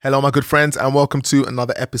Hello, my good friends, and welcome to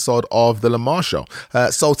another episode of The Lamar Show.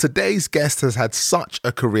 So today's guest has had such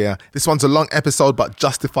a career. This one's a long episode, but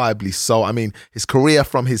justifiably so. I mean, his career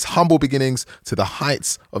from his humble beginnings to the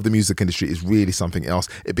heights of the music industry is really something else.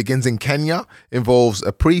 It begins in Kenya, involves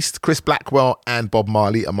a priest, Chris Blackwell, and Bob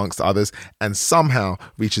Marley, amongst others, and somehow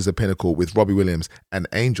reaches a pinnacle with Robbie Williams and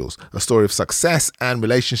Angels. A story of success and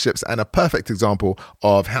relationships, and a perfect example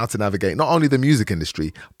of how to navigate not only the music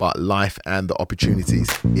industry, but life and the opportunities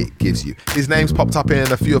it gives you. His name's popped up in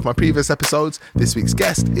a few of my previous episodes. This week's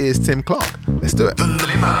guest is Tim Clark. Let's do it.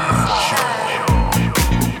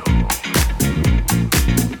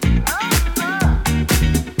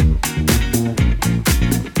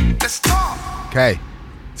 Let's talk. Okay,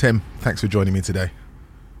 Tim, thanks for joining me today.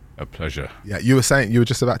 A pleasure. Yeah, you were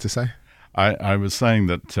just about to say? I was saying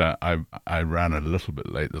that I ran a little bit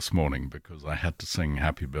late this morning because I had to sing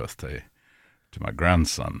Happy Birthday to my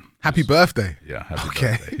grandson. Happy birthday. Yeah, happy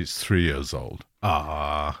birthday. He's 3 years old.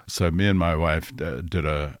 So me and my wife did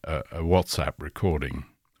a WhatsApp recording.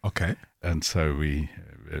 Okay. And so we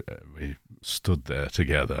stood there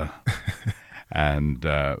together, and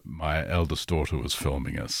my eldest daughter was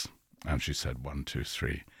filming us, and she said 1, 2,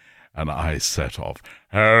 3. And I set off,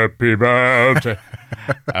 happy birthday.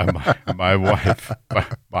 And my wife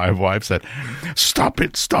said, stop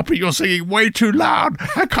it, you're singing way too loud.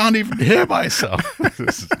 I can't even hear myself.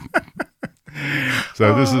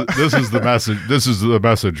 So this is the message. This is the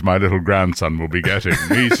message my little grandson will be getting.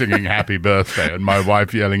 Me singing happy birthday and my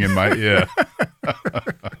wife yelling in my ear.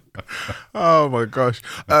 Oh my gosh.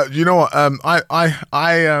 You know what?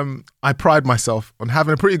 I pride myself on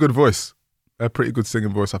having a pretty good voice. A pretty good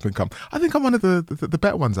singing voice. I think I'm one of the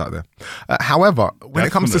better ones out there. However, when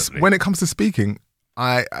it comes to speaking,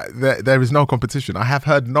 there is no competition. I have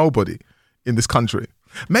heard nobody in this country.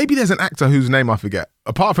 Maybe there's an actor whose name I forget.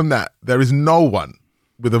 Apart from that, there is no one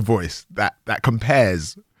with a voice that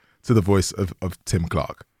compares to the voice of Tim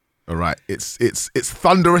Clark. All right, it's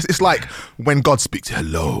thunderous. It's like when God speaks,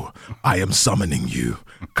 "Hello, I am summoning you.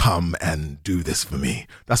 Come and do this for me."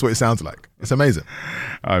 That's what it sounds like. It's amazing.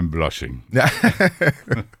 I'm blushing. Yeah.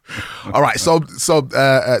 All right. So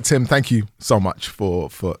Tim, thank you so much for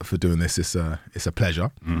doing this. It's a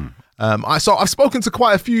pleasure. I've spoken to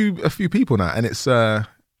quite a few people now, and it's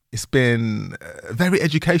been very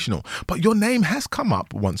educational. But your name has come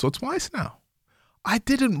up once or twice now. I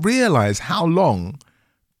didn't realize how long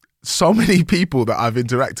so many people that I've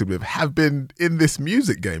interacted with have been in this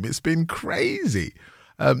music game. It's been crazy.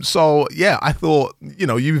 So yeah, I thought,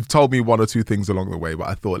 you've told me one or two things along the way, but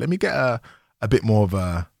I thought, let me get a bit more of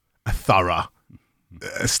a thorough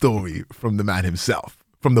story from the man himself,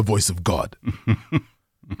 from the voice of God.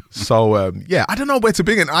 So yeah, I don't know where to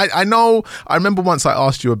begin. I remember once I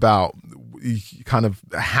asked you about kind of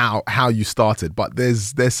how you started, but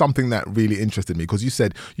there's something that really interested me, because you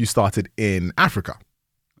said you started in Africa.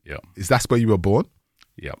 Yeah. Is that where you were born?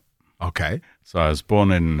 Yeah. Okay. So I was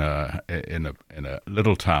born in a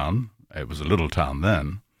little town. It was a little town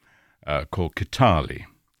then, called Kitale.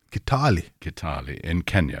 Kitale in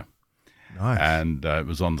Kenya. Nice. And it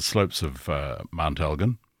was on the slopes of Mount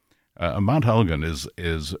Elgon. Mount Elgon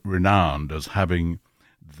is renowned as having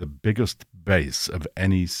the biggest base of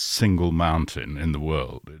any single mountain in the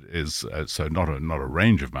world. It is so not a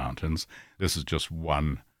range of mountains. This is just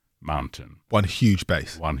one mountain. One huge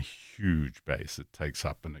base. It takes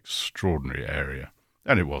up an extraordinary area.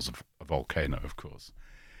 And it was a volcano, of course.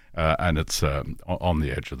 And it's on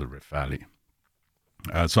the edge of the Rift Valley.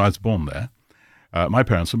 So I was born there. My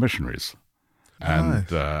parents were missionaries.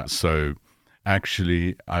 Nice. And so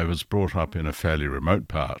actually I was brought up in a fairly remote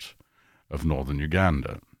part of northern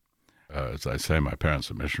Uganda. As I say, my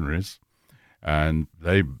parents were missionaries. And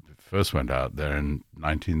they first went out there in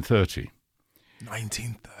 1930.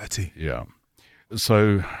 1930. Yeah.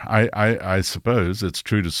 So I suppose it's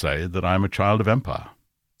true to say that I'm a child of empire.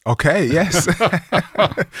 Okay, yes.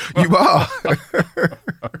 You are.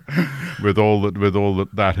 with all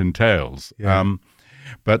that entails. Yeah.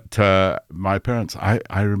 But my parents,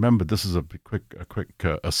 I remember, this is a quick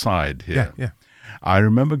aside here. Yeah. I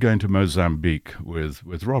remember going to Mozambique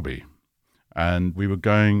with Robbie. And we were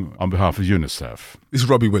going on behalf of UNICEF. This is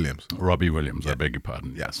Robbie Williams. Robbie Williams, Yeah. I beg your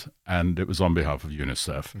pardon. Yes. And it was on behalf of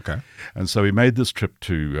UNICEF. Okay. And so we made this trip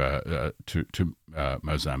to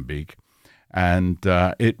Mozambique, and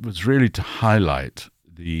it was really to highlight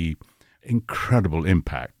the incredible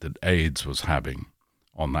impact that AIDS was having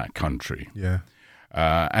on that country. Yeah.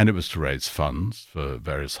 And it was to raise funds for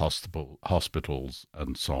various hospitals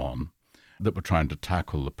and so on that were trying to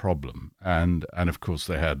tackle the problem. And of course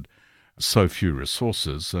they had so few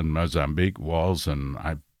resources, and Mozambique was, and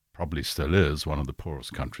I probably still is, one of the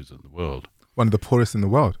poorest countries in the world. One of the poorest in the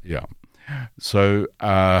world. Yeah. So,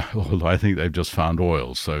 although I think they've just found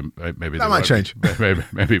oil, so maybe that might change.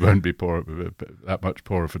 Maybe it won't be poor, that much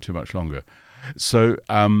poorer for too much longer. So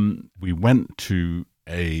we went to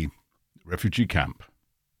a refugee camp.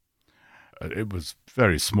 It was a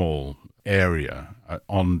very small area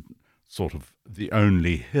on sort of the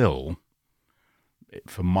only hill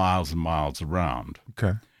for miles and miles around.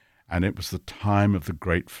 Okay. And it was the time of the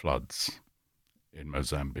great floods in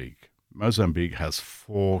Mozambique. Mozambique has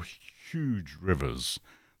 4 huge rivers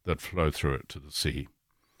that flow through it to the sea.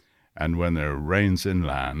 And when there are rains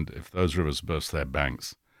inland, if those rivers burst their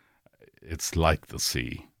banks, it's like the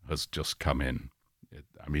sea has just come in.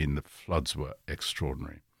 The floods were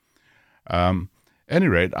extraordinary. At any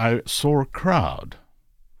rate, I saw a crowd,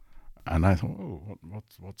 and I thought, oh,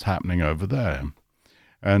 what's happening over there?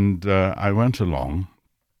 And I went along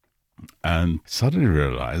and suddenly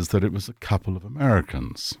realized that it was a couple of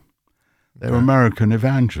Americans. They were American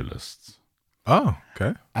evangelists. Oh,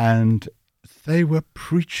 okay. And they were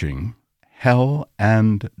preaching hell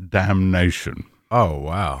and damnation. Oh,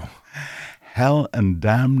 wow. Hell and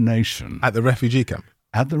damnation. At the refugee camp?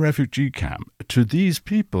 At the refugee camp, to these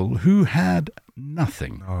people who had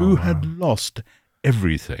nothing, who had lost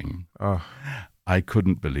everything. Oh. I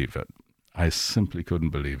couldn't believe it. I simply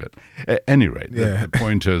couldn't believe it. At any rate, the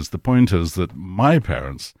point is that my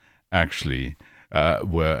parents actually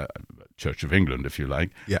were Church of England, if you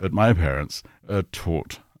like, but my parents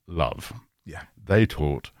taught love. Yeah. They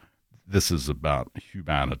taught this is about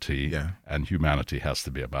humanity, and humanity has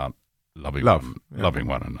to be about loving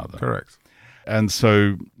one another. Correct. And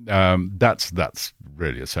so that's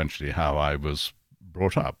really essentially how I was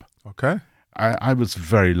brought up. Okay. I was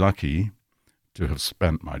very lucky to have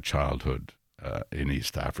spent my childhood in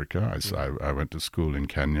East Africa. I went to school in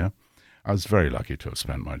Kenya. I was very lucky to have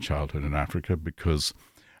spent my childhood in Africa because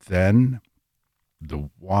then the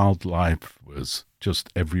wildlife was just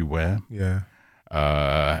everywhere. Yeah.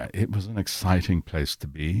 It was an exciting place to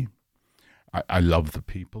be. I loved the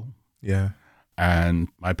people. Yeah. And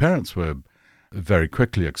my parents were very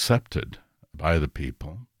quickly accepted by the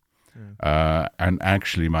people. Yeah. And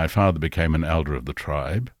actually my father became an elder of the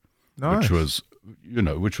tribe, nice.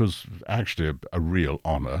 which was actually a real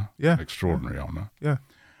honor, extraordinary honor. Yeah.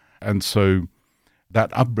 And so that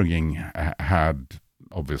upbringing had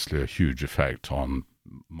obviously a huge effect on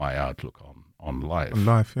my outlook on life. On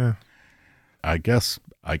life, yeah. I guess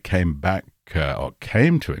I came back, or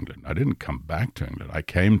came to England. I didn't come back to England. I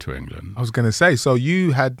came to England. I was going to say, so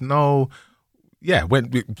you had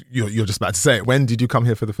when you're just about to say it. When did you come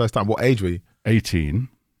here for the first time? What age were you? 18.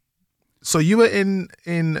 So you were in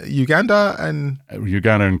Uganda and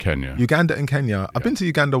Kenya. Uganda and Kenya. Yeah. I've been to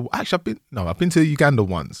Uganda. Actually, I've been to Uganda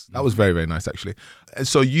once. That was very, very nice, actually.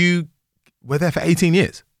 So you were there for 18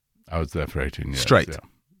 years? I was there for 18 years. Straight?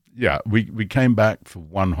 Yeah. We came back for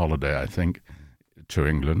one holiday, I think, to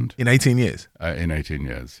England. In 18 years? In 18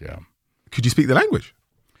 years, yeah. Could you speak the language?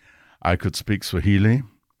 I could speak Swahili.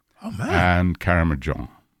 Oh, man. And Karamojong.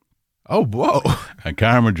 Oh, whoa. And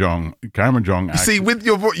Karamojong. You see, with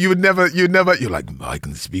your voice, you're like, I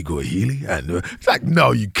can speak Swahili. And it's like,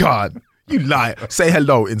 no, you can't. You lie. Say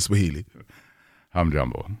hello in Swahili.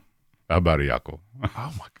 Hamjambo. Habari yako.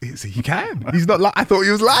 Oh, my. So he can. He's not lying. I thought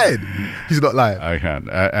he was lying. He's not lying. I can.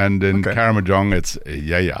 And in Karamojong, it's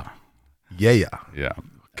yaya. Yaya. Yeah.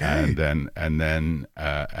 Okay. And then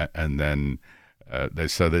they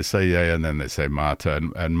say yaya, and then they say mata,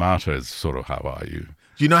 and mata is sort of how are you.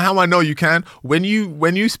 Do you know how I know you can? When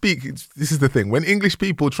you speak, this is the thing. When English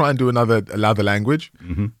people try and do another language,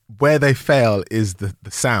 mm-hmm. where they fail is the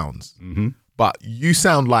sounds. Mm-hmm. But you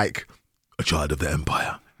sound like a child of the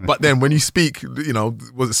empire. But then when you speak,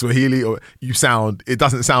 was it Swahili or it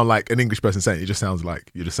doesn't sound like an English person saying it. It just sounds like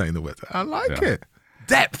you're just saying the words. I like it.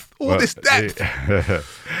 Depth. This depth.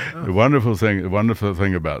 The wonderful thing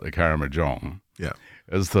about the Karamojong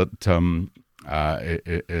is that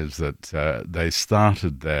they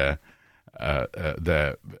started their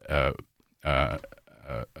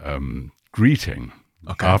greeting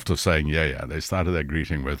after saying yeah. They started their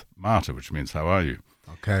greeting with mata, which means how are you?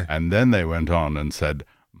 Okay. And then they went on and said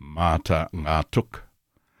mata ngatuk,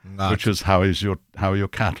 which is how are your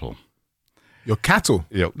cattle? Your cattle?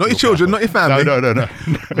 Yeah, not your children, not your family. No.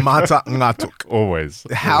 Mata ngatuk. Always.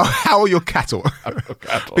 How are your cattle?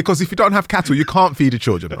 Because if you don't have cattle, you can't feed your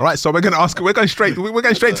children. All right, so we're going straight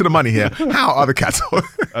to the money here. How are the cattle?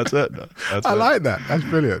 That's it. I like that. That's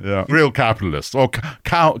brilliant. Yeah. Real capitalists or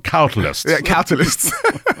cowtalists. Yeah, capitalists.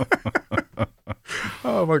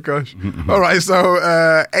 Oh my gosh. All right,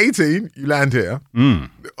 so 18, you land here.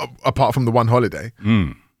 Apart from the one holiday.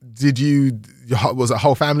 was it a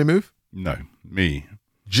whole family move? No, me.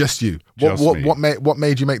 Just you. Just me. What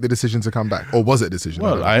made you make the decision to come back, or was it a decision?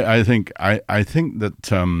 Well, I think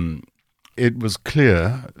that it was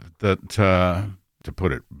clear that, to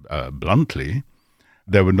put it bluntly,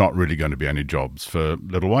 there were not really going to be any jobs for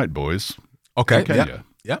little white boys. Okay. In Kenya.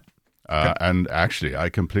 Yeah. And actually, I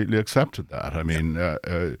completely accepted that. I mean,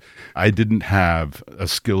 I didn't have a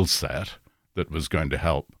skill set that was going to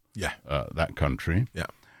help that country. Yeah.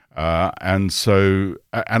 And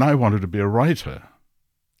I wanted to be a writer.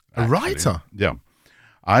 A writer? Yeah.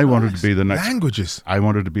 I wanted to be the next... Languages. I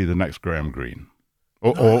wanted to be the next Graham Greene.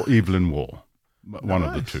 Or Evelyn Waugh. One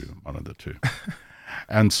of the two.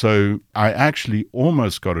 And so I actually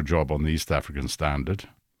almost got a job on the East African Standard.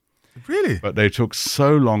 Really? But they took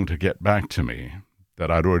so long to get back to me that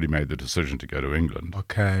I'd already made the decision to go to England.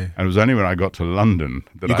 Okay. And it was only when I got to London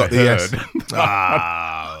that you got the heard.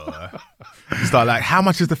 Yes. You start like, how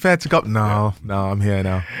much is the fare to go? No, I'm here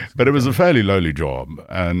now. But it was a fairly lowly job,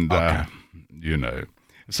 and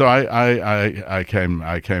So I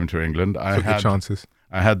came to England. Took your chances.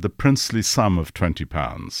 I had the princely sum of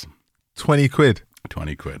 £20. 20 quid.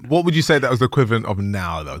 20 quid. What would you say that was the equivalent of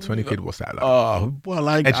now, though? 20 quid, what's that like? Oh, well,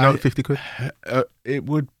 Edge note, 50 quid? It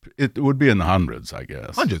would be in the hundreds, I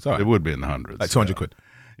guess. Hundreds, all right. It would be in the hundreds. Like 200 quid?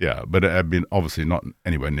 Yeah, but it had been obviously not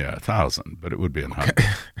anywhere near 1,000, but it would be in hundreds.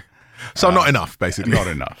 So not enough, basically. Not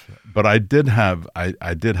enough. But I did have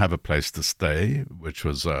a place to stay, which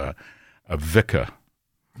was a vicar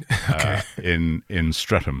in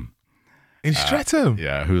Streatham. In Streatham?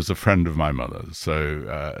 Yeah, who was a friend of my mother's, so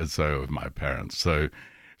of my parents. So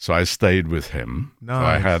I stayed with him.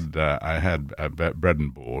 Nice. So I had bread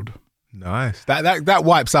and board. Nice. That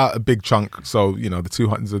wipes out a big chunk. So the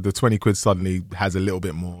 200, the 20 quid suddenly has a little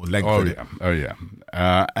bit more length. Oh yeah.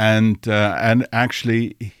 And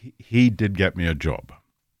actually, he did get me a job.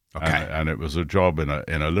 Okay. And it was a job in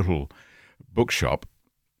a little bookshop.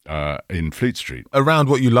 In Fleet Street. Around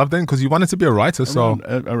what you loved then? Because you wanted to be a writer,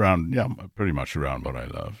 pretty much around what I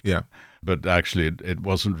loved. Yeah. But actually, it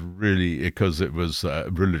wasn't really, because it was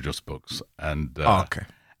religious books. And okay.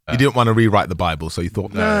 You didn't want to rewrite the Bible, so you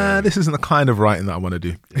thought, this isn't the kind of writing that I want to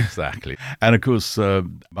do. Exactly. And of course,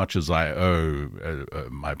 much as I owe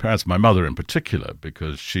my parents, my mother in particular,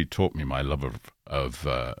 because she taught me my love of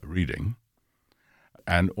reading,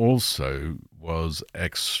 and also was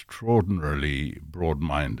extraordinarily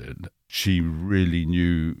broad-minded. She really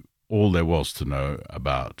knew all there was to know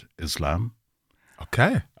about Islam.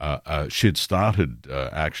 Okay. She had started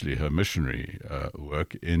actually her missionary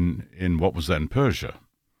work in what was then Persia.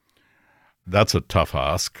 That's a tough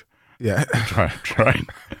ask. Yeah. Trying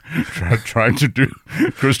to do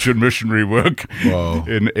Christian missionary work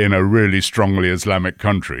in a really strongly Islamic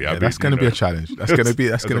country. Yeah, that's going to be a challenge. That's going to be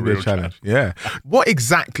a challenge. Yeah. What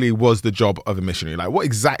exactly was the job of a missionary? Like,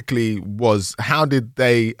 how did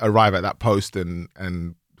they arrive at that post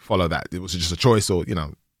and follow that? Was it just a choice, or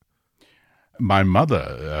My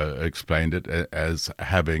mother explained it as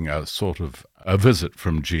having a sort of a visit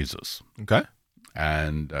from Jesus. Okay.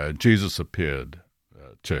 And Jesus appeared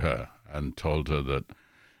to her and told her that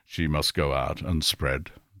she must go out and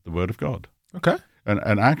spread the word of God. Okay.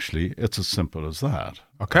 And actually, it's as simple as that.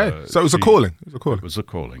 Okay. So it was a calling. It was a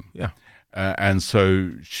calling. Yeah. And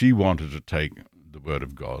so she wanted to take the word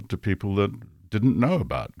of God to people that didn't know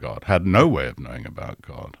about God, had no way of knowing about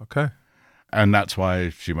God. Okay. And that's why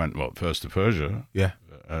she went, first to Persia. Yeah.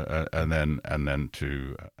 And then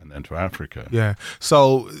to Africa. Yeah.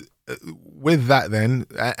 So with that then,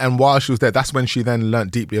 and while she was there, that's when she then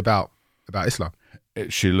learned deeply about Islam.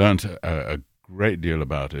 She learned a great deal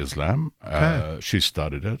about Islam. Okay. She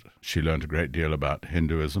studied it. She learned a great deal about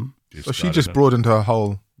Hinduism. She just broadened her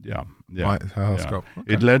whole scope.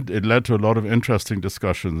 Okay. It led to a lot of interesting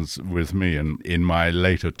discussions with me in my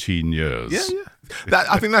later teen years. Yeah.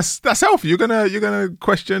 I think that's healthy. You're gonna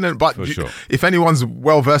question, but sure. If anyone's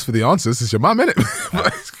well versed for the answers, it's your mum, isn't it?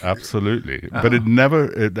 Absolutely. But it never.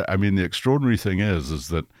 The extraordinary thing is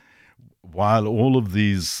that while all of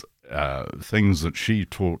these things that she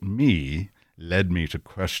taught me led me to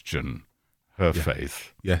question her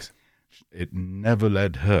faith, yes, it never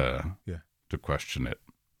led her to question it.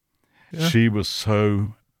 Yeah. She was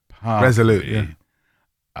so resolute,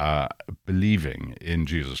 believing in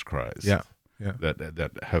Jesus Christ. Yeah.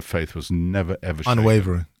 That her faith was never ever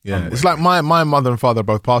unwavering. Yeah, unwavering. It's like my mother and father are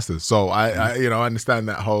both pastors, so I understand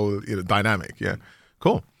that whole dynamic. Yeah,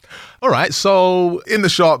 cool. All right, so in the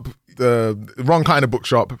shop, the wrong kind of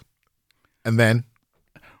bookshop, and then.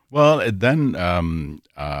 Well, then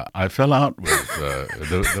I fell out with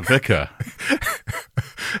the vicar.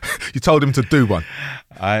 You told him to do one.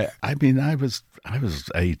 I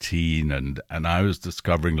 18 and I was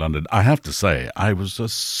discovering London. I have to say, I was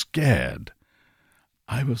just scared.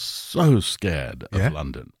 I was so scared of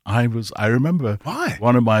London. I remember Why?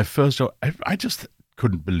 One of my first jobs, I just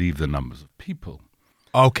couldn't believe the numbers of people.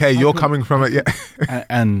 Okay, you're coming from it, yeah.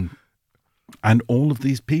 and all of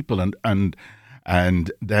these people and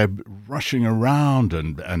they're rushing around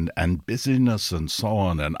and busyness and so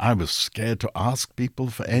on. And I was scared to ask people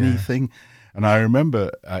for anything. And I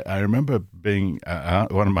remember being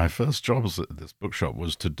one of my first jobs at this bookshop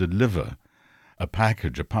was to deliver a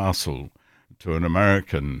parcel to an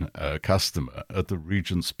American customer at the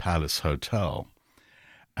Regent's Palace Hotel.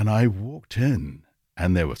 And I walked in,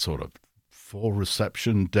 and there were sort of 4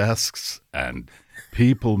 reception desks and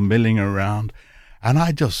people milling around. And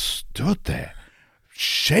I just stood there,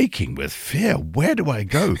 shaking with fear. Where do I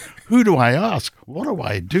go? Who do I ask? What do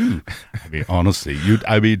I do? I mean, honestly,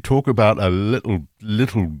 talk about a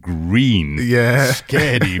little green,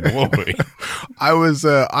 scaredy boy. I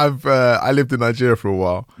lived in Nigeria for a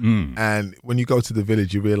while, and when you go to the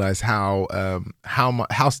village, you realize how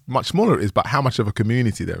much smaller it is, but how much of a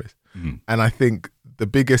community there is. And I think the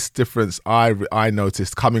biggest difference I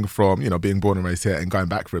noticed coming from being born and raised here and going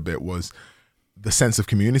back for a bit was the sense of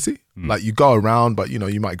community. Like you go around, but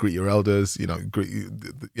you might greet your elders.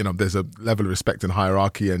 There's a level of respect and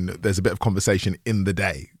hierarchy, and there's a bit of conversation in the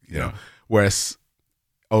day. You know, whereas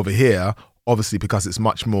over here, obviously because it's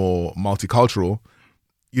much more multicultural,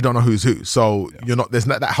 you don't know who's who. So you're not. There's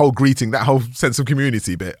not that whole greeting, that whole sense of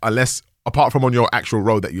community bit, unless. Apart from on your actual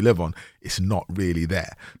road that you live on, it's not really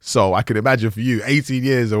there. So I can imagine for you, 18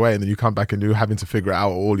 years away, and then you come back and you're having to figure it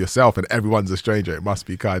out all yourself, and everyone's a stranger. It must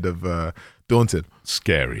be kind of daunting.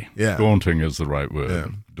 Scary. Yeah. Daunting is the right word. Yeah.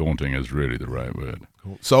 Daunting is really the right word.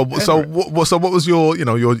 Cool. So what was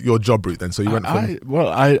your job route then? So you went from...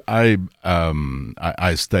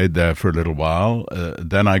 I stayed there for a little while.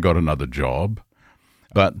 Then I got another job.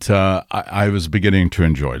 But I was beginning to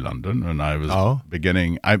enjoy London, and I was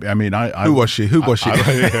beginning. Who was she?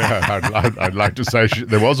 I'd like to say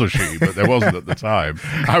there was a she, but there wasn't at the time.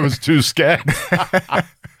 I was too scared.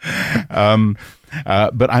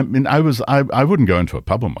 But I wouldn't go into a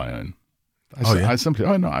pub on my own.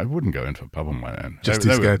 I wouldn't go into a pub on my own.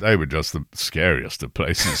 They were just the scariest of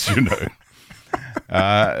places,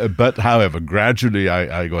 But however, gradually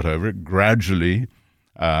I got over it. Gradually.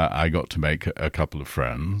 I got to make a couple of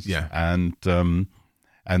friends, and then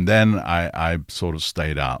I sort of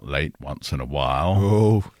stayed out late once in a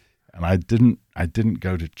while, and I didn't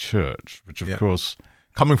go to church, which of course,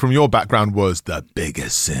 coming from your background, was the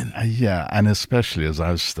biggest sin. And especially as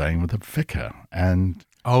I was staying with a vicar, and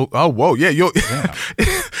if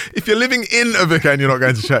you're living in a vicar and you're not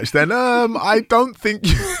going to church, then I don't think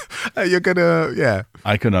you're gonna.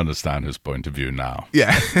 I can understand his point of view now.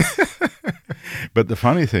 Yeah. But the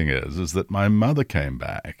funny thing is that my mother came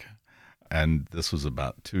back, and this was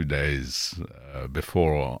about 2 days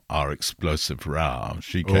before our explosive row.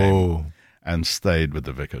 She came and stayed with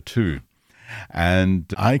the vicar too.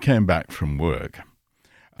 And I came back from work,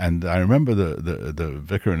 and I remember the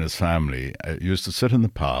vicar and his family used to sit in the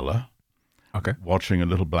parlour watching a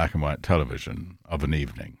little black and white television of an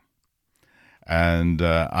evening. And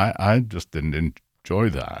I just didn't enjoy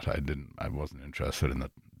that. I wasn't interested in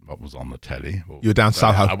what was on the telly. You were down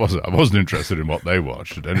Soho. I wasn't interested in what they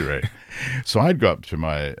watched at any rate. So I'd go up to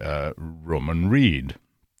my room and read.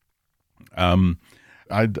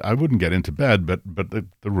 I wouldn't get into bed, but the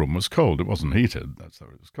room was cold. It wasn't heated. That's why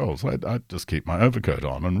it was cold. So I'd just keep my overcoat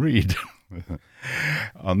on and read.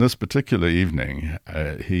 On this particular evening,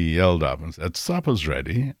 he yelled up and said, "Supper's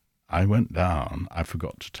ready." I went down. I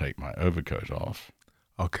forgot to take my overcoat off.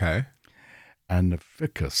 Okay. And the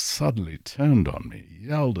vicar suddenly turned on me,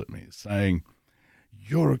 yelled at me, saying,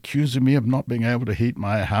 "You're accusing me of not being able to heat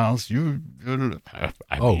my house. He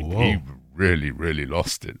really, really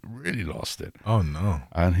lost it. Really lost it. Oh, no.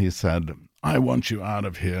 And he said, "I want you out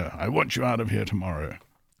of here. I want you out of here tomorrow."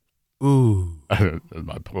 Ooh.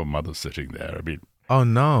 My poor mother sitting there. Oh,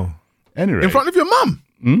 no. Anyway. In front of your mum?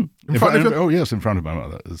 In front of oh, yes, in front of my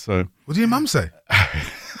mother. So, what did your mum say?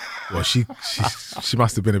 Well, she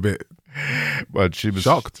must have been a bit... Well, she was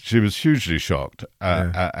shocked. She was hugely shocked,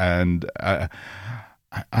 and I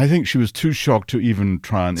think she was too shocked to even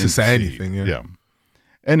try and say anything. Yeah. At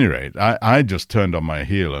any rate, I just turned on my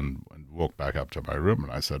heel and walked back up to my room,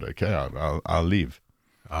 and I said, "Okay, I'll leave."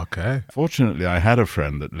 Okay. Fortunately, I had a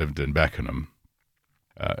friend that lived in Beckenham.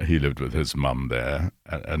 He lived with his mum there,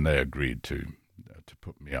 and they agreed to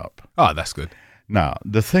put me up. Oh, that's good. Now,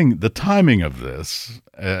 the timing of this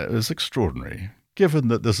is extraordinary. Given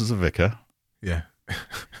that this is a vicar, yeah,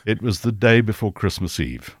 it was the day before Christmas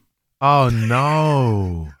Eve. Oh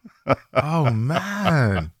no! Oh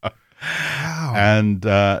man! Wow. And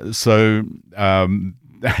so I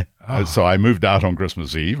moved out on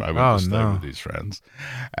Christmas Eve. I went to stay with these friends.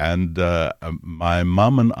 And my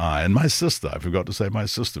mum and I, and my sister, I forgot to say my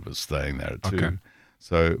sister was staying there too. Okay.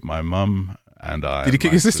 So my mum and I. Did you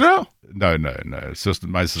kick your sister out? No. My sister.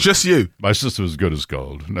 Just you? My sister was good as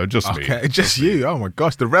gold. No, just me. Okay, just you. Oh my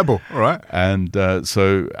gosh, the rebel. All right. And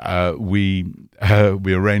so we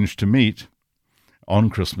arranged to meet on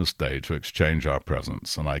Christmas Day to exchange our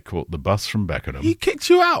presents, and I caught the bus from Beckenham. He kicked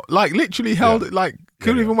you out, like literally held it, like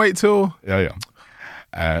couldn't even wait till. Yeah.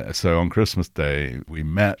 So on Christmas Day we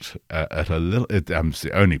met at a little. It's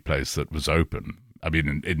the only place that was open. I mean,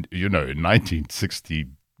 in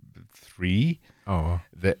 1963,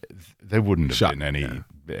 there wouldn't have been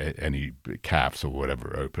any cafes or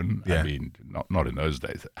whatever open. Yeah. I mean, not in those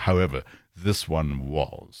days. However, this one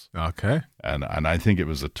was. Okay. And I think it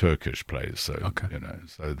was a Turkish place. So,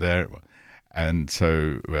 so there. And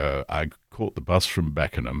so I caught the bus from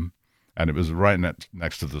Beckenham, and it was right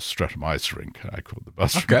next to the Streatham ice rink. I caught the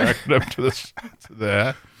bus from Beckenham to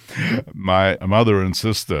there. My mother and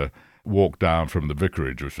sister walked down from the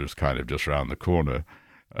vicarage, which was kind of just around the corner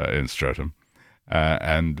in Streatham.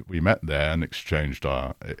 And we met there and exchanged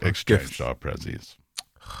our prezzies.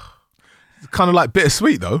 It's kind of like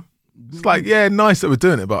bittersweet though. It's like, yeah, nice that we're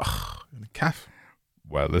doing it, but calf.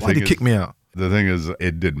 Well, why did he kick me out? The thing is,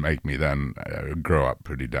 it did make me then grow up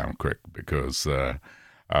pretty damn quick because then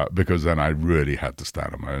I really had to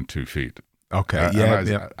stand on my own 2 feet. Okay,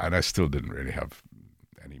 and I still didn't really have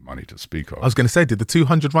any money to speak of. I was going to say, did the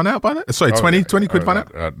 200 run out by then? Sorry, 20 quid run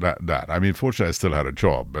out? That. I mean, fortunately, I still had a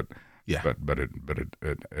job, but yeah, but it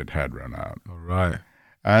had run out. All right.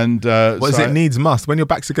 And it needs must. When your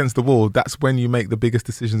back's against the wall, that's when you make the biggest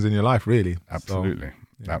decisions in your life, really. Absolutely,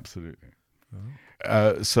 absolutely.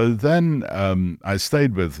 So then I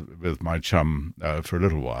stayed with my chum for a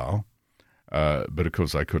little while, but of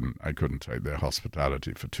course I couldn't take their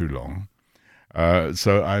hospitality for too long.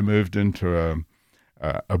 So I moved into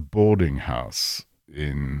a boarding house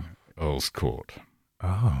in Earl's Court.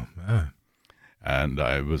 Oh man! And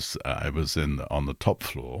I was on the top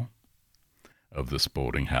floor of this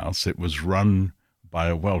boarding house. It was run by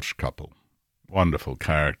a Welsh couple, wonderful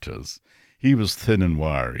characters. He was thin and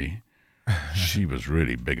wiry. She was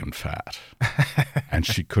really big and fat, and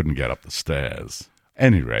she couldn't get up the stairs.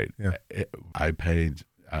 Any rate, I paid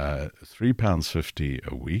 £3.50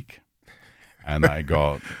 a week, and I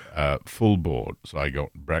got full board. So I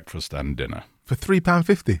got breakfast and dinner. For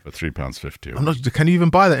 £3.50? For £3.50 I'm not. Can you even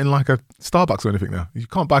buy that in like a Starbucks or anything now? You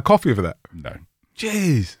can't buy coffee for that. No.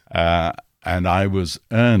 Jeez. And I was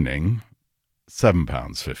earning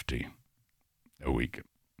 £7.50 a week.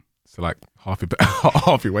 So like half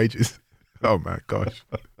your wages. Oh my gosh.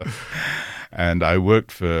 And I was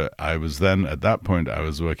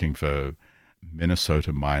working for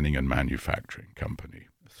Minnesota Mining and Manufacturing Company.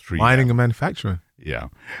 Mining and manufacturing? Yeah.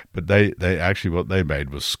 But they actually, what they made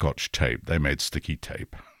was Scotch tape. They made sticky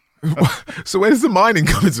tape. So where does the mining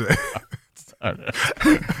come into it?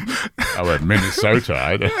 Well, in Minnesota,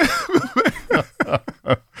 I don't.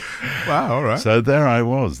 Wow, all right. So there I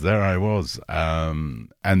was. And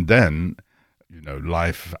then,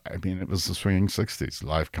 life, I mean, it was the swinging 60s.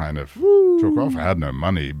 Life kind of took off. I had no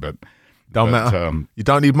money, but... Don't matter. You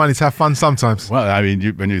don't need money to have fun sometimes. Well, I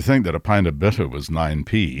mean, when you think that a pint of bitter was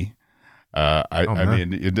 9p, I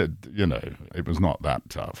mean, it was not that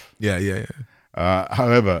tough. Yeah.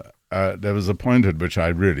 However, there was a point at which I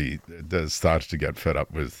really started to get fed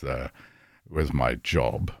up with my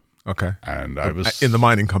job. Okay. And I was in the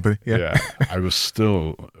mining company. Yeah. I was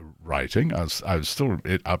still writing. I was still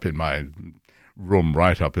up in my room,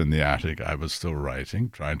 right up in the attic. I was still writing,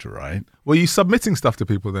 trying to write. Were you submitting stuff to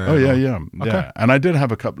people there? Oh yeah. Okay. And I did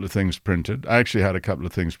have a couple of things printed. I actually had a couple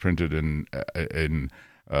of things printed in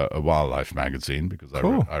a wildlife magazine because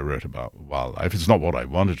I wrote about wildlife. It's not what I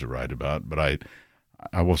wanted to write about, but I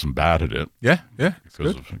wasn't bad at it. Yeah.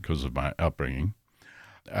 Because of my upbringing.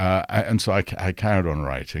 And so I carried on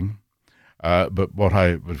writing. But what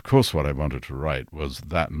I wanted to write was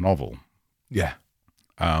that novel. Yeah.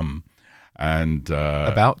 And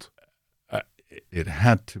about? It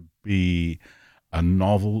had to be a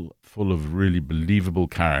novel full of really believable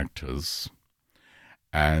characters,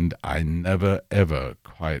 and I never, ever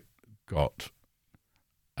quite got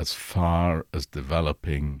as far as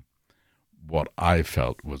developing what I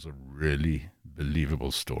felt was a really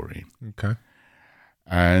believable story. Okay.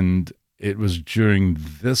 And it was during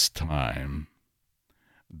this time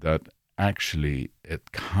that actually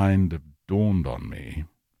it kind of dawned on me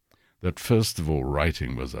that, first of all,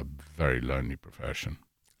 writing was a very lonely profession.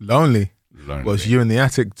 Lonely. Lonely. Was you in the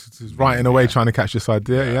attic writing away, trying to catch this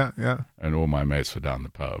idea? Yeah. And all my mates were down the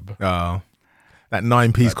pub. Oh, that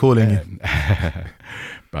 9p's calling you.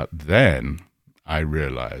 But then I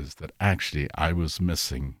realized that actually I was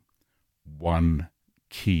missing one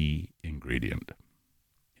key ingredient.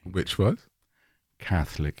 Which was?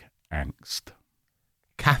 Catholic angst.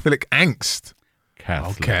 Catholic angst.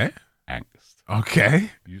 Catholic angst. Okay.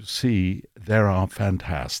 You see, there are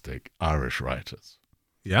fantastic Irish writers.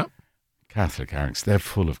 Yeah. Catholic angst. They're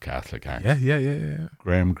full of Catholic angst. Yeah.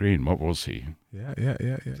 Graham Greene, what was he? Yeah.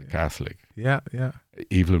 He's a Catholic. Yeah.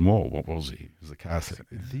 Evelyn Waugh, what was he? He was a Catholic.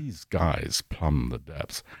 These guys plumb the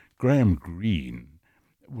depths. Graham Greene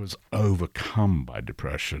was overcome by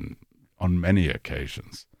depression on many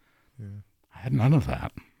occasions. Yeah. I had none of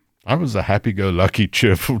that. I was a happy-go-lucky,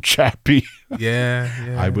 cheerful chappie.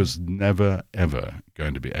 Yeah. I was never, ever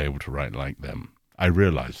going to be able to write like them. I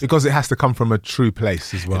realized because it has to come from a true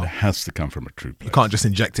place as well. It has to come from a true place. You can't just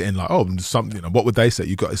inject it in like, oh, something. What would they say?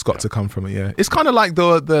 It's got to come from it. Yeah, it's kind of like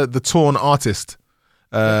the torn artist.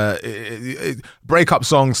 Breakup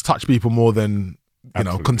songs touch people more than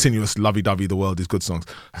continuous lovey-dovey. The world is good songs.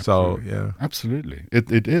 Absolutely. So yeah, absolutely.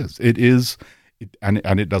 It is.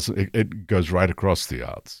 And it doesn't. It goes right across the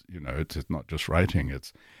arts. It's not just writing.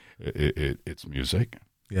 It's music.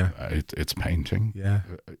 Yeah, it's painting. Yeah,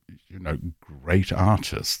 great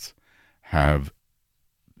artists have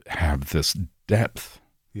this depth.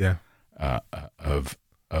 Yeah, of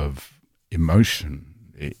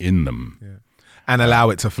emotion in them. Yeah, and allow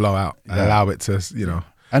it to flow out. Yeah. Allow it to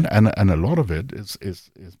And a lot of it is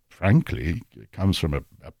frankly it comes from a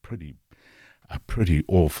pretty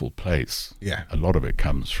awful place. Yeah, a lot of it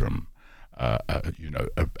comes from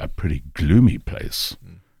a pretty gloomy place.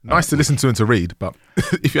 Nice to listen to and to read, but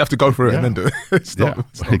if you have to go through it and then do it, it's not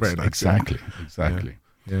very nice. Exactly.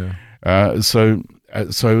 Yeah. So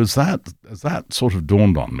as that sort of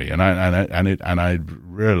dawned on me, and I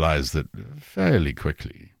realized that fairly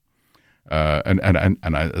quickly. And I,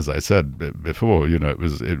 as I said before, it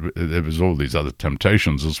was all these other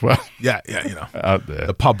temptations as well. Yeah, out there.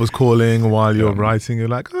 The pub was calling while you're writing. You're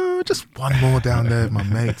like, oh, just one more down there, with my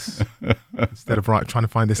mates. Instead of trying to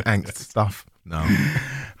find this angst stuff. No.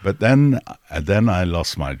 But then I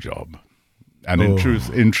lost my job, and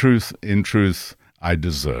in truth, I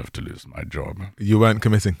deserved to lose my job. You weren't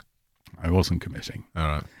committing. I wasn't committing. All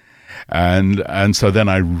right. And so then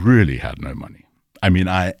I really had no money. I mean,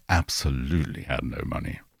 I absolutely had no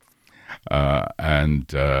money.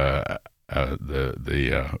 The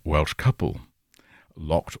Welsh couple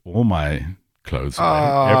locked all my clothes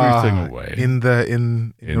away, everything away. In the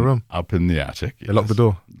room? Up in the attic. They locked the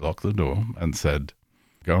door? Locked the door and said,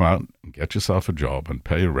 go out and get yourself a job and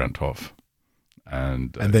pay your rent off.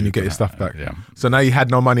 And then you get your stuff back. Yeah. So now you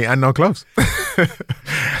had no money and no clothes. I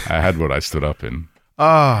had what I stood up in.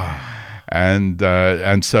 And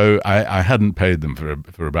so I hadn't paid them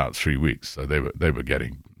for about 3 weeks, so they were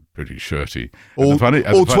getting pretty shirty. All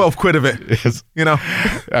 12 quid of it. Yes,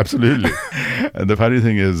 absolutely. And the funny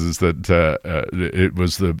thing is that it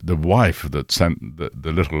was the wife that sent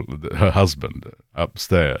her husband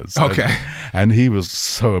upstairs. Okay, and he was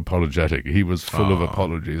so apologetic. He was full of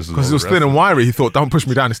apologies because he was thin and wiry. He thought, "Don't push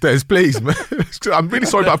me down the stairs, please. I'm really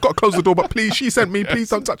sorry, but I've got to close the door. But please, she sent me. Please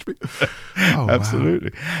don't touch me."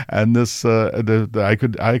 Absolutely. Wow. And this, I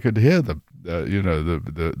could hear the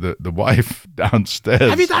wife downstairs.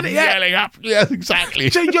 Have you done it yet? Yelling up. Yes,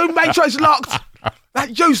 exactly. You make sure it's locked.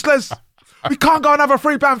 That's useless. We can't go and have a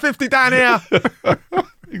 £3.50 down here.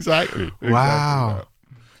 Exactly. Wow.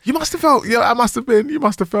 You must have felt. Yeah, you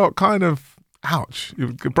must have felt kind of. Ouch.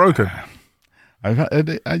 You're broken.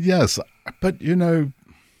 Yes, but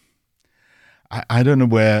I don't know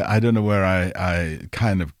where I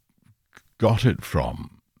kind of got it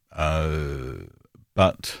from,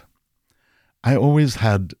 but I always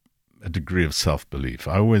had a degree of self-belief.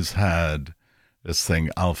 I always had this thing,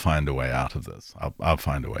 I'll find a way out of this. I'll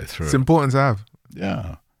find a way through. It's important to have.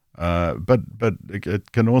 Yeah. But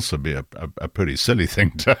it can also be a pretty silly thing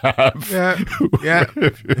to have. Yeah,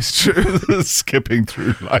 it's true. Skipping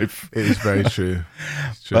through life. It is very true.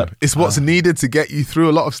 It's true. But it's what's needed to get you through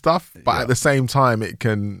a lot of stuff, but at the same time, it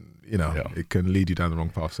can, it can lead you down the wrong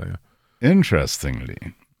path. So, yeah.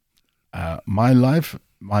 Interestingly, my life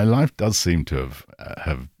does seem to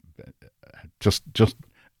have just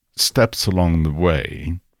steps along the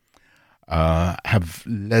way have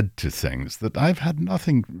led to things that I've had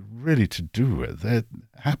nothing really to do with. They're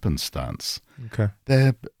happenstance. Okay.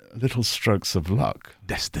 They're little strokes of luck.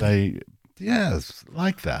 Destiny. Yes,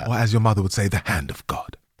 like that. Or as your mother would say, the hand of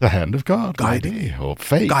God. The hand of God. Guiding you. Or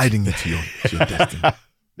fate. Guiding you to your destiny.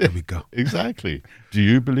 There we go. Exactly. Do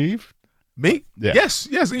you believe? Me? Yeah. Yes.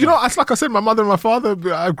 You know, it's like I said, my mother and my father.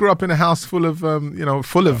 I grew up in a house full of,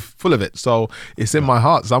 full of it. So it's in my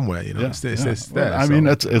heart somewhere. You know, it's there. Well, I mean,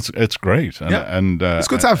 it's great, and it's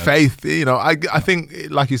good to have faith. You know, I think,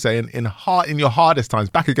 like you say, in your hardest times,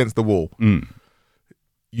 back against the wall,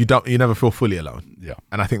 you never feel fully alone. Yeah,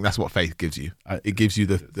 and I think that's what faith gives you. It gives you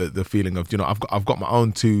the feeling of, I've got my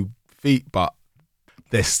own 2 feet, but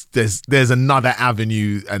there's another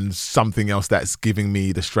avenue and something else that's giving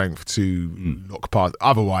me the strength to look past.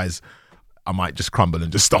 Otherwise, I might just crumble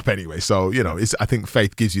and just stop anyway. So I think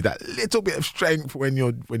faith gives you that little bit of strength when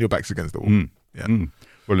your back's against the wall.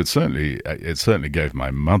 Well, it certainly gave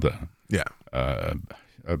my mother. A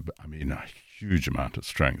huge amount of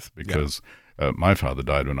strength because my father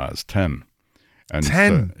died when I was 10. And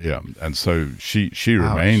 10. And so she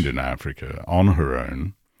remained in Africa on her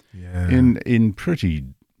own. Yeah. In pretty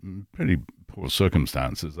poor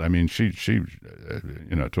circumstances. I mean, she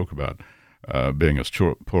talk about being as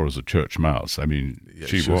poor as a church mouse. I mean,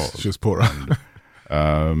 she was poor,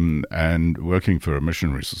 and working for a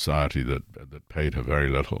missionary society that paid her very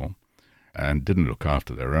little, and didn't look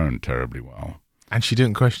after their own terribly well. And she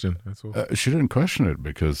didn't question. That's all. She didn't question it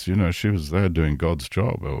because she was there doing God's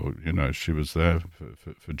job, or she was there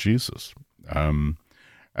for Jesus.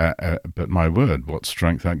 But my word, what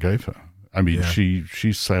strength that gave her! I mean,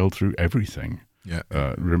 she sailed through everything,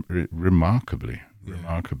 remarkably.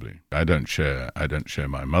 I don't share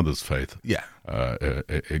my mother's faith,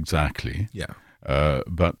 exactly.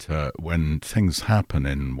 But when things happen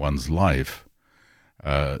in one's life,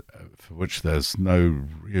 for which there's no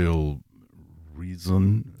real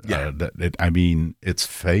reason, it's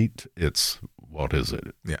fate. It's what is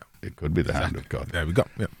it? Yeah, it could be the hand of God. There we go.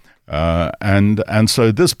 Yeah. And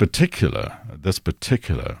so this particular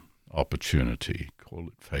opportunity, call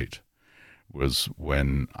it fate, was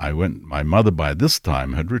when I went. My mother by this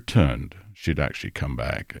time had returned. She'd actually come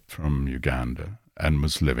back from Uganda and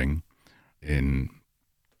was living in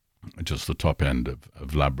just the top end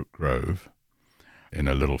of Ladbroke Grove in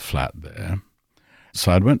a little flat there.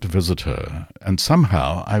 So I went to visit her, and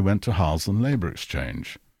somehow I went to Harlesden Labour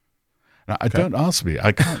Exchange. Now, don't ask me.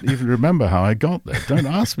 I can't even remember how I got there. Don't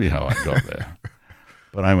ask me how I got there.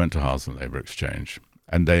 But I went to Harlesden Labour Exchange,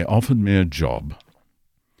 and they offered me a job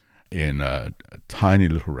in a tiny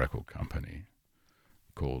little record company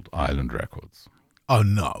called Island Records. Oh,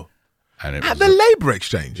 no. And it At was the Labour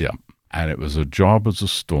Exchange? Yeah. And it was a job as a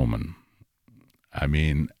storeman. I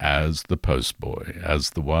mean, as the postboy,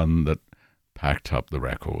 as the one that packed up the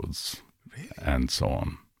records, and so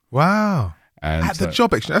on. Wow. And at the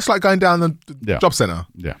job exchange. That's like going down the job centre.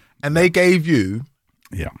 Yeah. And they gave you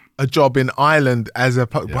a job in Ireland as a...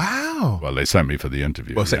 Wow. Well, they sent me for the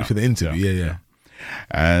interview. Well, sent you for the interview, yeah.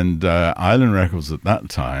 And Island Records at that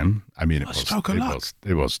time, I mean, it was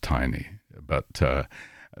tiny, but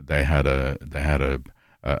they had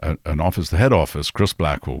an office. The head office, Chris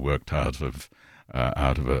Blackwell, worked out of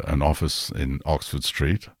an office in Oxford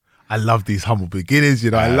Street. I love these humble beginnings.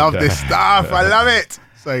 I love this stuff. I love it.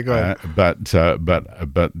 So go ahead. But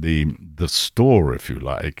the store, if you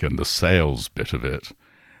like, and the sales bit of it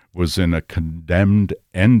was in a condemned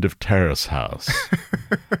end of terrace house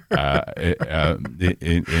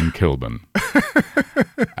in Kilburn,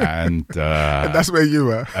 and that's where you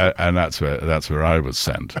were, and that's where I was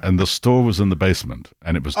sent. And the store was in the basement,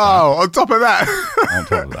 and it was on top of that,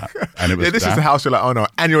 and it was this damp. Is the house you're like, oh no,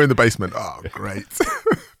 and you're in the basement. Oh, great.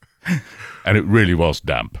 And it really was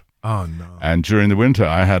damp. Oh no! And during the winter,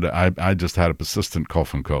 I just had a persistent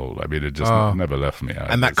cough and cold. I mean, it just never left me.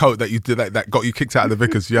 And that coat that you did that got you kicked out of the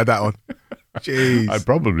Vickers, you had that on. Jeez, I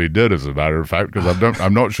probably did, as a matter of fact, because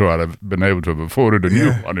I'm not sure I'd have been able to have afforded a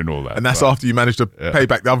new one and all that. And that's after you managed to pay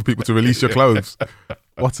back the other people to release your clothes.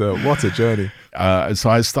 What a journey!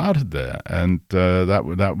 So I started there, and that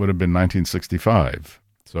would have been 1965.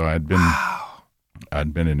 So I'd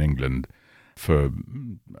been in England for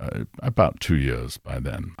about 2 years by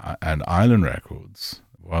then. And Island Records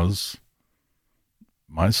was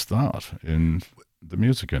my start in the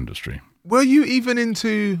music industry. Were you even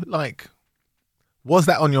into, was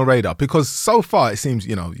that on your radar? Because so far it seems,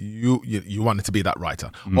 you wanted to be that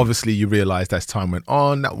writer. Obviously you realized as time went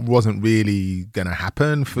on, that wasn't really going to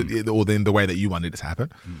happen or in the way that you wanted it to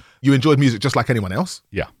happen. You enjoyed music just like anyone else?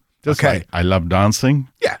 Yeah. I love dancing.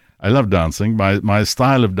 Yeah. I love dancing. My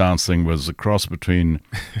style of dancing was a cross between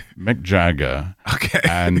Mick Jagger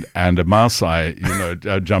and a Maasai,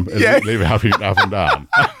 leave up and down.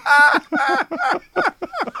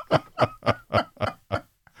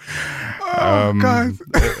 Guys.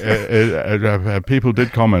 People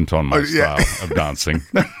did comment on my style of dancing.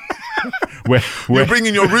 You're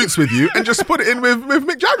bringing your roots with you and just put it in with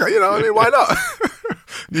Mick Jagger. You know, I mean, why not?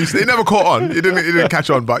 It never caught on. It didn't catch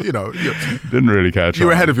on, but you know, didn't really catch on. You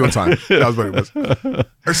were ahead of your time. That was what it was.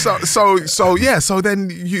 So then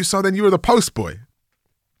you were the post boy.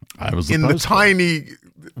 I was in a tiny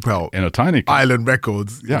company. Island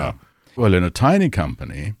Records. Yeah. Know. Well, in a tiny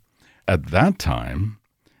company, at that time,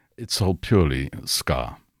 it sold purely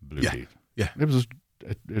ska, blue beat. Yeah.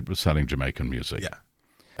 It was selling Jamaican music. Yeah.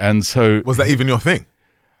 And so... Was that even your thing?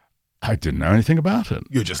 I didn't know anything about it.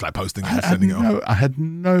 You were just like posting and sending it off. I had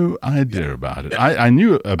no idea about it. I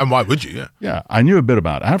knew... and why would you? Yeah, I knew a bit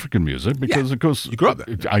about African music because, of course... You grew up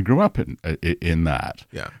there. I grew up in that.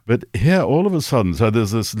 Yeah. But here, all of a sudden, so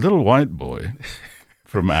there's this little white boy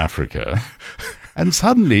from Africa... And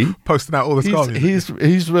suddenly, posting out all the ska music.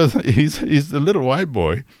 He's the little white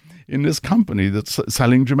boy in this company that's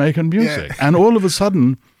selling Jamaican music. And all of a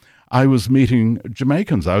sudden, I was meeting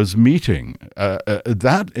Jamaicans. I was meeting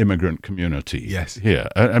that immigrant community here.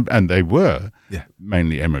 And they were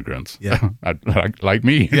mainly immigrants, like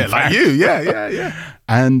me. Yeah, like you. Yeah.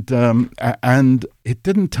 And it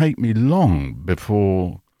didn't take me long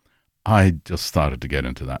before I just started to get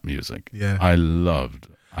into that music. Yeah. I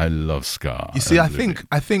love ska. You see, I think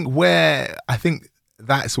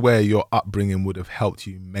that's where your upbringing would have helped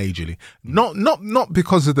you majorly. Not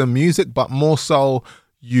because of the music, but more so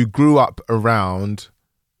you grew up around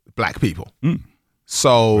black people.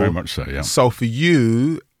 So very much so, yeah. So for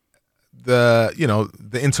you,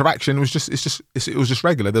 the interaction was just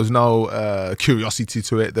regular. There was no curiosity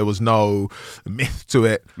to it. There was no myth to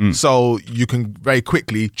it. So you can very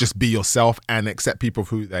quickly just be yourself and accept people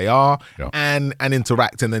for who they are and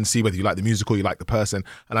interact and then see whether you like the music or you like the person.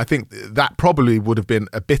 And I think that probably would have been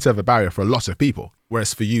a bit of a barrier for a lot of people.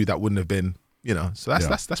 Whereas for you, that wouldn't have been, so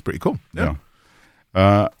that's pretty cool. Yeah.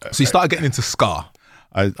 So you started getting into ska.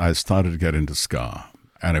 I started to get into ska.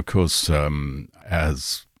 And of course,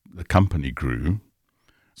 as the company grew,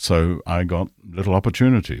 so I got little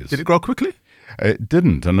opportunities. Did it grow quickly? It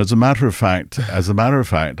didn't, and as a matter of fact,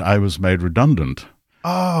 I was made redundant.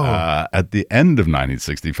 At the end of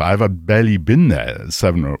 1965, I'd barely been there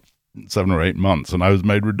 7 or 8 months, and I was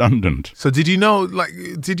made redundant. So did you know?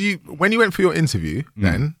 When you went for your interview?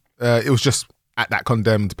 Then it was just at that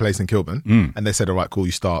condemned place in Kilburn, and they said, "All right, cool,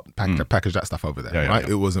 you start package that stuff over there." Right?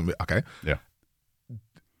 It wasn't okay. Yeah.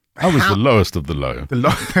 I was the lowest of the low. The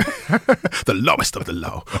lowest of the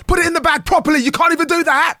low. Put it in the bag properly. You can't even do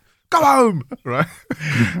that. Go home. Right?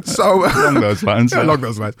 So along those lines. Along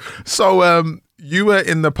those lines. So you were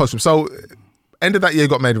in the post room. So end of that year,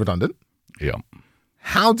 got made redundant. Yeah.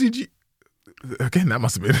 How did you? Again, that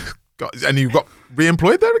must have been. And you got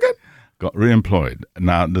re-employed there again? Got re-employed.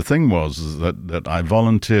 Now the thing was that I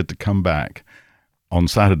volunteered to come back on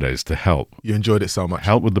Saturdays to help. You enjoyed it so much.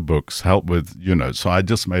 Help with the books, help with, so I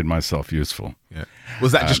just made myself useful. Yeah.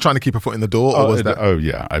 Was that just trying to keep a foot in the door, or was that? Oh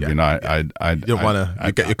yeah. I mean, I didn't want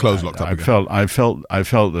to get your clothes locked up. I felt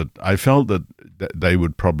that they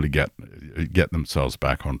would probably get themselves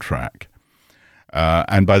back on track.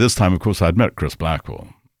 And by this time, of course, I'd met Chris Blackwell.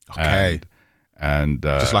 Okay. And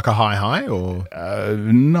just like a hi, or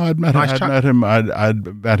no, I'd met him.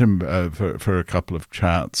 I'd met him for a couple of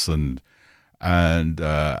chats and.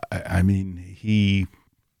 I mean, he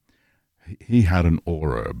had an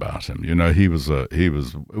aura about him. He was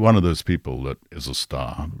one of those people that is a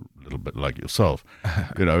star, a little bit like yourself.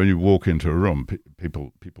 When you walk into a room,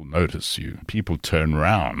 people notice you. People turn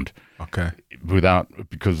around,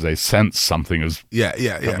 because they sense something has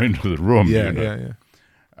come into the room.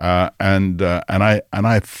 And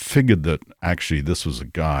I figured that actually this was a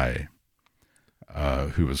guy.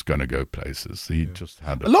 Who was going to go places. He just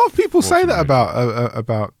had a lot of people say that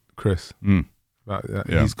about Chris.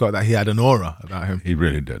 He's got that. He had an aura about him. He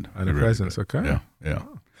really did. And a presence. Did. Okay. Yeah.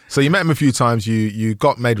 So you met him a few times. You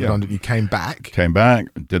got made redundant. You came back.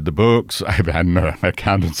 Did the books. I had no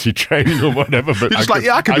accountancy training or whatever. But you're just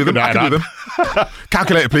I can do them. I can do them.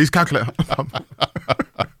 Calculator, please. Calculator.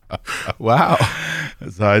 Wow.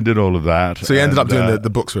 So I did all of that. So you ended up doing the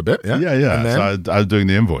books for a bit, yeah? Yeah. And then? So I was doing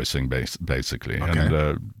the invoicing basically,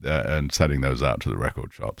 and sending those out to the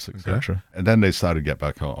record shops, etc. Okay. And then they started to get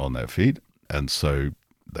back on their feet, and so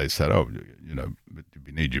they said, "Oh,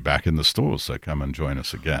 we need you back in the stores, so come and join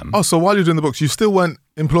us again." Oh, so while you're doing the books, you still weren't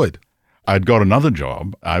employed? I'd got another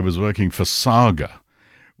job. I was working for Saga,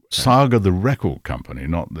 the record company,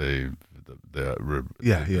 not the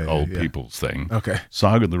old people's thing. Okay.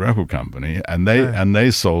 Saga, the record company, and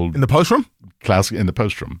they sold in the post room. In the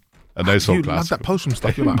post room. And they saw You love classical. that post room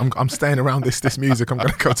stuff. You're like, I'm staying around this music. I'm going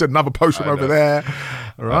to go to another post room over there.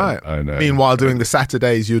 All right. I know. Meanwhile, doing the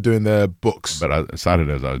Saturdays, you're doing the books. But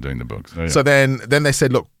Saturdays I was doing the books. Oh, yeah. So then they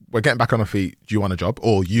said, look, we're getting back on our feet. Do you want a job?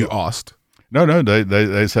 Or you asked. No,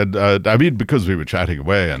 they said, I mean, because we were chatting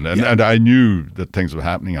away and I knew that things were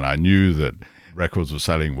happening and I knew that records were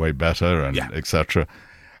selling way better and et cetera.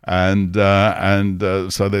 And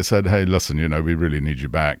so they said, hey, listen, we really need you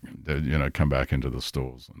back, come back into the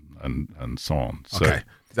stores and so on. So, Okay.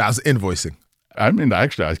 That was invoicing. I mean,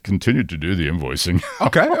 actually, I continued to do the invoicing.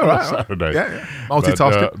 Okay, all right. Saturday. Yeah.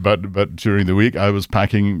 Multitasking. But during the week, I was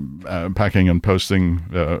packing and posting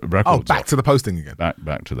records. Oh, back to the posting again.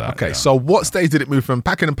 Back to that. Okay, yeah. so what stage did it move from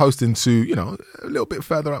packing and posting to, a little bit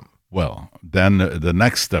further up? Well, then the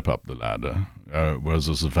next step up the ladder was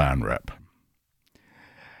as a van rep.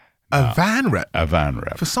 A van rep? A van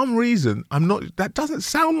rep. For some reason, that doesn't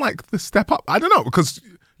sound like the step up. I don't know, because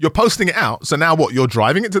you're posting it out. So now what? You're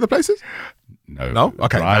driving it to the places? No.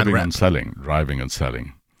 Okay. Driving and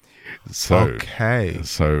selling. So, okay.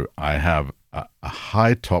 So I have a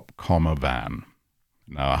high top comma van.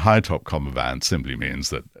 Now, a high top comma van simply means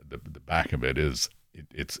that the back of it is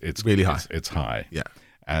it's really high. It's high. Yeah.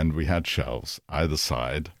 And we had shelves either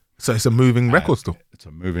side. So it's a moving record store. It's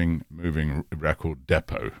a moving record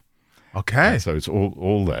depot. Okay. And so it's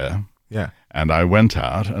all there. Yeah. And I went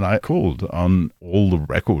out and I called on all the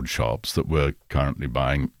record shops that were currently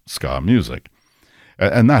buying ska music.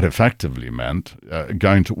 And that effectively meant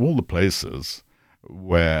going to all the places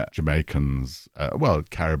where Jamaicans,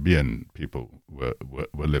 Caribbean people were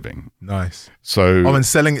living. Nice. So and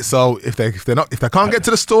selling it. So if they can't get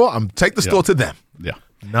to the store, take the store to them. Yeah.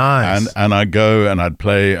 Nice. And I'd go and I'd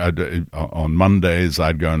play on Mondays.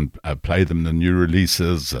 I'd go and play them the new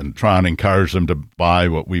releases and try and encourage them to buy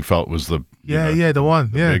what we felt was the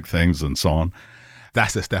big things and so on.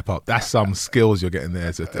 That's a step up. That's some skills you're getting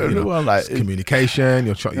there. So, communication,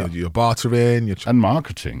 you're bartering, and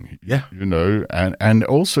marketing. Yeah, and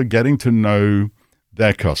also getting to know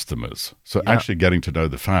their customers. So actually getting to know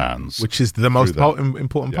the fans, which is the most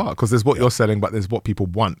important part, because there's what you're selling, but there's what people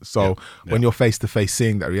want. So when you're face to face,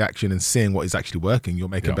 seeing that reaction and seeing what is actually working, you're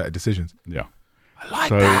making better decisions. Yeah, I like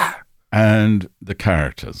that. And the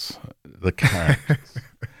characters.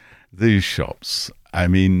 These shops. I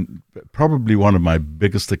mean, probably one of my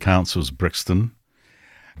biggest accounts was Brixton.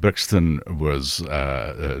 Brixton was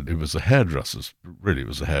it was a hairdresser's. Really, it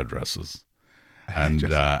was a hairdresser's, and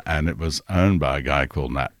it was owned by a guy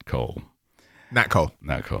called Nat Cole. Nat Cole,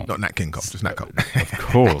 not Nat King Cole, just Nat Cole.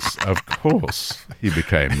 Of course, he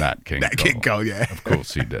became Nat King. Nat King Cole, yeah. Of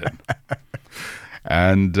course, he did.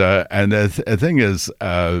 And the thing is,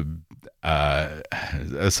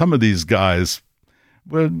 some of these guys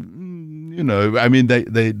were, I mean,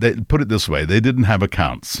 they put it this way: they didn't have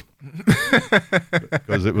accounts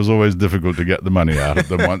because it was always difficult to get the money out of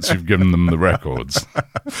them once you've given them the records.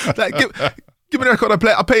 Like, give me the record.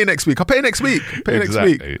 I'll pay you next week. Next week.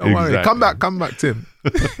 Don't worry. Come back, Tim.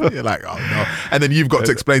 You're like, oh no, and then you've got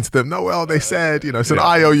to explain to them. No, well, they said, it's an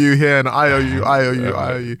IOU here and IOU.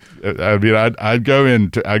 I mean, I'd go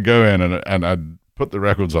in and I'd put the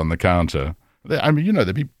records on the counter. I mean,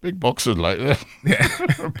 there'd be big boxes like that. Yeah.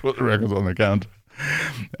 Put the records on the counter.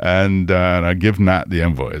 And I'd give Nat the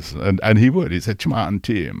invoice. And he would. He said, "Come on,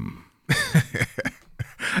 Tim.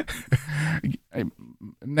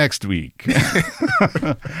 Next week."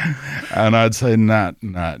 And I'd say, Nat,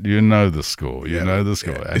 you know the score. You know the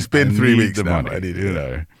score. It's been 3 weeks the now.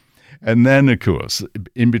 Money, And then, of course,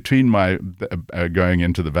 in between my going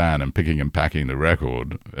into the van and picking and packing the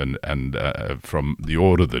record and from the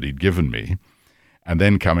order that he'd given me, and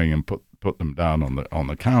then coming and put them down on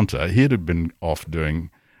the counter, he'd have been off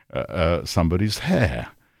doing somebody's hair.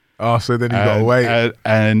 Oh, so then you got to wait.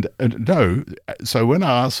 No, so when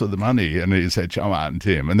I asked for the money, and he said, "Come on,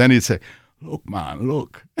 Tim," and then he'd say, "Look, man,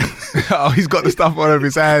 look." Oh, he's got the stuff all over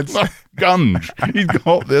his hands. Gunge. He's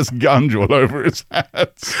got this gunge all over his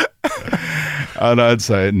hands. And I'd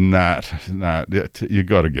say, Nat, you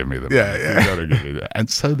got to give me the money. Yeah. You got to give me that. And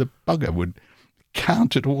so the bugger would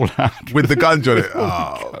count it all out. With the gunge on it.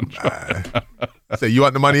 Oh, man. So you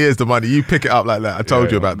want the money, here's the money. You pick it up like that. I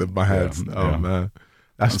told you about my hands. Man.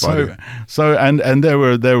 That's funny. So and there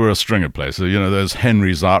were a string of places. There's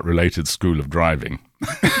Henry's Art-Related School of Driving.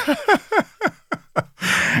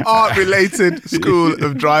 Art-related School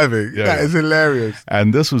of Driving. That is hilarious.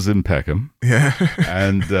 And this was in Peckham. Yeah.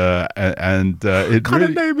 And it what kind of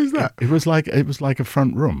name is that? It was like a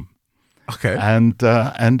front room. Okay.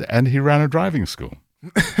 And he ran a driving school.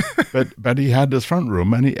 but he had this front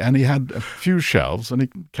room, and he had a few shelves, and he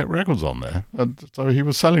kept records on there, and so he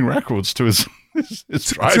was selling records to his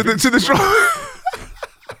driving to the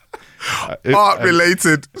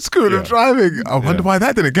art-related school of driving. I wonder why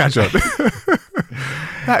that didn't catch on.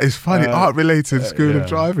 That is funny. Art-related school of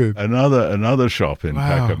driving. Another shop in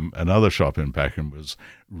Peckham. Another shop in Peckham was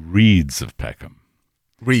Reeds of Peckham.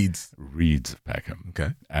 Reeds of Peckham.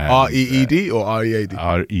 Okay. REED or READ?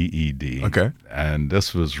 REED. Okay. And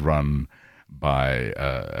this was run by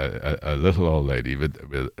a little old lady with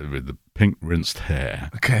the pink rinsed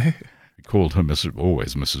hair. Okay. We called her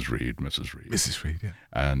always Mrs. Reed. Mrs. Reed, yeah.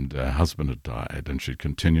 And her husband had died, and she'd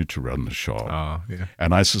continued to run the shop. Oh, yeah.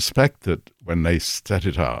 And I suspect that when they set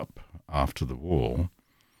it up after the war,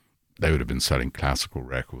 they would have been selling classical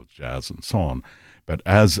records, jazz, and so on. But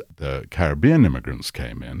as the Caribbean immigrants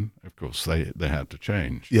came in, of course, they had to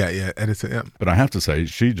change. Yeah, edit it, yeah. But I have to say,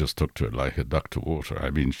 she just took to it like a duck to water.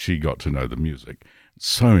 I mean, she got to know the music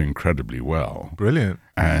so incredibly well. Brilliant.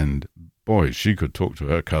 And boy, she could talk to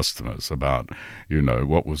her customers about,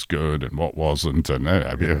 what was good and what wasn't. And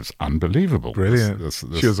I mean, it was unbelievable. Brilliant.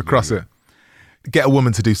 She was across it. Get a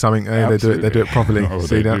woman to do something. They do it properly. Oh,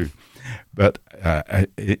 they do. But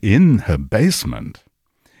in her basement,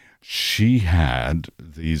 she had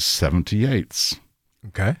these 78s.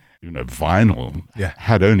 Okay. Vinyl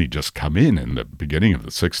had only just come in the beginning of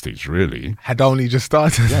the 60s, really. Had only just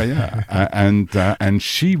started. Yeah. And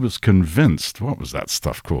she was convinced, what was that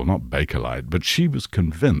stuff called? Not Bakelite, but she was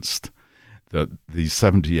convinced that these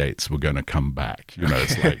 78s were going to come back.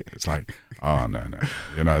 It's like, oh, no.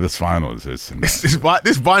 This vinyl is this.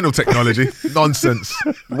 This vinyl technology, nonsense.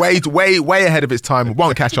 Way ahead of its time.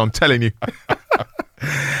 Won't catch on, telling you.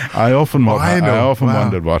 I often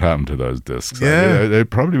wondered what happened to those discs. Yeah. They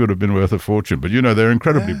probably would have been worth a fortune, but they're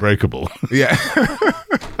incredibly breakable. Yeah.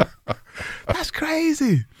 That's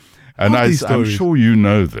crazy. And I'm sure you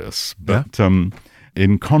know this, but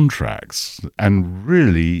in contracts, and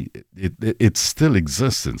really it still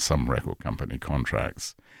exists in some record company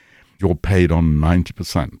contracts, you're paid on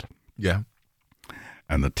 90%. Yeah.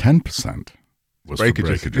 And the 10% was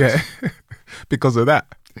breakages. Yeah. Because of that.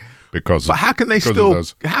 But how can they still?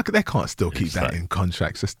 They can't still keep that in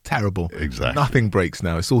contracts? It's terrible. Exactly. Nothing breaks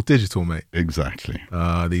now. It's all digital, mate. Exactly.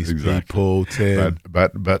 These people, Tim.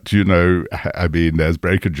 But I mean, there's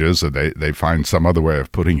breakages, and they find some other way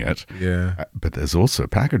of putting it. Yeah. But there's also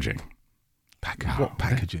packaging. What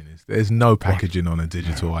packaging is? There's no packaging on a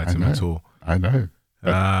digital item at all. I know.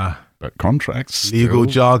 But contracts, legal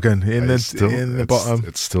jargon in the bottom.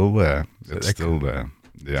 It's still there. It's still there.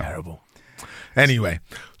 Yeah. Terrible. Anyway.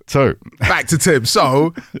 So back to Tim.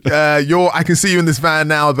 So I can see you in this van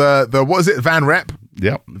now. The what is it? Van rep.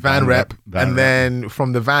 Yep. Van rep. And then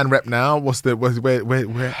from the van rep now, what's the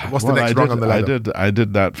next rung on the ladder? I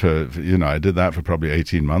did that for probably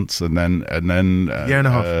 18 months, and then year and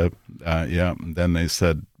a half. And then they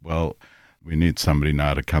said, well, we need somebody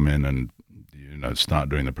now to come in and start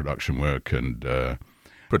doing the production work and.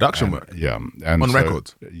 Production work? Yeah. And on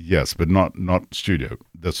records? Yes, but not studio.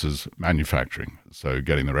 This is manufacturing. So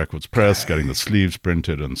getting the records pressed, getting the sleeves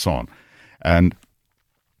printed, and so on. And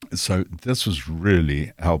so this was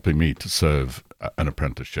really helping me to serve an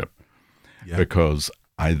apprenticeship because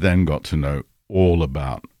I then got to know all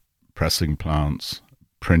about pressing plants,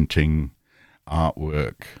 printing,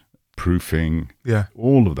 artwork, proofing,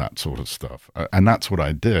 all of that sort of stuff. And that's what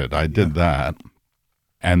I did. I did that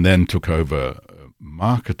and then took over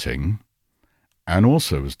marketing, and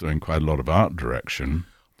also was doing quite a lot of art direction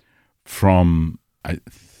from, I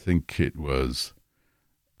think it was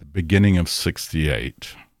the beginning of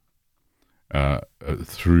 68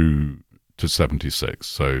 through to 76.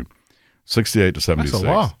 So 68 to 76,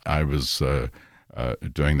 I was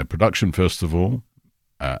doing the production first of all,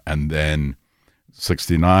 and then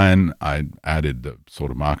 69, I added the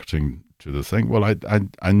sort of marketing to the thing. Well, I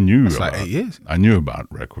knew that's about, like 8 years. I knew about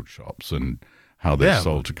record shops and how they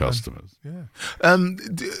sold to customers. Yeah.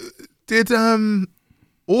 Did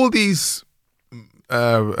all these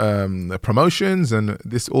promotions and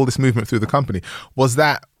all this movement through the company, was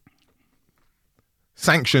that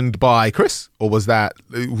sanctioned by Chris, or was that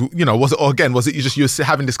was it you were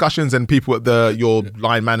having discussions and people at your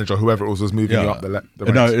line manager, whoever it was moving you up the ranks?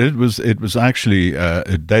 No, it was actually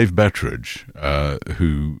Dave Bettridge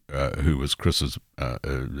who was Chris's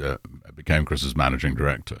became Chris's managing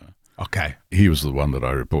director. Okay, he was the one that I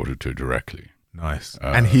reported to directly. Nice.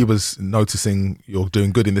 And he was noticing you're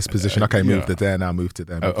doing good in this position. Okay, move to there now. Move to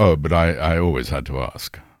there. But I always had to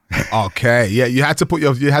ask. Okay, yeah, you had to put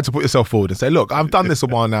yourself forward and say, look, I've done this a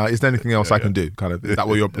while now. Is there anything else I can do? Kind of, is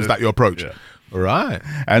that your approach? Right.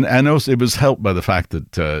 And also it was helped by the fact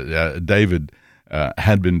that David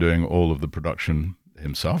had been doing all of the production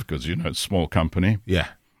himself because, you know, it's a small company. Yeah.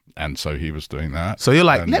 And so he was doing that. So you're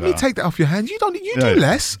like, and, let me take that off your hands. You do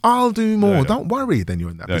less. I'll do more. Yeah. Don't worry. Then you're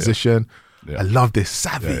in that position. Yeah. I love this.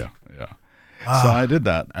 Savvy. Yeah. So I did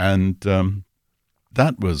that. And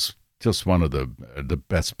that was just one of the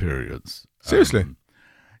best periods. Seriously?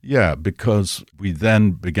 Yeah, because we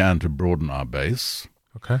then began to broaden our base.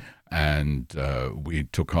 Okay. And we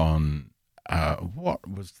took on what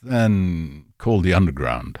was then called the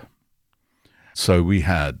underground. So we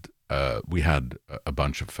had a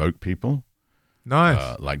bunch of folk people,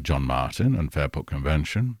 Nice, like John Martin and Fairport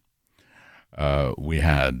Convention. We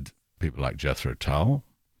had people like Jethro Tull.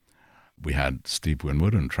 We had Steve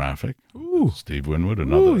Winwood and Traffic. Ooh. Steve Winwood,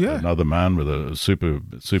 Ooh, yeah. another man with a super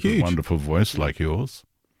Huge. wonderful voice like yours.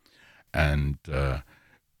 And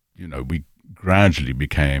you know, we gradually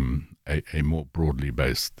became a more broadly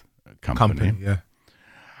based company. Yeah.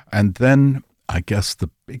 And then I guess the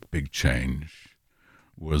big change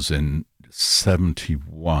was in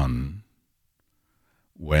 1971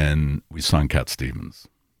 when we signed Cat Stevens.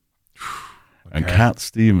 Okay. And Cat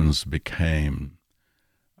Stevens became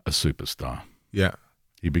a superstar. Yeah.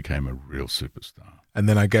 He became a real superstar. And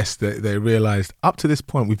then I guess they realized up to this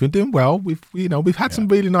point we've been doing well. We've had some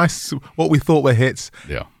really nice what we thought were hits.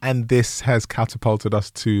 Yeah. And this has catapulted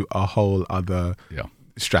us to a whole other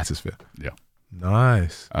stratosphere. Yeah.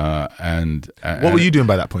 Nice. And what were you doing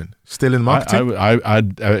by that point? Still in marketing? I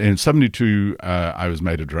in 1972, I was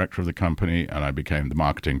made a director of the company, and I became the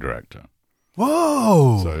marketing director.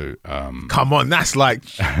 Whoa! So come on, that's like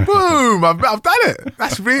boom! I've done it.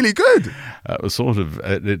 That's really good. It was sort of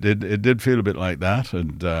it did feel a bit like that,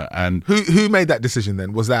 and who made that decision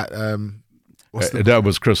then? Was that that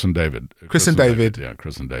was Chris and David. Chris and David. Yeah,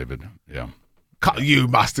 Chris and David. Yeah. You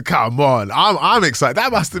must have come on. I'm excited.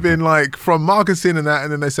 That must have been like from marketing and that,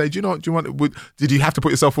 and then they say, do you want? Did you have to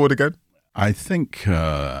put yourself forward again? I think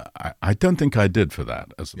I don't think I did for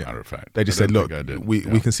that. As a matter of fact, they just said, look,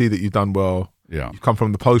 we can see that you've done well. Yeah, you've come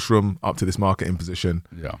from the post room up to this marketing position.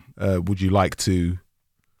 Yeah, would you like to?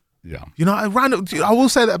 Yeah, you know, I will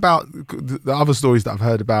say that about the other stories that I've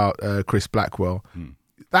heard about Chris Blackwell.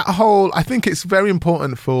 That whole, I think it's very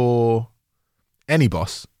important for any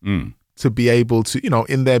boss. To be able to, you know,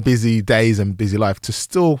 in their busy days and busy life, to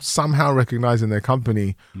still somehow recognize in their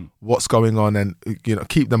company what's going on and, you know,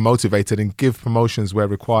 keep them motivated and give promotions where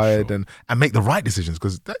required and make the right decisions,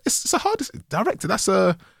 because it's a hard director.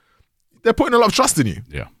 They're putting a lot of trust in you.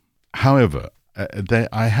 Yeah. However,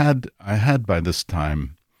 I had by this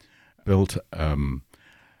time built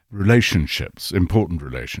relationships, important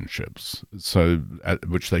relationships, so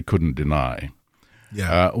which they couldn't deny.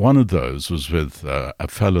 Yeah. One of those was with a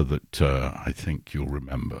fellow that I think you'll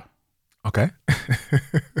remember. Okay.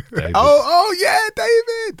 David. Oh yeah,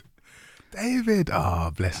 David.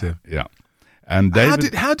 Oh, bless him. Yeah. And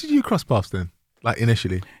David, how did you cross paths then? Like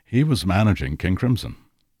initially, he was managing King Crimson.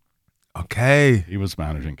 Okay. He was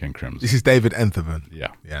managing King Crimson. This is David Enthervan.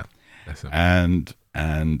 Yeah. Yeah. Bless him.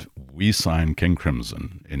 And we signed King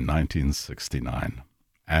Crimson in 1969.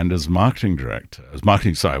 And as marketing director,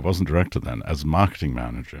 I wasn't director then, as marketing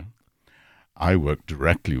manager, I worked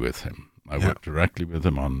directly with him. I worked directly with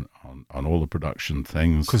him on all the production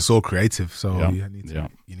things. Because it's all creative, so you need to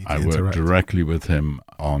I interact. worked directly with him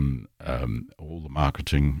on all the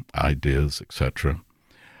marketing ideas, etc.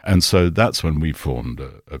 And so that's when we formed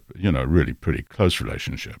a really pretty close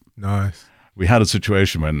relationship. Nice. We had a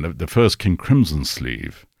situation when the first King Crimson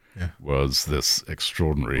sleeve was this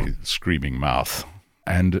extraordinary screaming mouth.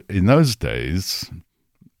 And in those days,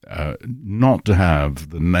 not to have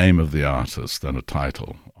the name of the artist and a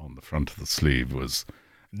title on the front of the sleeve was...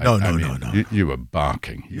 No. You were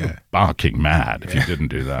barking. You were barking mad if you didn't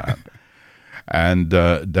do that. And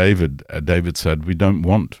David said, we don't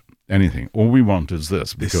want anything. All we want is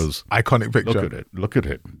this, because... iconic picture. Look at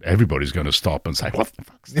it. Everybody's going to stop and say, what the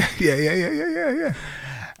fuck's that? Yeah.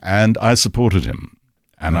 And I supported him.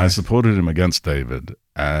 And Nice. I supported him against David,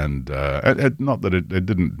 and not that it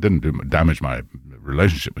didn't damage my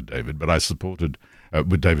relationship with David, but I supported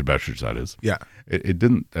with David Bettridge, that is. Yeah. It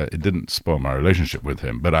didn't spoil my relationship with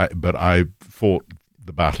him, but I fought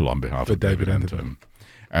the battle on behalf of David Enthoven,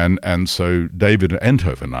 and so David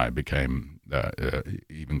Enthoven and I became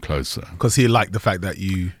even closer because he liked the fact that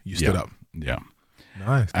you stood up. Yeah.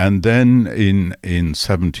 Nice. And then in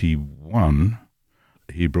 1971.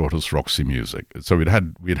 He brought us Roxy Music. So we'd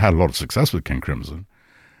had a lot of success with King Crimson,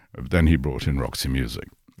 but then he brought in Roxy Music.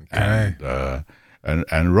 Okay.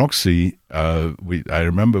 And Roxy, I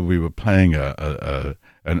remember we were playing an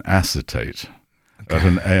acetate at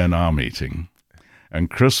an A&R meeting, And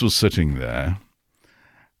Chris was sitting there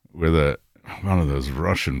with one of those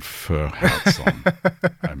Russian fur hats on.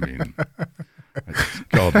 I mean,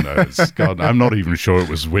 God knows. I'm not even sure it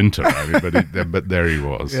was winter, but there he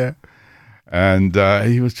was. Yeah. And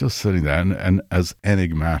he was just sitting there and as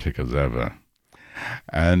enigmatic as ever.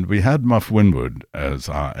 And we had Muff Winwood as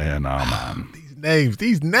our A&R man.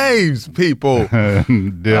 These names, people.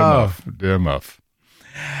 Dear Muff.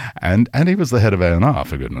 And he was the head of A&R,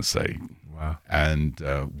 for goodness sake. Wow. And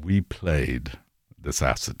we played this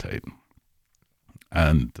acetate.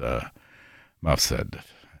 And Muff said,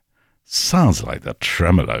 "Sounds like the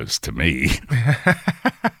Tremolos to me."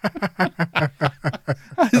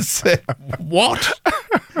 I said, "What?"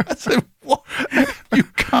 I said, "What? You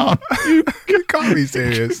can't be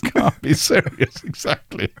serious. You can't be serious,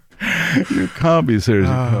 exactly. You can't be serious.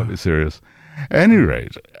 You can't be serious." At any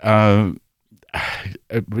rate,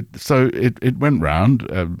 so it went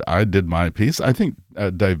round. I did my piece. I think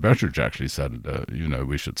Dave Bettridge actually said,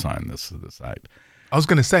 we should sign this act. I was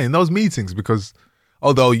going to say, in those meetings, because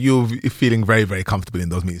although you're feeling very, very comfortable in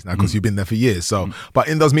those meetings now because you've been there for years, so but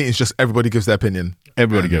in those meetings, just everybody gives their opinion.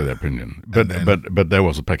 Everybody gave their opinion, but there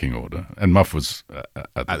was a pecking order, and Muff was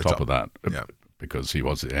at the top of that because he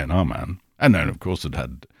was the A&R man, and then of course it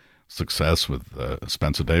had success with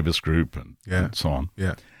Spencer Davis Group and so on.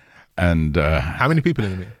 Yeah. And how many people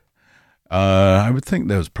in the meeting? I would think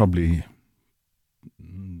there was probably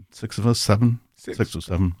 6 of us, 7, 6 or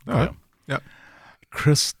 7. All right. Yeah.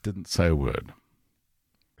 Chris didn't say a word.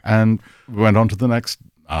 And we went on to the next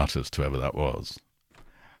artist, whoever that was.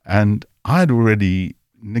 And I'd already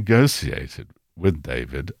negotiated with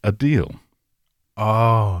David a deal.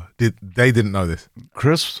 Oh, they didn't know this?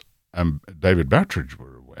 Chris and David Bettridge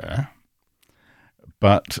were aware,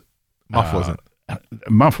 but Muff wasn't.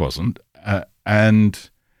 Muff wasn't.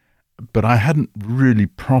 But I hadn't really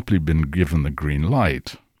properly been given the green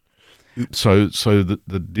light. So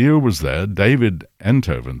the deal was there. David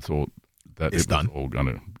Enthoven thought that it was all going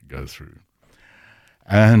to go through.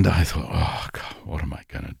 And I thought, oh, God, what am I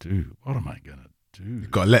going to do? What am I going to do?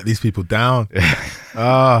 You've got to let these people down.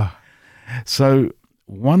 So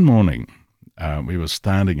one morning, we were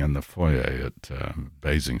standing in the foyer at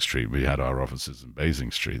Basing Street. We had our offices in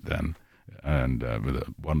Basing Street then, and with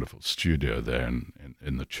a wonderful studio there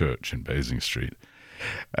in the church in Basing Street.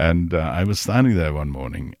 And I was standing there one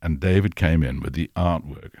morning, and David came in with the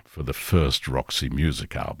artwork for the first Roxy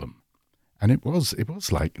Music album. And it was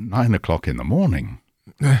like 9 o'clock in the morning.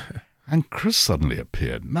 And Chris suddenly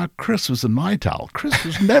appeared. Now, Chris was a night owl. Chris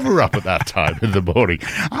was never up at that time in the morning.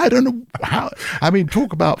 I don't know how. I mean,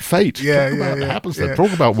 talk about fate. Talk about happenstance.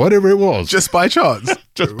 Talk about whatever it was. Just by chance.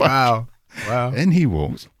 Just by chance. Wow. And he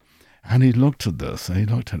walked, and he looked at this, and he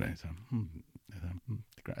looked at it, and he said,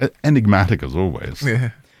 enigmatic as always.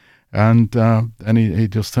 Yeah. And he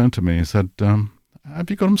just turned to me and said, "Have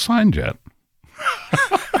you got them signed yet?"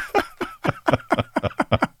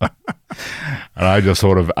 And I just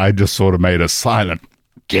sort of made a silent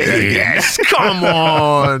yes. Come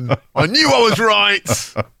on, I knew I was right.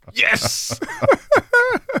 Yes.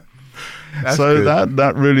 So good.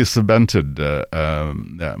 that really cemented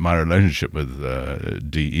my relationship with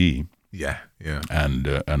DE. Yeah. And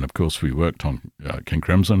of course we worked on King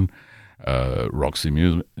Crimson, Roxy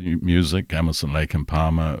Music, Emerson, Lake and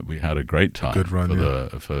Palmer. We had a great time. Good run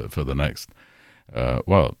for the next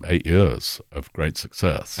 8 years of great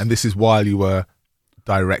success. And this is while you were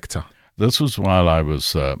director. This was while I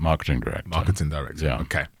was marketing director. Marketing director. Yeah.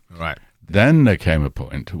 Okay. All right. Then there came a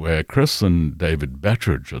point where Chris and David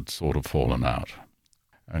Bettridge had sort of fallen out.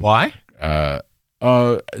 And, why?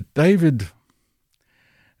 David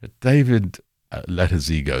let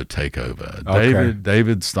his ego take over. Okay.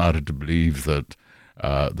 David started to believe that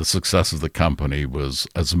the success of the company was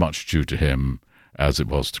as much due to him as it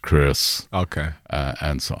was to Chris. Okay.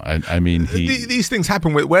 And so, I mean, these things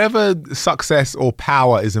happen wherever success or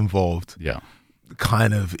power is involved. Yeah.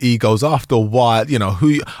 Kind of egos after a while,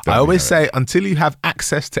 I always say, until you have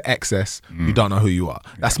access to excess, you don't know who you are.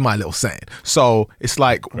 That's my little saying. So it's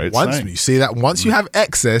like, once you have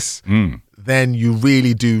excess, then you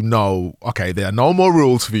really do know, okay, there are no more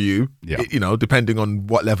rules for you, depending on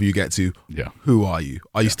what level you get to. Yeah. Who are you?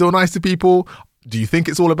 Are you still nice to people? Do you think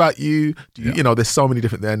it's all about you? There's so many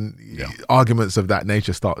different arguments of that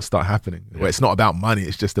nature start happening, where it's not about money.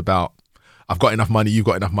 It's just about, I've got enough money, you've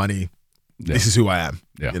got enough money. Yeah. This is who I am,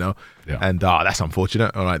 and that's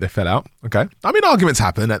unfortunate. All right, they fell out. Okay, I mean, arguments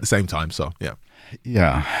happen at the same time, so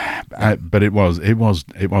but it was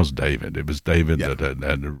David. It was David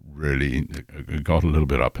that really got a little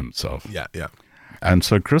bit up himself. Yeah. And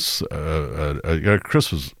so Chris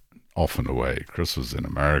was off and away. Chris was in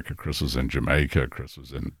America, Chris was in Jamaica, Chris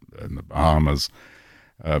was in the Bahamas.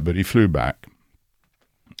 But he flew back,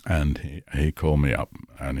 and he called me up,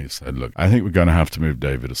 and he said, look, I think we're going to have to move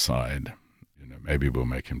David aside. Maybe we'll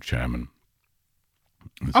make him chairman.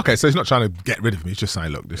 Okay, so he's not trying to get rid of him. He's just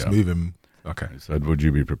saying, look, just move him. Okay. He said, would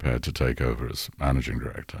you be prepared to take over as managing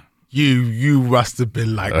director? You must have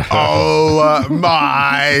been like, oh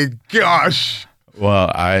my gosh. Well,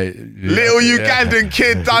 little Ugandan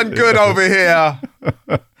kid done good over here.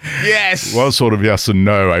 Yes. It was sort of yes and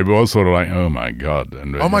no. I was sort of like, oh my God.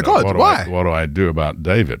 And, oh my God, why? What do I do about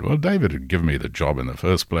David? Well, David had given me the job in the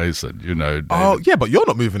first place. And, David, oh, yeah, but you're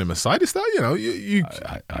not moving him aside. Is that,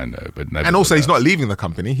 I know, but and also he's not leaving the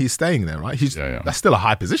company. He's staying there, right? That's still a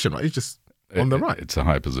high position, right? He's just on the right. It's a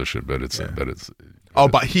high position, but it's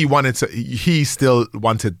but he still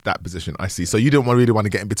wanted that position. I see. So you didn't really want to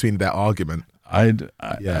get in between their argument. I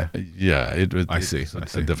see.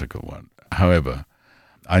 It's a difficult one. However,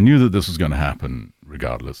 I knew that this was going to happen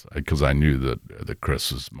regardless, because I knew that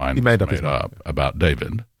Chris's mind was made up about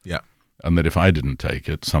David. Yeah. And that if I didn't take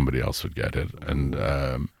it, somebody else would get it. And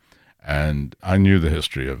I knew the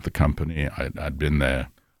history of the company. I'd been there.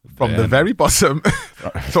 From the very bottom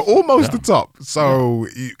to almost the top. So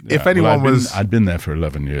if anyone I'd been there for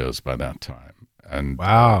 11 years by that time. And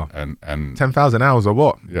wow. And 10,000 hours or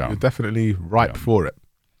what? Yeah. You're definitely ripe for it.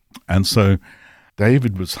 And so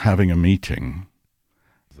David was having a meeting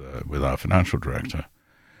with our financial director,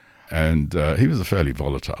 and he was a fairly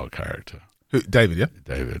volatile character. Who, David, yeah?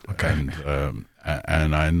 David. Okay.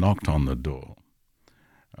 And I knocked on the door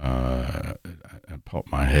and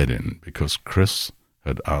popped my head in because Chris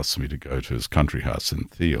had asked me to go to his country house in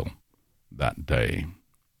Thiel that day,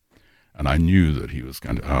 and I knew that he was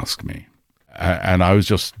going to ask me. And I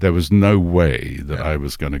was there was no way that I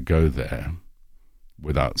was going to go there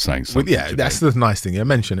without saying something. Well, that's the nice thing. Yeah,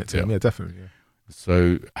 mention it to him. Yeah, definitely. Yeah.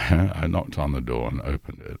 So I knocked on the door and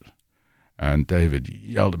opened it. And David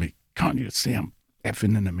yelled at me, can't you see I'm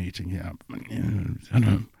effing in a meeting here?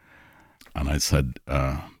 And I said,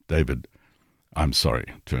 David, I'm sorry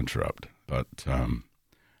to interrupt, but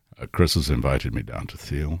Chris has invited me down to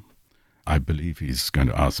Thiel. I believe he's going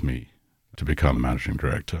to ask me to become managing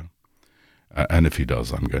director. And if he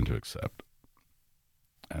does, I'm going to accept.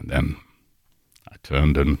 And then I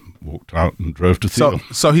turned and walked out and drove to Thiel.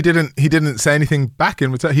 So he didn't say anything back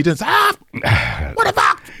in return. He didn't say, what the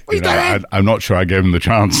fuck? What are you doing? I'm not sure I gave him the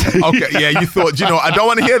chance. Okay, yeah, you thought, I don't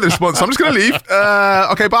want to hear the response, so I'm just going to leave.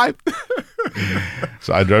 Okay, bye.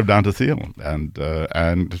 So I drove down to Thiel,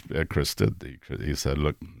 and Chris did. He said,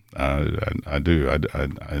 look, I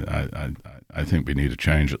think we need a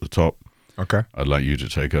change at the top. Okay. I'd like you to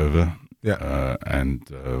take over. Yeah. And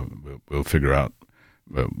we'll figure out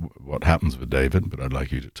what happens with David, but I'd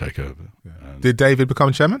like you to take over. Yeah. Did David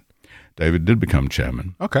become chairman? David did become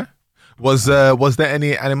chairman. Okay. Was there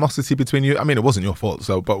any animosity between you? I mean, it wasn't your fault,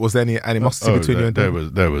 but was there any animosity between you and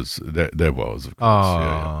David? There was, of course.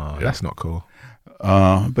 Oh, that's not cool.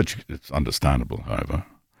 But it's understandable, however.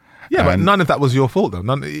 Yeah, but none of that was your fault, though.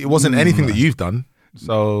 It wasn't anything that you've done.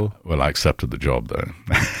 So, well, I accepted the job, though.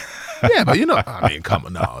 Yeah, but I mean, come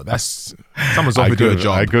on, no, that's someone's offered you a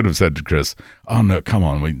job. I could have said to Chris, "Oh no, come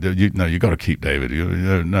on, you got to keep David."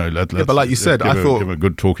 Let's. Yeah, but like you said, I thought give him a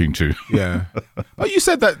good talking to. Yeah. Oh, you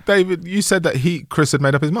said that David. You said that Chris had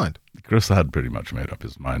made up his mind. Chris had pretty much made up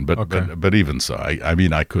his mind, but even so, I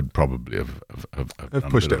mean, I could probably have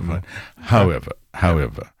pushed it more.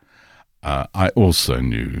 However, I also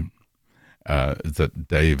knew that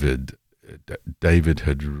David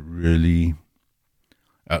had really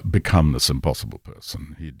become this impossible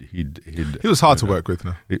person. He was hard to work with.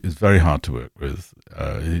 No? It was very hard to work with.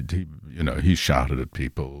 He shouted at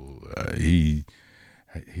people. He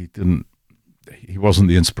wasn't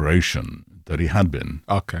the inspiration that he had been.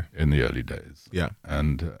 Okay. In the early days. Yeah.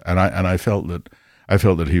 And I felt that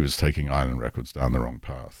he was taking Island Records down the wrong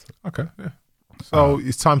path. Okay. Yeah. So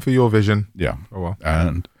it's time for your vision. Yeah. Oh well.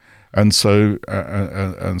 And so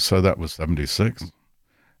that was 76.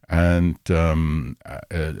 And at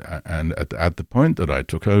the point that I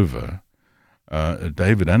took over,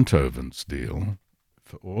 David Enthoven's deal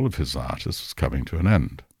for all of his artists was coming to an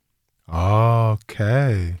end.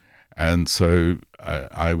 Okay. And so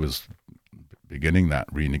I was beginning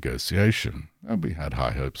that renegotiation. And we had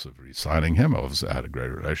high hopes of re-signing him. Obviously, I had a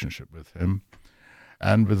great relationship with him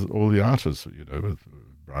and with all the artists, with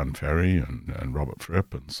Brian Ferry and Robert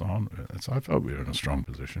Fripp and so on. And so I felt we were in a strong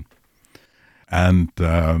position. And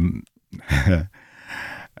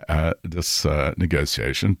this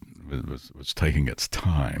negotiation was taking its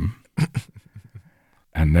time.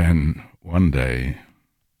 And then one day,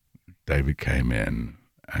 David came in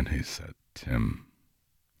and he said, "Tim,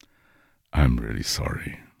 I'm really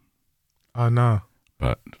sorry, Oh no.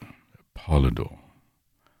 but Polydor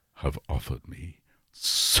have offered me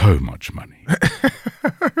so much money."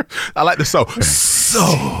 I like the so.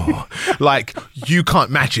 Like you can't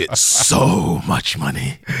match it. So much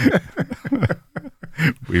money.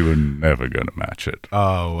 We were never going to match it.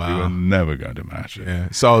 Oh We were wow. never going to match it. Yeah.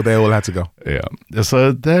 So they all had to go. Yeah.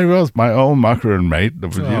 So there was my old mucker and mate,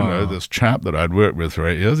 Oh. this chap that I'd worked with for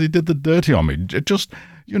 8 years. He did the dirty on me. Just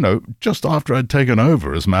after I'd taken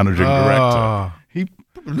over as managing director. He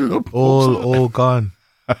All gone.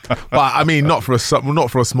 But I mean, not for a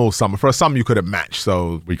small sum. For a sum you couldn't match.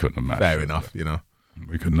 So we couldn't have matched fair it. enough, you know.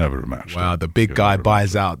 We could never have matched Wow, it. the big guy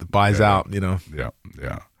buys out. You know. Yeah.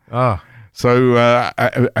 Ah. So,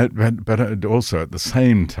 but also at the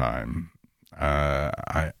same time,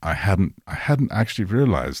 I hadn't actually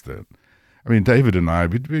realised that. I mean, David and I,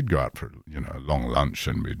 we'd go out for a long lunch,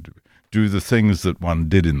 and we'd do the things that one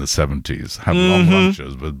did in the 70s, have long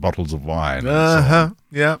lunches with bottles of wine. And so on.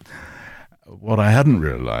 Yeah. What I hadn't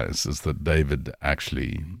realised is that David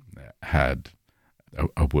actually had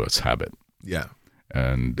a worse habit. Yeah.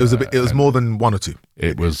 And It was more than one or two.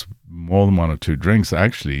 It was more than one or two drinks.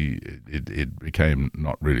 Actually, it became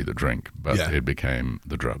not really the drink, but it became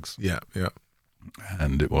the drugs. Yeah.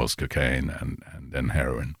 And it was cocaine and then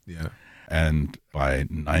heroin. Yeah. And by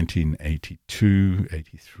 1982,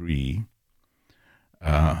 83,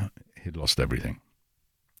 he'd lost everything.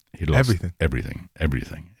 He'd lost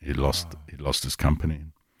everything. He lost his company.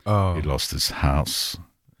 Oh. He lost his house.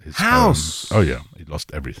 His House? home. Oh yeah, he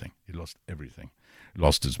lost everything. He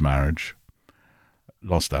lost his marriage.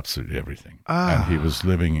 Lost absolutely everything. And he was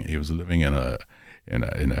living in a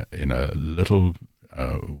little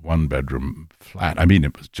 1-bedroom flat. I mean,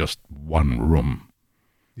 it was just one room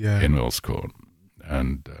in Earls Court,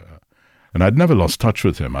 and I'd never lost touch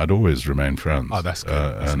with him. I'd always remained friends. Oh, that's good.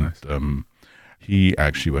 That's nice. He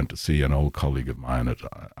actually went to see an old colleague of mine at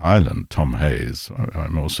Ireland, Tom Hayes,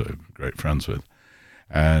 I'm also great friends with.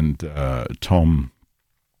 And Tom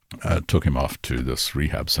took him off to this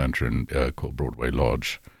rehab centre called Broadway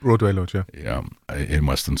Lodge. Broadway Lodge, yeah. Yeah, in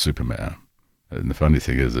Weston-super-Mare. And the funny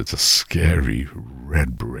thing is, it's a scary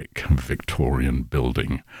red brick Victorian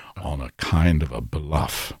building on a kind of a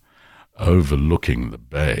bluff overlooking the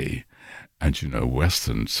bay. And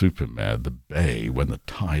Weston-super-Mare, the bay, when the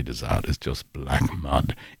tide is out, is just black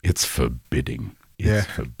mud. It's forbidding. It's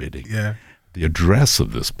forbidding. Yeah. The address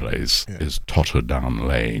of this place is Totterdown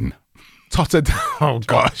Lane. Oh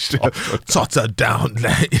gosh, Totterdown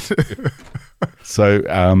Lane. So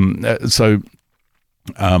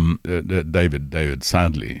David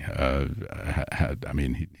sadly had. I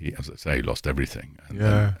mean, he, as I say, lost everything.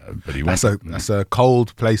 And but he went. That's a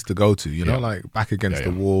cold place to go to. Like back against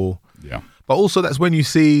the wall. Yeah. But also, that's when you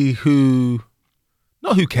see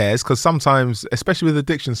not who cares, because sometimes, especially with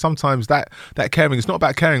addiction, sometimes that caring is not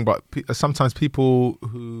about caring, but sometimes people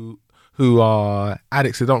who are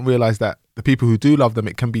addicts, they don't realize that the people who do love them,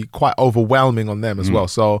 it can be quite overwhelming on them as well.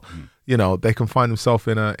 So, they can find themselves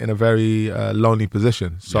in a very lonely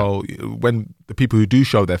position. So when the people who do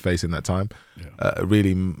show their face in that time,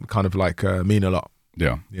 really kind of like mean a lot.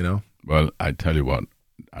 Yeah. Well, I tell you what,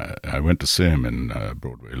 I went to see him in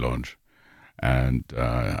Broadway Lodge, and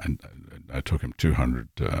I took him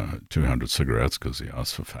 200 cigarettes because he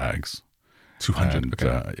asked for fags. 200,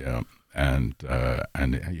 okay. Yeah. And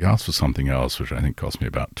he asked for something else, which I think cost me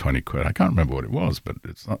about 20 quid. I can't remember what it was, but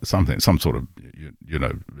it's not some sort of,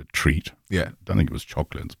 a treat. Yeah. I don't think it was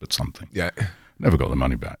chocolates, but something. Yeah. Never got the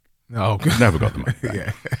money back. Oh, good. Never got the money back.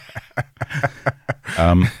 Yeah.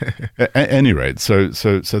 At any rate, so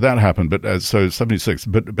that happened, but so 76.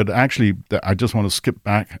 But actually, I just want to skip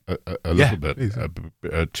back a little bit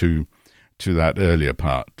to that earlier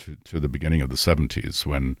part, to the beginning of the 70s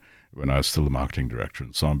when I was still the marketing director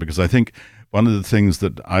and so on, because I think one of the things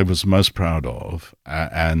that I was most proud of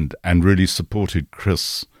and really supported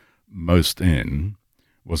Chris most in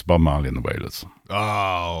was Bob Marley and the Wailers.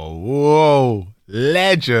 Oh, whoa,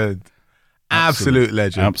 legend. Absolute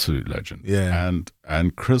legend. Absolute legend. Yeah.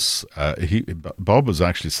 And Chris, Bob was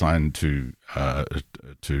actually signed to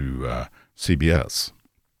CBS.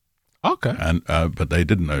 Okay. And but they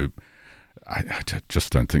didn't know. I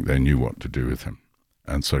just don't think they knew what to do with him.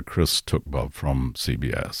 And so Chris took Bob from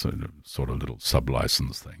CBS, a sort of little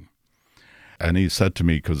sub-license thing. And he said to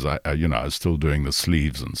me, because I was still doing the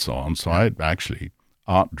sleeves and so on, so I had actually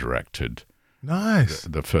art directed. Nice.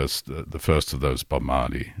 The first of those Bob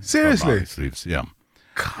Marley. Seriously? Bob Marley sleeves, yeah.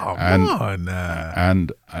 Come on.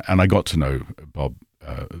 And I got to know Bob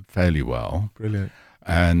fairly well. Brilliant.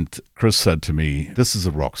 And Chris said to me, this is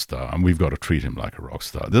a rock star, and we've got to treat him like a rock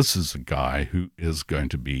star. This is a guy who is going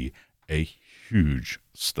to be a huge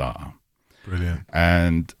star. Brilliant.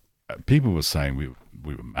 And people were saying we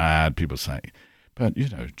were mad. People were saying, but,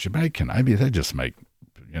 Jamaican, I mean, they just make,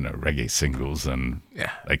 reggae singles and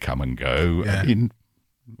they come and go. Yeah. I mean,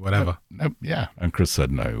 whatever. No, yeah. And Chris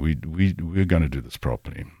said, no, we're going to do this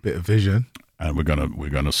properly. Bit of vision. And we're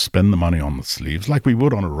going to spend the money on the sleeves like we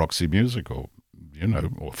would on a Roxy Music or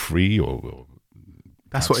Free or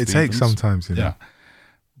that's what it takes sometimes. Yeah.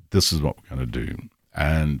 This is what we're going to do.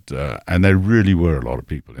 And there really were a lot of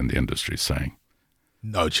people in the industry saying,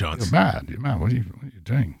 no chance. You're mad. What are you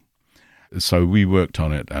doing? So we worked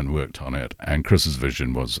on it, and Chris's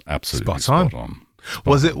vision was absolutely spot on.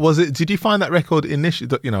 Was it? Did you find that record initially,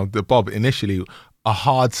 the Bob initially, a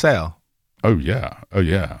hard sale? Oh yeah.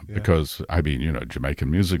 Because I mean, Jamaican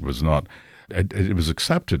music was not. It was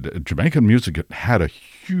accepted. Jamaican music had a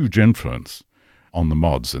huge influence on the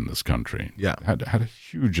mods in this country. Yeah, had a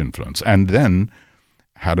huge influence, and then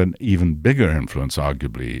had an even bigger influence,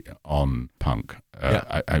 arguably, on punk.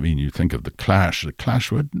 I mean, you think of the Clash. The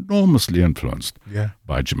Clash were enormously influenced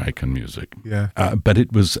by Jamaican music. Yeah, but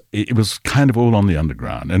it was kind of all on the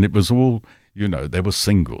underground, and it was all. There were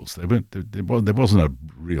singles. There wasn't a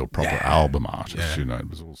real proper album artist. Yeah. It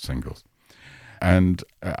was all singles. And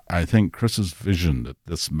I think Chris's vision that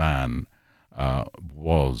this man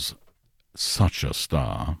was such a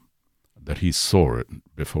star, that he saw it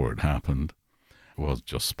before it happened, was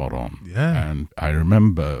just spot on. Yeah. And I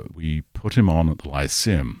remember we put him on at the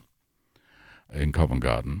Lyceum in Covent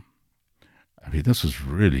Garden. I mean, this was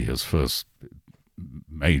really his first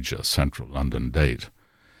major central London date.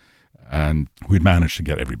 And we'd managed to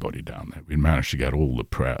get everybody down there. We'd managed to get all the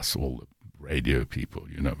press, all the radio people,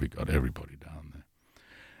 we got everybody down there.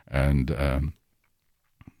 And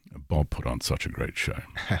Bob put on such a great show.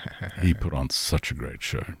 He put on such a great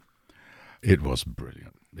show. It was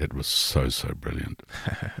brilliant. It was so brilliant.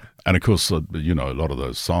 And of course, a lot of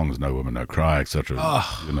those songs, No Woman, No Cry, etc.,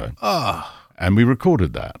 and we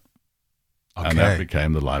recorded that. Okay. And that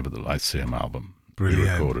became the Live at the Lyceum album. Brilliant. We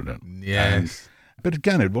recorded it. Yes. But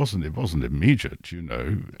again, it wasn't immediate,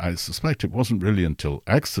 I suspect it wasn't really until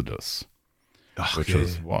Exodus, which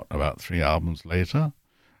was, about 3 albums later,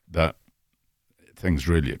 that things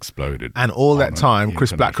really exploded. And all that time,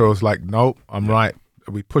 Chris Blackwell was like, nope, I'm right.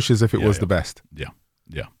 We push as if it was the best. Yeah.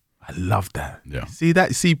 I love that. Yeah.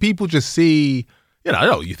 See, people just see,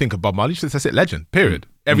 you think of Bob Marley, that's it, legend, period.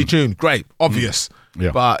 Every tune, great, obvious.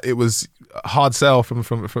 Yeah. But it was a hard sell from the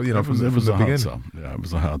beginning. Yeah, it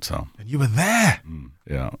was a hard sell. And you were there.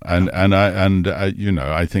 Yeah. And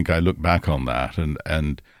I think I look back on that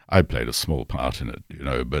and I played a small part in it,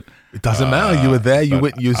 but it doesn't matter. You were there.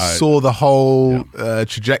 You saw the whole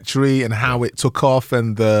trajectory and how it took off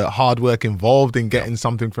and the hard work involved in getting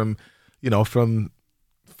something from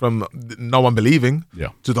no one believing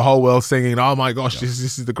to the whole world singing, oh my gosh, this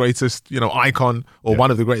is the greatest, icon or one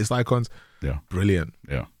of the greatest icons. Yeah. Brilliant.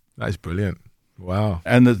 Yeah. That is brilliant. Wow.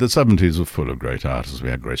 And the 70s were full of great artists. We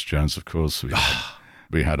had Grace Jones, of course.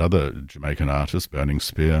 We had other Jamaican artists, Burning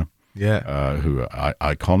Spear, who are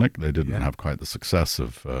iconic. They didn't have quite the success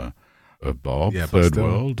of Bob. Yeah, Third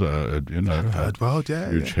World, Third World,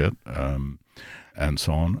 huge hit. And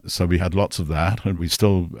so on. So we had lots of that, and we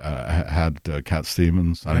still had Cat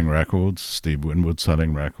Stevens selling records, Steve Winwood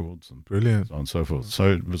selling records, and brilliant, so on and so forth.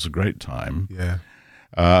 So it was a great time. Yeah.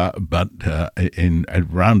 But in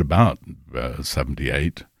around about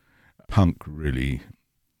 78, punk really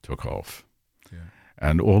took off,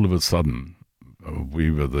 and all of a sudden,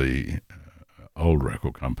 we were the old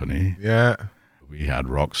record company. Yeah. We had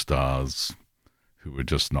rock stars who were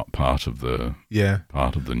just not part of the new.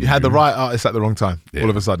 You had the right artist at the wrong time.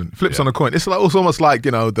 All of a sudden, flips on a coin. It's almost like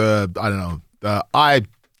the iPad,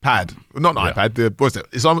 not an iPad. What's it?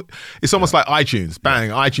 It's almost like iTunes.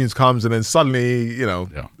 Bang, iTunes comes, and then suddenly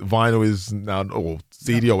vinyl is now, or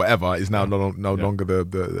CD or whatever is now no longer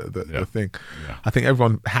the thing. Yeah. I think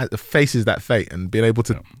everyone faces that fate, and being able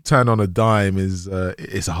to turn on a dime is a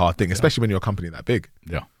hard thing, especially when you're a company that big.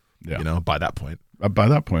 Yeah. By that point. By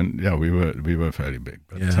that point, we were fairly big.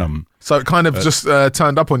 But, so it kind of just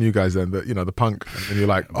turned up on you guys then, the punk, and you're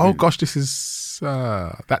like, oh gosh, this is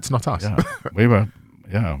that's not us. Yeah. we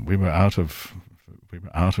were out of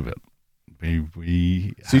it.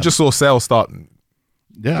 So you just saw sales start,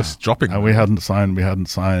 just dropping. And we hadn't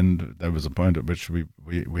signed. There was a point at which we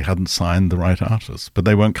hadn't signed the right artists, but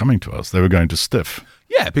they weren't coming to us. They were going to Stiff.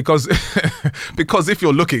 Yeah, because if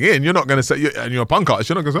you're looking in, you're not going to say, and you're a punk artist,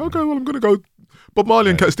 you're not going to say, okay, well, I'm going to go Bob Marley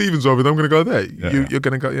and Cat Stevens over there, I'm going to go there. You're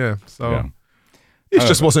going to go, It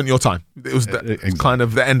just wasn't your time. It was Exactly. kind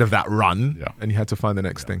of the end of that run, Yeah. and you had to find the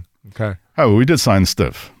next thing. Okay. Oh, well, we did sign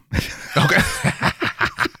stiff. Okay.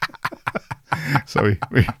 So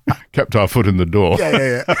we kept our foot in the door.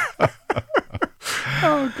 Yeah.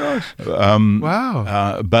 Oh gosh.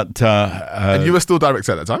 Wow. But And you were still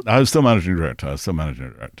director at that time? I was still managing director.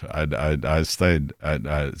 I stayed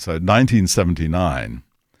so 1979.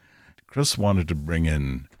 Chris wanted to bring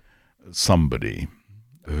in somebody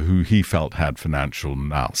who he felt had financial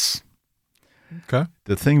nous. Okay.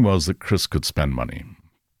 The thing was that Chris could spend money,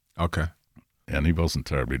 Okay. and he wasn't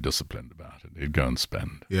terribly disciplined about it. He'd go and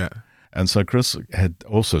spend. Yeah. And so Chris had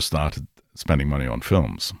also started spending money on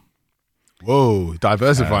films. Whoa,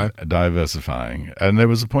 diversifying. Diversifying. And there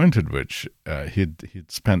was a point at which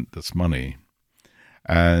he'd spent this money,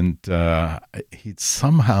 and he'd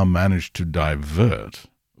somehow managed to divert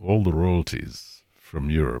all the royalties from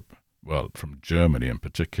Europe, well, from Germany in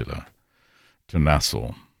particular, to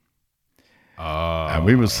Nassau. And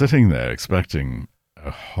we were sitting there expecting a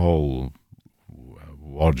whole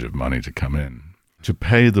wodge of money to come in to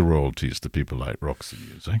pay the royalties to people like Roxy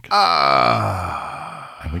Music.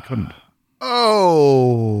 And we couldn't.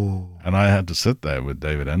 Oh. And I had to sit there with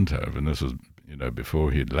David Entove, and this was,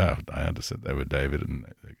 before he'd left. I had to sit there with David and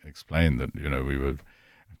explain that, we were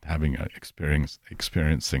having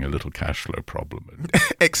experiencing a little cash flow problem.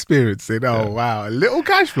 Experiencing, wow, a little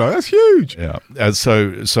cash flow, that's huge. Yeah.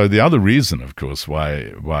 So the other reason, of course,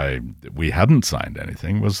 why we hadn't signed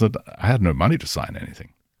anything was that I had no money to sign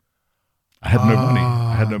anything. I had no money.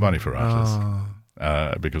 I had no money for artists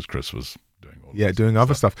because Chris was doing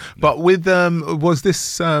other stuff. But with was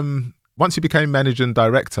this once you became manager and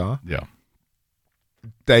director? Yeah.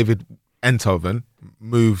 David Enthoven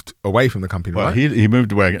moved away from the company, well, right? he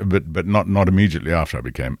moved away, but not immediately after I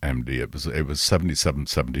became MD. It was 77,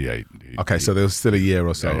 78. Okay, so there was still a year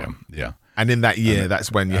or so. Yeah. And in that year,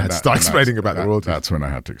 that's when you had to start explaining about the royalties. That's when I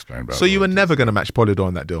had to explain about. So you were never going to match Polydor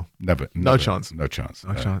on that deal? Never. No chance. No chance.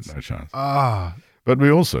 No chance. No chance. Ah. But we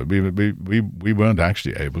also we weren't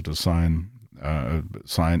actually able to sign,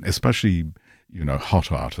 especially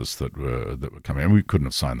hot artists that were coming. And we couldn't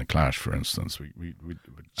have signed the Clash, for instance. We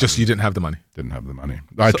you didn't have the money. Didn't have the money.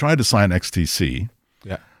 I tried to sign XTC.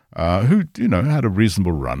 Yeah. Who had a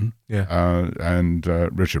reasonable run. Yeah. And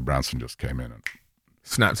Richard Branson just came in and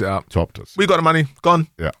snapped it up. Topped us. We got the money. Gone.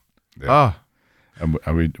 Yeah. Ah. And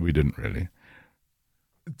we didn't really.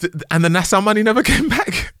 And the Nassau money never came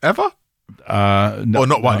back ever. No, or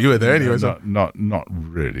not while you were there, anyway. Not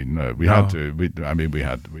really. No, we had to. We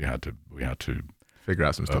had to figure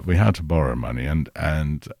out some stuff. We had to borrow money, and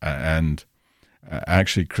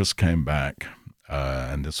actually, Chris came back,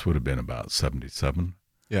 and this would have been about 77.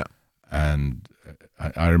 Yeah, and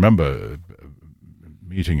I remember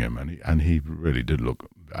meeting him, and he really did look.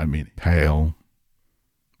 Pale,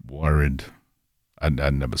 worried.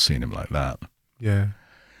 I'd never seen him like that. Yeah.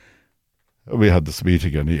 We had this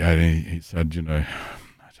meeting, and he said,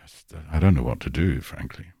 I don't know what to do,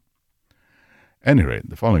 frankly. Anyway,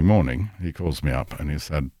 the following morning, he calls me up, and he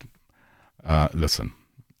said, listen,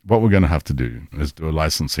 what we're going to have to do is do a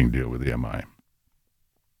licensing deal with EMI.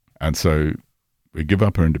 And so we give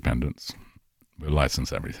up our independence, we'll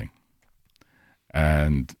license everything,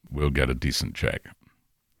 and we'll get a decent check.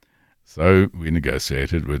 So we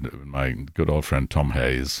negotiated with my good old friend Tom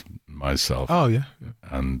Hayes, myself. Oh, yeah.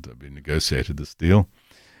 And we negotiated this deal.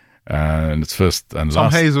 And it's first and Tom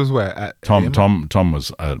last. Hayes was where? At Tom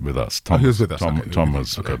was with us. He was with us. Tom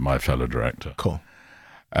was my fellow director. Cool.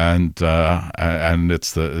 And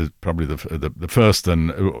it's probably the first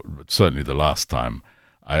and certainly the last time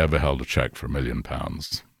I ever held a check for £1 million.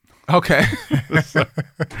 Okay.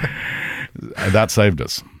 That saved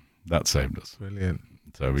us. Brilliant.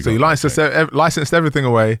 So you licensed everything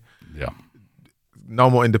away. Yeah. No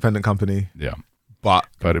more independent company. Yeah. But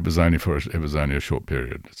it was only a short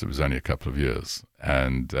period. So it was only a couple of years,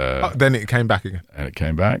 and then it came back again. And it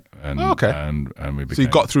came back, and and we became. So you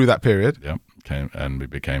got through that period. Yeah, and we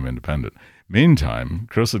became independent. Meantime,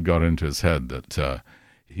 Chris had got into his head that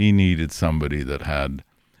he needed somebody that had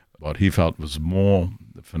what he felt was more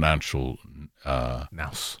financial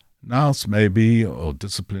nous maybe, or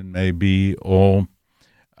discipline maybe, or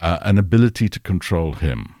an ability to control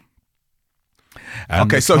him.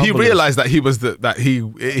 And so he realized that he was the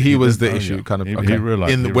issue, kind of. He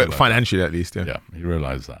realized financially, at least. Yeah, he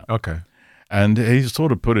realized that. Okay. And he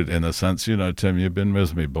sort of put it in a sense, Tim, you've been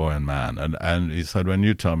with me, boy and man. And he said, when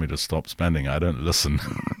you tell me to stop spending, I don't listen.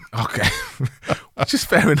 Okay. Which is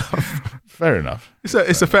fair enough. Fair enough.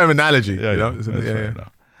 It's a fair analogy. Yeah, fair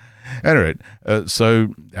enough. Anyway,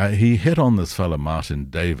 so he hit on this fellow, Martin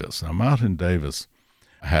Davis. Now, Martin Davis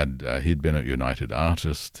He'd been at United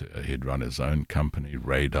Artists. He'd run his own company,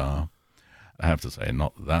 Radar. I have to say,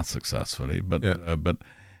 not that successfully, but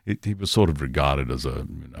he was sort of regarded as a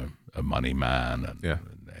money man and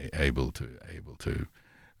able to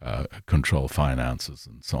control finances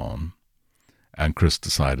and so on. And Chris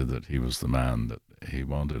decided that he was the man that he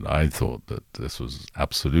wanted. I thought that this was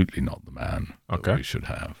absolutely not the man that we should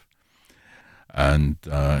have. And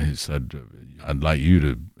he said, I'd like you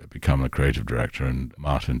to become the creative director and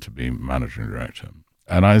Martin to be managing director.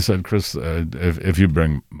 And I said, Chris, if you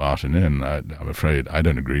bring Martin in, I'm afraid I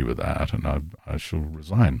don't agree with that, and I shall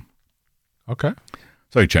resign. Okay.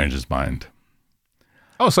 So he changed his mind.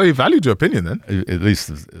 Oh, so he valued your opinion then? At least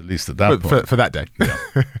at that point. For that day. Yeah.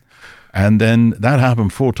 And then that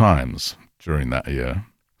happened 4 times during that year.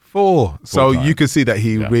 4. So times. You could see that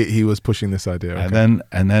he was pushing this idea. Okay.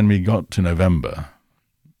 And then we got to November,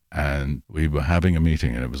 and we were having a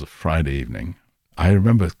meeting, and it was a Friday evening. I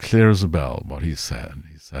remember clear as a bell what he said.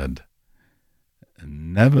 He said,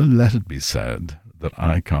 "Never let it be said that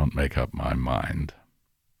I can't make up my mind.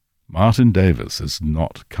 Martin Davis is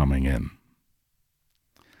not coming in."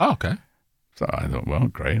 Oh, okay. So I thought, well,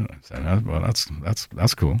 great. I said, well, that's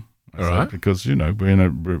cool. All right. Because we're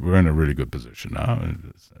in a really good position now.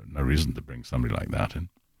 There's no reason to bring somebody like that in.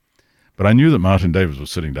 But I knew that Martin Davis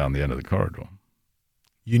was sitting down the end of the corridor.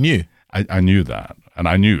 You knew? I knew that, and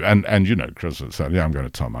I knew, and Chris said, "Yeah, I'm going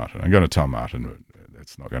to tell Martin. I'm going to tell Martin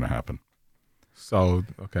it's not going to happen." So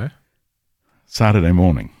okay. Saturday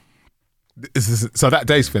morning. So that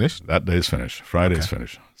day's finished. That day's finished. Friday's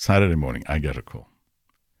finished. Saturday morning, I get a call.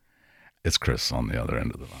 It's Chris on the other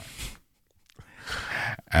end of the line.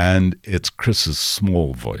 And it's Chris's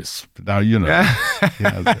small voice. Now, he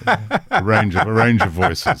has a range of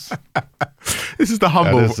voices. This is the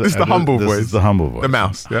humble voice. This is the humble voice. The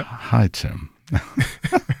mouse. Yeah. Hi, Tim.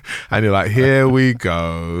 And you're like, here we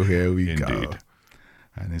go. Indeed.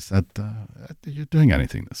 And he said, are you doing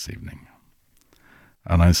anything this evening?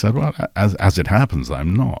 And I said, well, as it happens,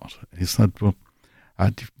 I'm not. He said, well,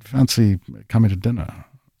 do you fancy coming to dinner?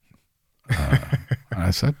 And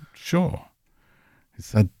I said, sure. He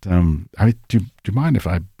said, do you mind if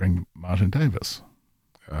I bring Martin Davis?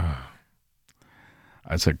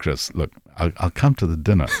 I said, Chris, look, I'll come to the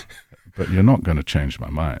dinner, but you're not going to change my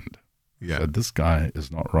mind. Yeah. Said, this guy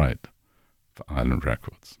is not right for Island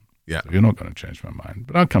Records. Yeah. So you're not going to change my mind,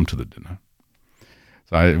 but I'll come to the dinner.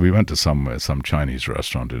 So we went to some Chinese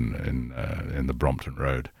restaurant in the Brompton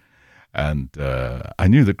Road. And I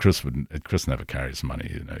knew that Chris never carries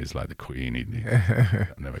money. He's like the Queen. He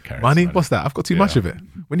never carries money. What's that? I've got too much of it.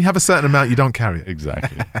 When you have a certain amount, you don't carry it.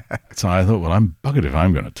 Exactly. So I thought, well, I'm buggered if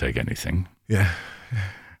I'm going to take anything. Yeah.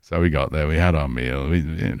 So we got there. We had our meal.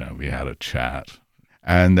 We had a chat,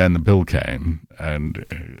 and then the bill came, and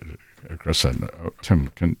Chris said,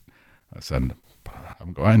 "Tim, I said, I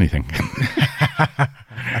haven't got anything."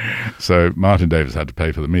 So Martin Davis had to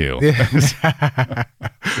pay for the meal. Yeah.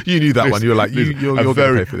 You knew that one. You were like, you're going to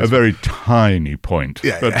pay for this. A very tiny point.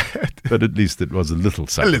 Yeah, but at least it was a little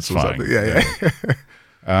satisfying. Yeah.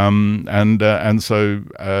 And so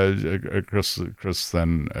Chris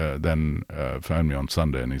then phoned me on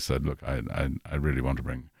Sunday, and he said, "Look, I really want to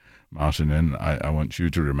bring Martin in. I want you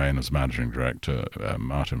to remain as managing director.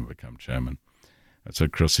 Martin will become chairman." I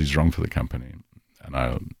said, "Chris, he's wrong for the company, and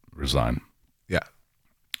I'll resign." Yeah.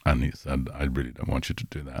 And he said, "I really don't want you to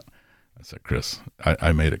do that." I said, "Chris,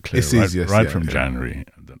 I made it clear right from January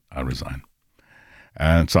that I resign."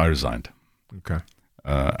 And so I resigned. Okay.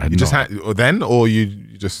 You just had then, or you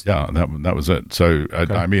just that was it. So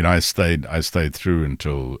okay. I stayed through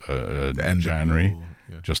until the end of January,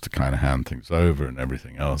 just to kind of hand things over and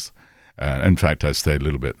everything else. In fact, I stayed a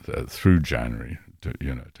little bit through January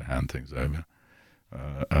to hand things over.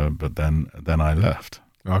 But then I left.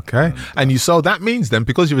 Okay. And so that means then,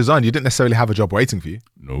 because you resigned, you didn't necessarily have a job waiting for you.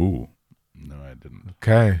 No, I didn't.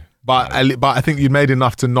 Okay. But I think you made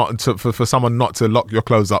enough for someone not to lock your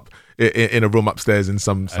clothes up in a room upstairs in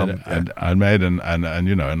some. And I made and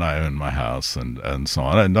I owned my house and so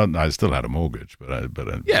on. And I still had a mortgage, but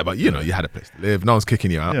you had a place to live. No one's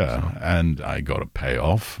kicking you out. Yeah, so. And I got a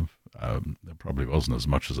payoff. There probably wasn't as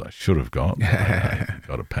much as I should have got. But I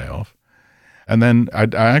got a payoff. And then I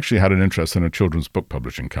actually had an interest in a children's book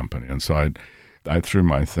publishing company, and so I threw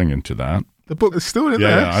my thing into that. The book is still in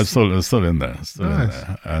there. Yeah, it's still in there. Nice. In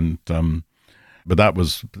there. And but that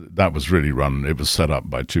was really run. It was set up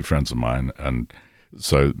by two friends of mine, and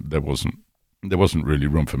so there wasn't really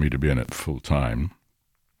room for me to be in it full time.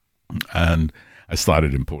 And I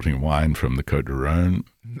started importing wine from the Côte d'Or.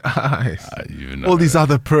 Nice. All these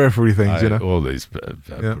other periphery things, all these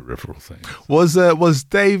peripheral things. Was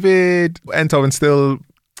David Enthoven still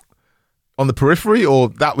on the periphery, or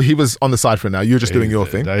that he was on the side for it now? You're just doing your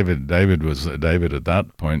thing? David at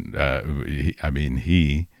that point,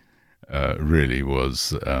 he really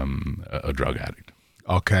was a drug addict.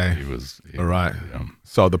 Okay. He was all right.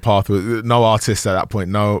 So the path was no artist at that point.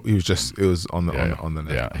 No, he was just it was on the net.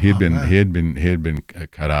 Yeah, he had been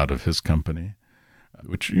cut out of his company,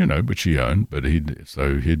 which he owned, but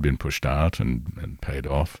he'd been pushed out and paid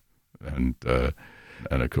off, and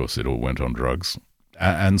of course it all went on drugs.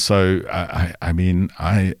 And so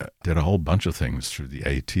I did a whole bunch of things through the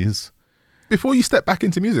 80s. Before you stepped back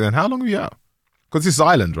into music, then how long were you out? Because this is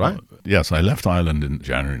Ireland, right? Yes, I left Ireland in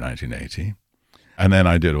January 1980. And then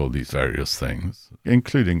I did all these various things,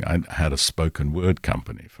 including I had a spoken word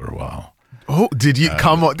company for a while. Oh, did you?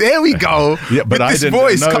 Come on. There we go. Yeah, but I didn't.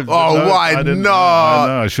 Voice. Why not?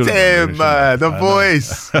 I should have. Tim, the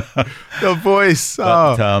voice. The voice.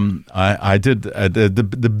 But, I did,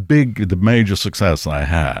 the major success I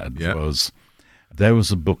had was, there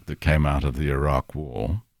was a book that came out of the Iraq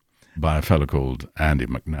War by a fellow called Andy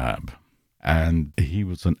McNabb. And he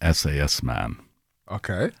was an SAS man.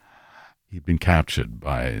 Okay. He'd been captured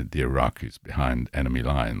by the Iraqis behind enemy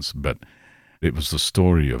lines, but it was the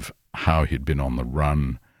story of how he'd been on the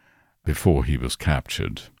run before he was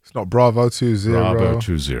captured. It's not Bravo 20. Bravo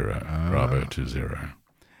 20. Bravo 20. Nice.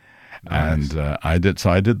 And I did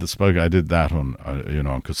that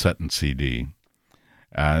on cassette and CD.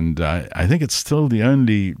 And I think it's still the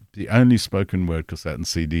only spoken word cassette and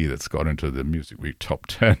CD that's got into the Music Week Top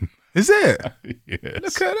 10. Is it? Yes.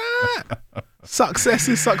 Look at that.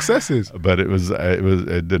 Successes. But it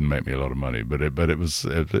didn't make me a lot of money, but it was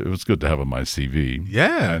good to have on my CV.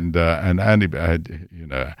 Yeah. And Andy,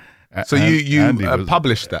 So you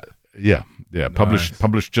published that? Yeah.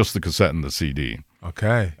 Published just the cassette and the CD.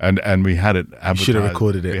 Okay. And we had it advertised. You should have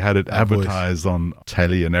recorded it. We had it advertised on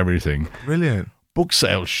telly and everything. Brilliant. Book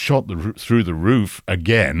sales shot through the roof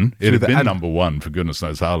again. It had been number one for goodness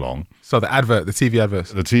knows how long. So the TV advert.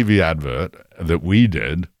 The TV advert that we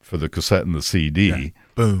did for the cassette and the CD.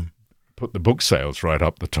 Boom. Put the book sales right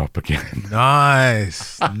up the top again.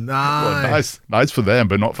 Nice. Well, nice for them,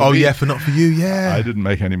 but not for me. Oh, yeah, not for you, yeah. I didn't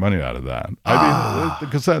make any money out of that. I mean, the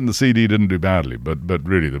cassette and the CD didn't do badly, but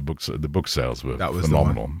really the book sales were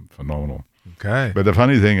phenomenal. Okay. But the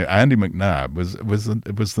funny thing, Andy McNabb was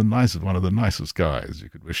one of the nicest guys you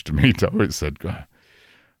could wish to meet. I always said,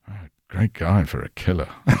 great guy for a killer.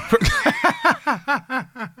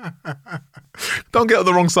 Don't get on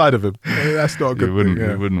the wrong side of him. That's not a good thing.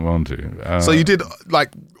 You wouldn't want to. So you did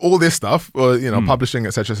like all this stuff, or publishing,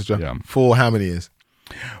 etc., for how many years?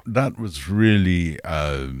 That was really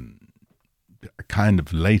kind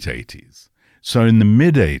of late 80s. So in the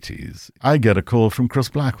mid 80s, I get a call from Chris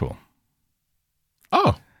Blackwell.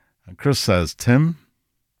 Oh. And Chris says, Tim,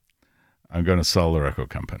 I'm going to sell the record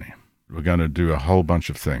company. We're going to do a whole bunch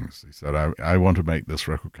of things. He said, I want to make this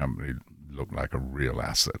record company look like a real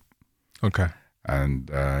asset. Okay. And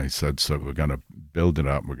he said, so we're going to build it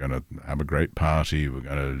up. We're going to have a great party. We're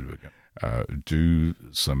going to do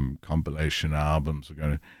some compilation albums. We're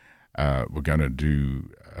going to do,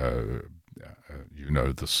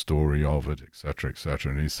 the story of it, et cetera, et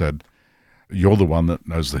cetera. And he said, you're the one that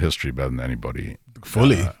knows the history better than anybody.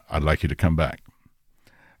 Fully. I'd like you to come back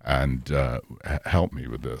and help me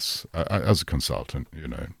with this as a consultant,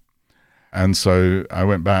 And so I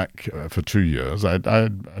went back for 2 years. I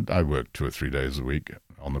worked 2 or 3 days a week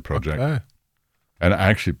on the project. Okay. And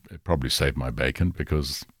actually, it probably saved my bacon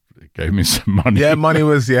because it gave me some money. Yeah, money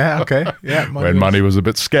was, okay. Yeah, money was a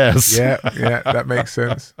bit scarce. Yeah, that makes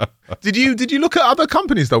sense. Did you look at other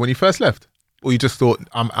companies, though, when you first left? Or you just thought,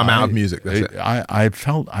 I'm out of music, that's it?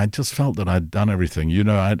 I just felt that I'd done everything.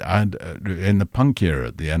 I'd in the punk era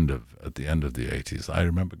at the end of the 80s, I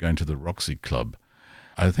remember going to the Roxy Club.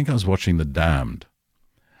 I think I was watching The Damned,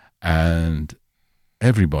 and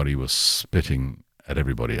everybody was spitting at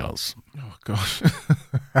everybody else. Oh, gosh.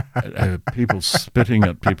 People spitting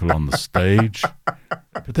at people on the stage,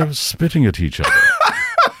 but they were spitting at each other.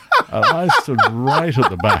 And I stood right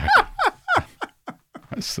at the back.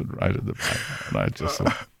 And I just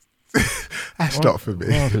thought, that's not for me.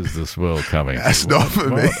 What is this world coming to? That's not for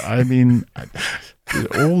me. I mean,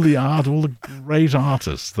 all the great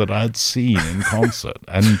artists that I'd seen in concert,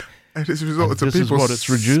 and it's resorted to people what it's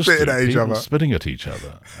reduced spitting to, at each other. Spitting at each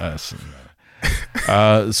other.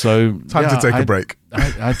 So time to take a break.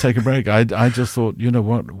 I'd take a break. I just thought,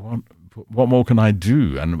 what more can I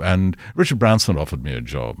do? And Richard Branson offered me a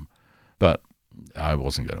job, but I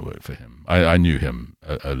wasn't going to work for him. I knew him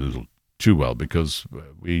a little too well because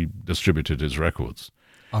we distributed his records.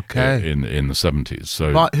 Okay. In the 70s.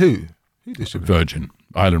 So who distributed? Virgin.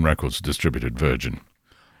 Island Records distributed Virgin.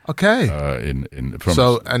 Okay.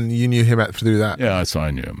 And you knew him through that? Yeah, so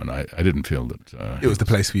I knew him, and I didn't feel that it was the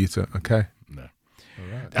place for you to. Okay. No. All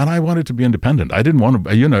right. And I wanted to be independent. I didn't want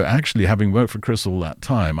to. Actually, having worked for Chris all that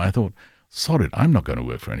time, I thought, sod it, I'm not going to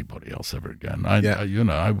work for anybody else ever again.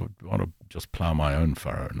 I would want to just plow my own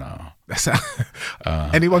furrow now.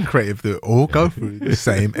 Anyone creative, they all go through the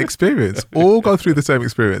same experience.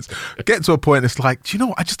 Get to a point, it's like, do you know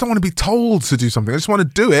what? I just don't want to be told to do something. I just want to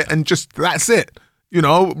do it, and just that's it.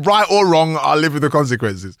 Right or wrong, I'll live with the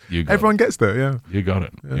consequences. Everyone gets there, yeah. You got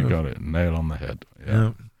it. Yeah. You got it. Nail on the head.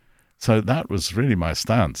 Yeah. So that was really my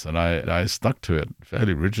stance, and I stuck to it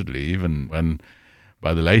fairly rigidly, even when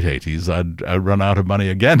by the late 80s, I'd run out of money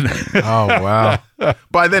again. Oh, wow.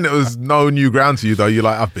 By then, it was no new ground to you, though. You're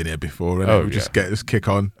like, I've been here before, and just kick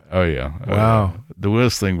on. Oh, yeah. Wow. The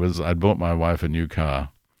worst thing was I'd bought my wife a new car,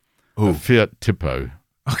 a Fiat Tipo.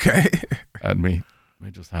 Okay. And we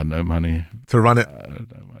just had no money. To run it?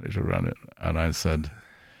 No money to run it. And I said,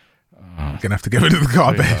 you're going to have to get rid of the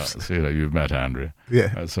car, babes. You've met Andrea.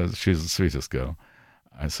 Yeah. I said, she's the sweetest girl.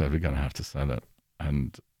 I said, we're going to have to sell it.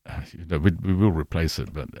 And we will replace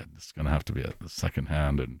it, but it's going to have to be at the second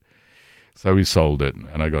hand. And so we sold it,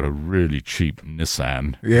 and I got a really cheap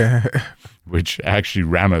Nissan. Yeah. Which actually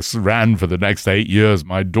ran for the next 8 years.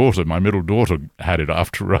 My middle daughter, had it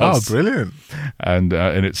after us. Oh, brilliant! And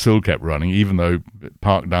it still kept running, even though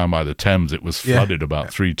parked down by the Thames, it was flooded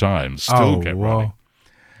about 3 times. Still kept running.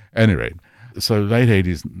 Anyway, so late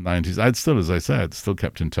 80s, 90s, I'd still, as I said, still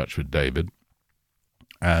kept in touch with David.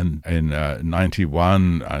 And in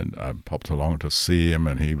 91, I popped along to see him,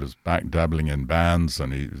 and he was back dabbling in bands,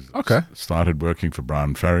 and he started working for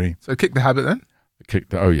Brown Ferry. So kicked the habit then?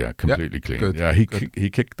 Completely clean. Good, yeah, he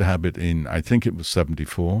kicked the habit in, I think it was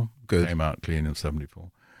 74. Good. Came out clean in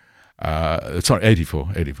 74.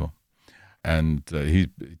 84. And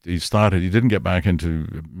he started, he didn't get back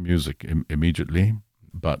into music immediately,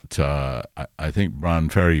 but I think Brown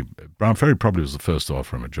Ferry probably was the first to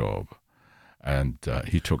offer him a job. And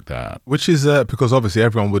he took that, which is because obviously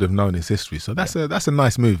everyone would have known his history. So that's a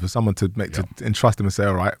nice move for someone to make to entrust him and say,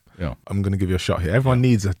 "All right, I'm going to give you a shot here." Everyone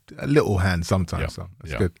needs a little hand sometimes, so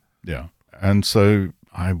that's good. Yeah, and so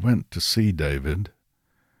I went to see David.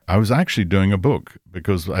 I was actually doing a book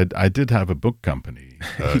because I did have a book company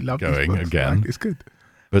going again. It's good.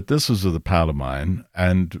 But this was with a pal of mine,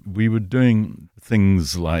 and we were doing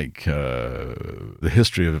things like the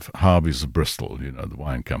history of Harvey's of Bristol, the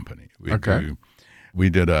wine company. We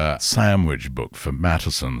did a sandwich book for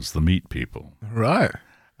Mattison's, the meat people. Right.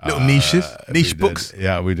 Little niche books.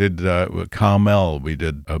 We did with Carmel, we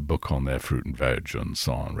did a book on their fruit and veg and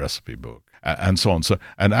so on, recipe book. And so on.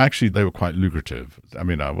 And actually, they were quite lucrative. I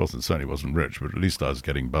mean, I certainly wasn't rich, but at least I was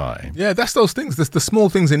getting by. Yeah, that's those things. The small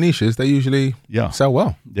things in niches, they usually sell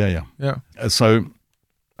well. Yeah. So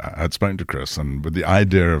I'd spoken to Chris, and with the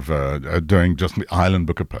idea of doing just the Island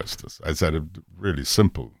Book of Posters, I said a really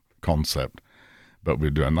simple concept, but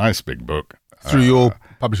we'd do a nice big book. Through your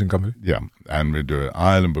publishing company? Yeah, and we'd do an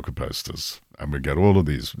Island Book of Posters, and we'd get all of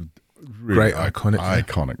these great really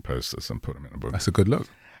iconic posters and put them in a book. That's a good look.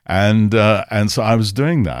 And so I was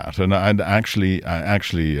doing that, and I actually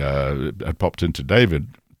had popped into David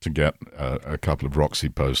to get a couple of Roxy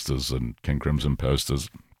posters and King Crimson posters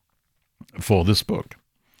for this book.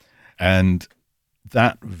 And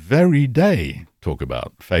that very day, talk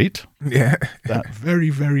about fate. Yeah. That very,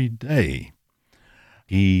 very day,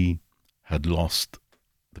 he had lost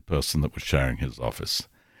the person that was sharing his office.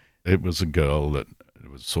 It was a girl that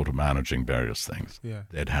was sort of managing various things. Yeah.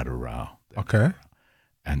 They'd had a row. Okay.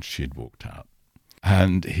 And she'd walked out.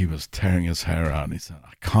 And he was tearing his hair out. And he said,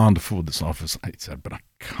 I can't afford this office. He said, but I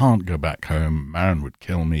can't go back home. Maren would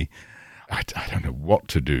kill me. I don't know what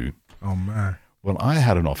to do. Oh, man. Well, I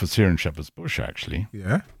had an office here in Shepherd's Bush, actually.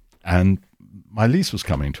 Yeah. And my lease was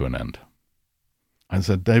coming to an end. I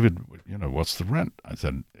said, David, what's the rent? I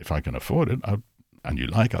said, if I can afford it, and you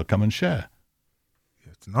like, I'll come and share.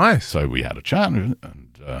 It's nice. So we had a chat, and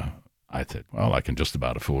I said, well, I can just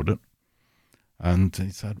about afford it. And he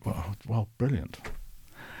said, well, brilliant.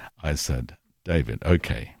 I said, David,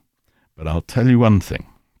 okay, but I'll tell you one thing.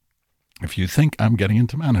 If you think I'm getting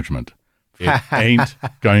into management, it ain't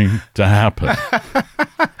going to happen.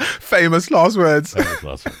 Famous last words.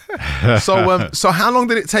 So how long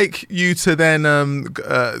did it take you to then,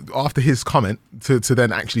 after his comment, to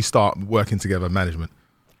then actually start working together management?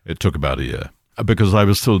 It took about a year because I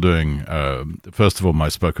was still doing, first of all, my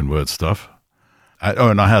spoken word stuff.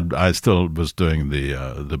 I still was doing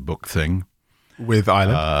the book thing with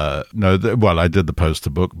Island. I did the poster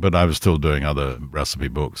book, but I was still doing other recipe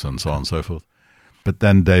books and so on and so forth. But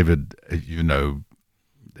then David,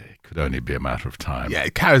 it could only be a matter of time. Yeah,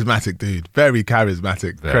 charismatic dude. Very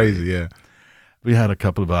charismatic. Very. Crazy, yeah. We had a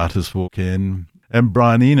couple of artists walk in, and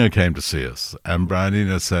Brian Eno came to see us. And Brian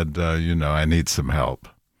Eno said, I need some help.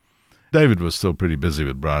 David was still pretty busy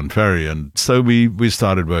with Brian Ferry, and so we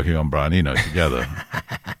started working on Brian Eno together.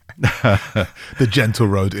 The gentle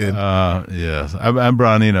road in. Yes. And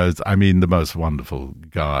Brian Eno is, the most wonderful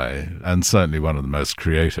guy, and certainly one of the most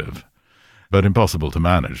creative, but impossible to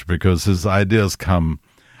manage because his ideas come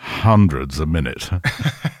hundreds a minute.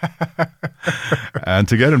 And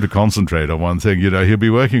to get him to concentrate on one thing, he'll be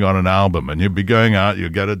working on an album and he'll be going out, you'll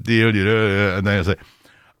get a deal, and then he'll say,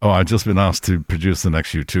 "Oh, I've just been asked to produce the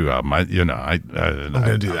next U2 album. I'm going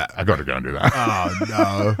to do that. I got to go and do that."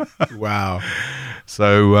 Oh, no. Wow.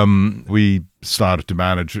 So we started to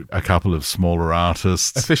manage a couple of smaller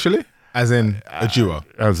artists. Officially? As in a duo?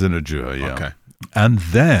 As in a duo, yeah. Okay. And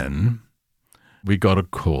then we got a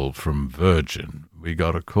call from Virgin. We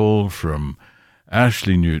got a call from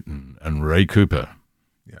Ashley Newton and Ray Cooper.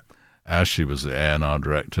 Yeah. Ashley was the A&R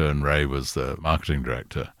director and Ray was the marketing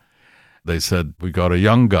director. They said, "We got a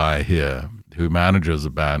young guy here who manages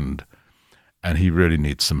a band and he really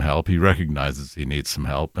needs some help. He recognizes he needs some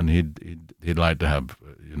help and he'd like to have,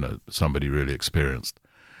 somebody really experienced.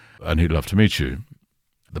 And he'd love to meet you."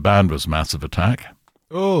 The band was Massive Attack.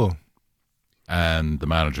 Oh. And the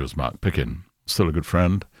manager was Mark Pickin, still a good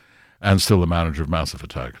friend, and still the manager of Massive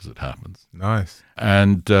Attack, as it happens. Nice.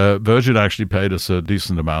 And Virgin actually paid us a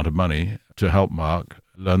decent amount of money to help Mark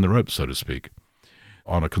learn the ropes, so to speak.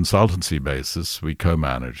 On a consultancy basis, we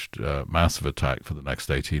co-managed Massive Attack for the next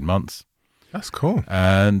 18 months. That's cool.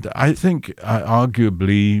 And I think,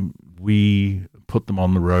 arguably, we put them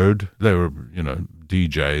on the road. They were,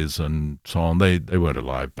 DJs and so on. They weren't a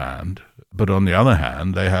live band. But on the other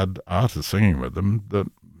hand, they had artists singing with them that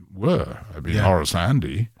were. Horace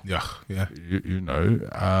Andy, Yeah.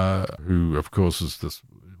 who, of course, is this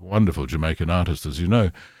wonderful Jamaican artist, as you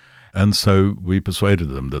know. And so we persuaded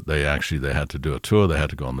them that they had to do a tour. They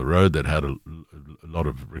had to go on the road. They'd had a lot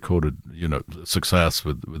of recorded, success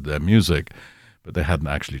with their music, but they hadn't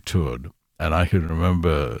actually toured. And I can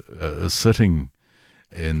remember sitting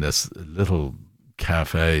in this little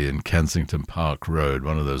cafe in Kensington Park Road,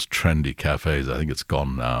 one of those trendy cafes. I think it's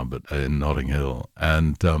gone now, but in Notting Hill.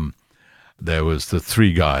 And there was the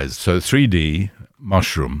three guys, so 3D,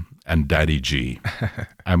 Mushroom, and Daddy G.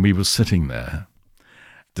 And we were sitting there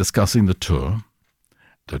discussing the tour.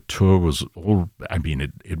 The tour was all,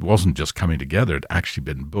 it wasn't just coming together, it actually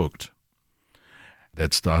been booked.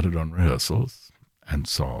 They'd started on rehearsals and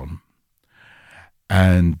so on.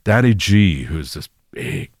 And Daddy G, who's this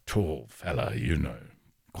big, tall fella,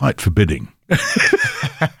 quite forbidding.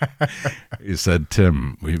 He said,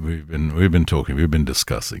 "Tim, we've been talking, we've been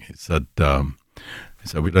discussing." He said,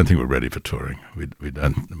 "We don't think we're ready for touring. We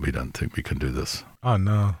don't think we can do this." Oh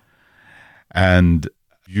no! And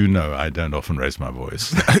I don't often raise my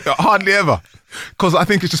voice. Hardly ever, because I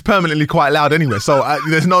think it's just permanently quite loud anyway. So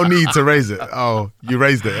there's no need to raise it. Oh, you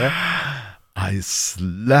raised it, yeah? I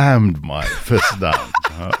slammed my fist down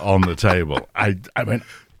on the table. I went,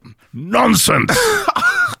 "Nonsense!"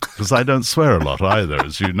 Because I don't swear a lot either,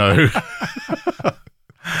 as you know.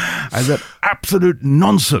 I said, "Absolute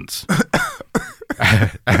nonsense."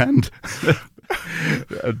 And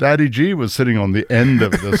Daddy G was sitting on the end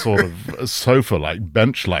of the sort of sofa-like,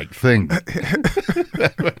 bench-like thing.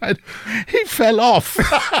 He fell off.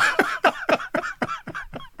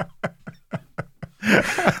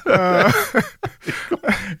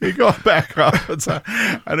 He got back up,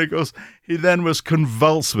 and of course he then was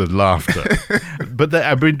convulsed with laughter. But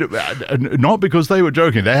not because they were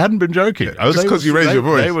joking; they hadn't been joking. Just because you raised your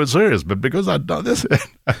voice, they were serious. But because I'd done this,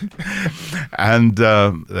 and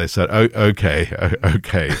they said, "Okay,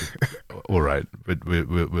 all right, but we'll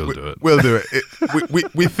do it. We'll do it.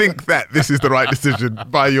 We think that this is the right decision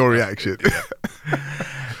by your reaction."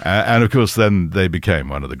 And of course, then they became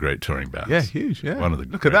one of the great touring bands. Yeah, huge. Yeah,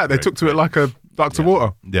 Look at that. They took to it like a duck to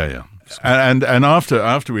water. Yeah. And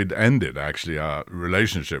after we'd ended actually our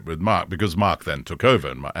relationship with Mark, because Mark then took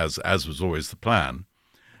over, as was always the plan.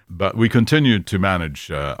 But we continued to manage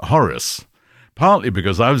Horace, partly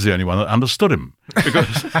because I was the only one that understood him,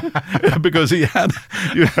 because he had,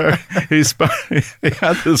 he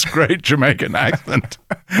had this great Jamaican accent,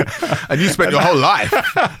 and you spent your whole life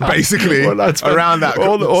basically around that,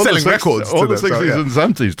 all selling records, all the 60s and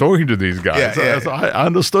 70s, talking to these guys. So I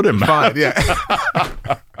understood him. Fine, yeah.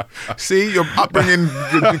 See, your upbringing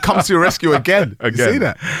comes to your rescue again. You see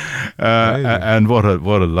that? And what a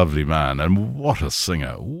lovely man, and what a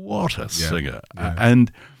singer! Yeah.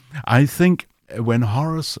 And I think when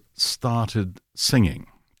Horace started singing,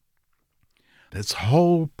 His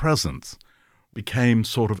whole presence became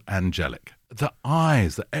sort of angelic. The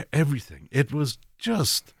eyes, everything. It was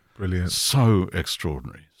just Brilliant. So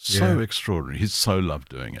extraordinary. So extraordinary. He so loved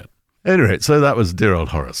doing it. Anyway, so that was dear old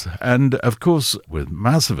Horace. And, of course, with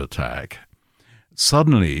Massive Attack,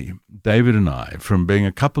 suddenly David and I, from being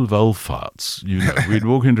a couple of old farts, we'd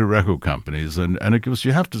walk into record companies and of course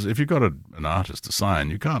you have to, if you've got an artist to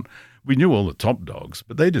sign, you can't. We knew all the top dogs,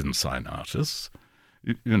 but they didn't sign artists.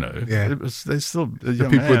 It was, they still it's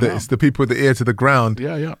the people with the ear to the ground.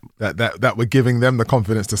 Yeah. That were giving them the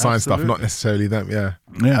confidence to sign stuff, not necessarily them. Yeah.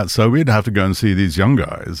 Yeah. So we'd have to go and see these young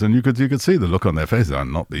guys, and you could see the look on their faces. Oh,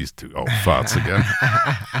 not these two old farts again.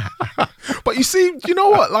 But you see, you know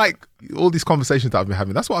what? Like all these conversations that I've been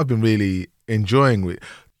having, that's what I've been really enjoying. With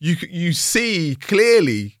you see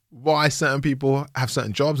clearly why certain people have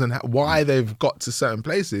certain jobs and why they've got to certain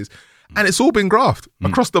places. And it's all been graft.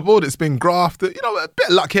 Across the board, it's been graft. A bit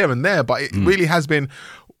of luck here and there, but it really has been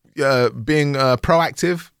being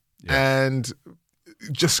proactive and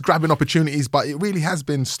just grabbing opportunities. But it really has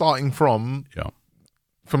been starting from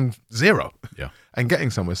zero and getting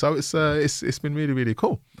somewhere. So it's been really, really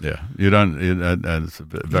cool. Yeah, you don't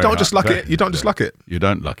just luck it. You don't just luck it. You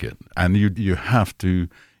don't luck it, and you have to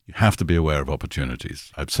be aware of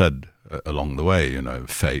opportunities. I've said along the way,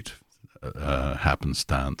 fate.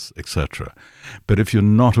 Happenstance, etc. But if you're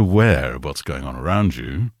not aware of what's going on around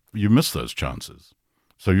you, you miss those chances.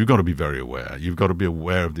 So you've got to be very aware. You've got to be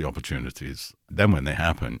aware of the opportunities. Then when they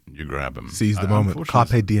happen, you grab them. Seize the moment.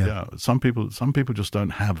 Carpe diem. Yeah, some people just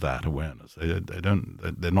don't have that awareness. They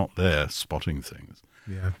don't. They're not there spotting things.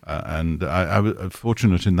 Yeah. And I was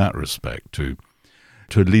fortunate in that respect to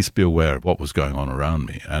at least be aware of what was going on around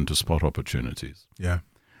me and to spot opportunities. Yeah.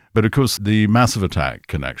 But of course, the Massive Attack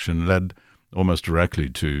connection led almost directly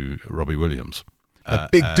to Robbie Williams. A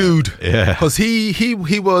big dude. Yeah. Because he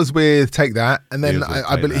was with Take That, and then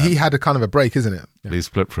I believe he had a kind of a break, isn't it? Yeah. He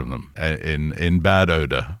split from them in bad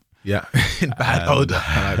odor. Yeah, in bad odor.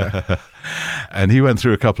 I like that. And he went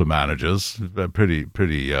through a couple of managers, pretty.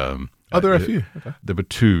 Oh, there are a few. Okay. There were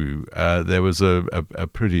two. There was a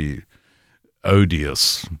pretty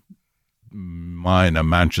odious minor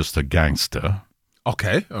Manchester gangster.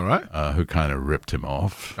 Okay, all right. Who kind of ripped him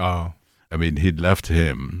off. Oh. I mean, he'd left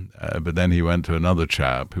him, but then he went to another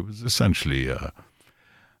chap who was essentially a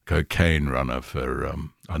cocaine runner for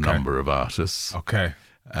a number of artists. Okay.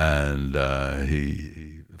 And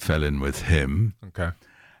he fell in with him. Okay.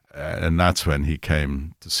 And that's when he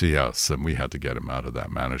came to see us, and we had to get him out of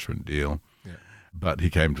that management deal. Yeah. But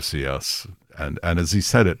he came to see us, and as he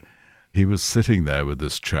said it, he was sitting there with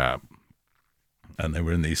this chap, and they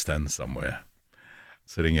were in the East End somewhere,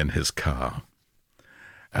 sitting in his car,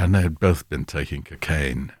 and they had both been taking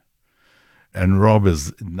cocaine. And Rob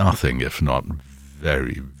is nothing if not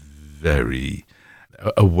very, very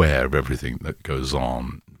aware of everything that goes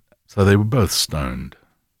on. So they were both stoned,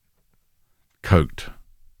 coked.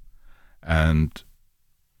 And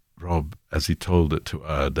Rob, as he told it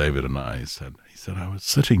to David and I, he said, I was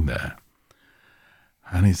sitting there,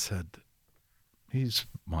 and he said, he's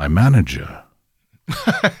my manager.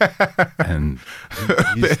 And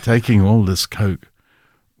he's taking all this coke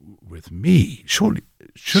with me. Surely,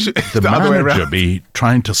 shouldn't the manager be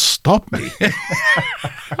trying to stop me?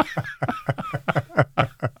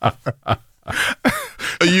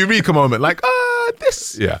 A eureka moment, like,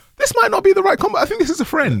 this might not be the right combo. I think this is a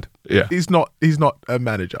friend. Yeah, he's not a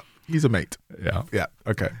manager. He's a mate. Yeah.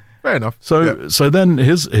 Okay, fair enough. So then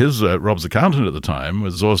his Rob's accountant at the time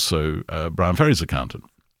was also Brian Ferry's accountant.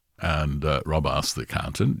 And Rob asked the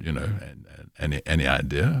accountant, any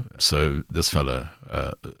idea? So this fella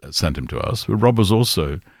sent him to us. But Rob was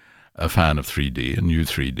also a fan of 3D and knew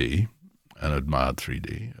 3D and admired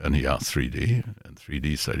 3D. And he asked 3D, and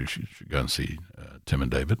 3D said you should go and see Tim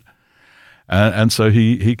and David. And so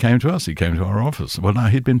he came to us. He came to our office. Well, now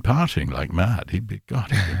he'd been partying like mad. He'd been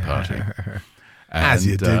partying. As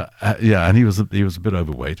you do. And he was a bit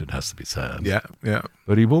overweight, it has to be said. Yeah.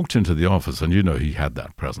 But he walked into the office, and he had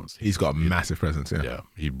that presence. He's got a massive presence, yeah. Yeah,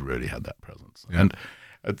 he really had that presence. Yeah.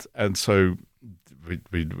 And so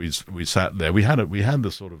we sat there. We had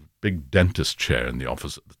this sort of big dentist chair in the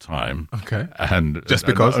office at the time. Okay. And just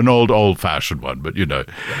because an old-fashioned one, but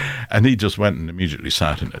and he just went and immediately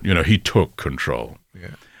sat in it. He took control.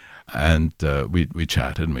 Yeah. And we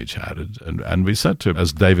chatted and we said to him,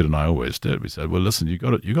 as David and I always did, we said, well, listen, you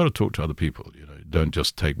got to talk to other people. Don't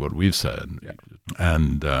just take what we've said. Yeah.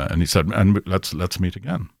 And he said, and let's meet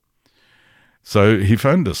again. So he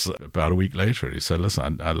phoned us about a week later, and he said,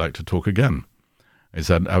 listen, I'd like to talk again. He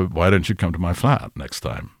said, why don't you come to my flat next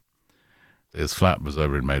time? His flat was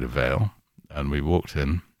over in Maida Vale, and we walked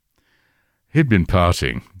in. He'd been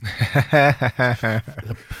partying.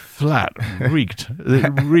 The flat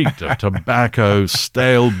reeked of tobacco,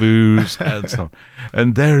 stale booze, and so on.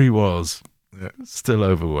 And there he was, still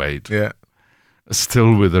overweight,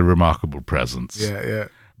 still with a remarkable presence.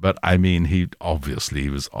 But I mean, he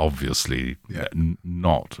was obviously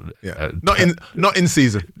not in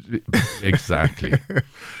season. Exactly.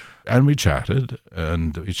 And we chatted,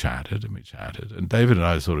 and we chatted, and we chatted, and David and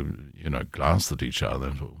I sort of, glanced at each other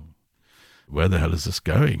and thought, where the hell is this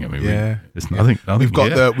going? I mean, it's nothing. We've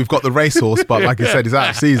got the racehorse, but like I said, he's out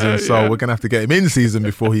of season, so we're gonna have to get him in season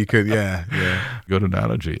before he could. Good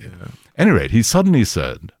analogy. At any rate, he suddenly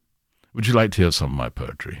said, "Would you like to hear some of my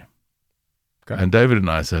poetry?" Okay. And David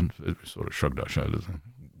and I said, we sort of shrugged our shoulders.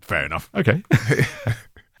 Fair enough. Okay.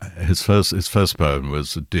 His first poem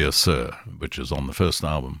was "Dear Sir," which is on the first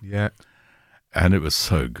album. Yeah. And it was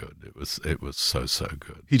so good. It was so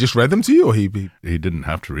good. He just read them to you, or he didn't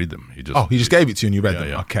have to read them. He just gave it to you and you read them.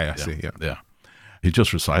 Yeah. Okay, I see. Yeah. He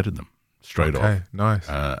just recited them straight off. Okay, nice.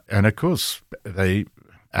 And of course, they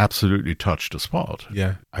absolutely touched a spot.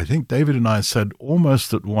 Yeah. I think David and I said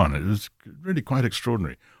almost at one. It was really quite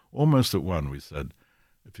extraordinary. Almost at one, we said,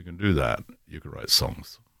 if you can do that, you can write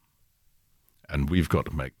songs. And we've got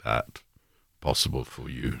to make that possible for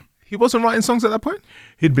you. He wasn't writing songs at that point?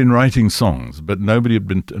 He'd been writing songs, but nobody had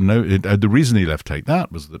been... the reason he left Take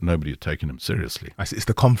That was that nobody had taken him seriously. I see, it's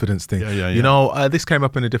the confidence thing. Yeah. You know, this came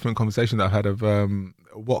up in a different conversation that I've had of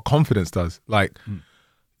what confidence does. Like,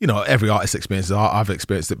 every artist experiences, I've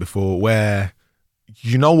experienced it before, where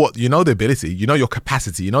you know the ability, you know your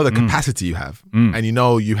capacity, you know the capacity you have, and you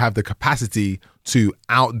know you have the capacity to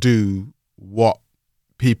outdo what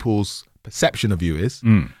people's perception of you is.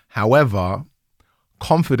 However,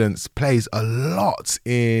 confidence plays a lot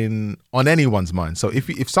on anyone's mind. So if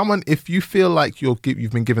you feel like you've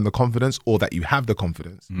been given the confidence, or that you have the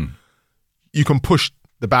confidence, you can push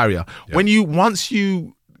the barrier. Yeah. Once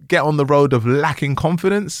you get on the road of lacking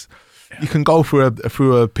confidence, you can go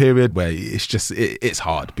through a period where it's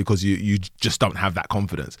hard because you just don't have that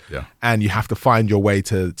confidence. Yeah. And you have to find your way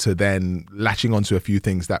to then latching onto a few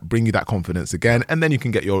things that bring you that confidence again, and then you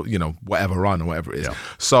can get your whatever run or whatever it is. Yeah.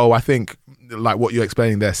 So I think like what you're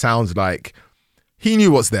explaining there sounds like he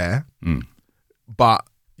knew what's there, but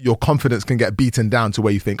your confidence can get beaten down to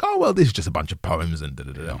where you think, oh well, this is just a bunch of poems and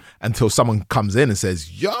until someone comes in and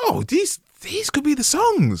says, yo, these could be the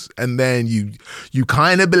songs, and then you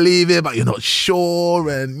kind of believe it, but you're not sure,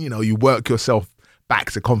 and you work yourself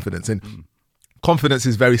back to confidence. And confidence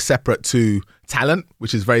is very separate to talent,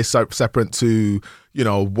 which is very separate to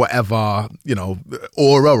whatever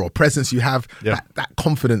aura or presence you have. Yeah. That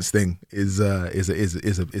confidence thing is a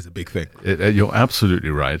big thing. You're absolutely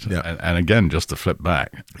right. Yeah. And again, just to flip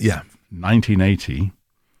back, 1980,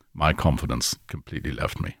 my confidence completely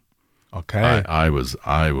left me. Okay. I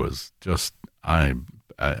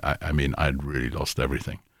mean, I'd really lost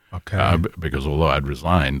everything. Okay. Because although I'd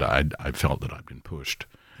resigned, I felt that I'd been pushed.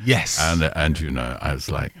 Yes. And I was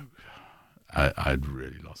like, I'd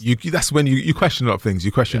really lost. That's when you question a lot of things.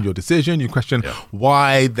 You question your decision. You question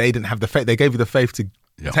why they didn't have the faith. They gave you the faith to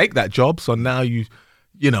take that job. So now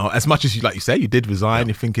as much as like you say, you did resign,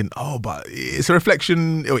 you're thinking, oh, but it's a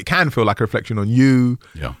reflection, or it can feel like a reflection on you.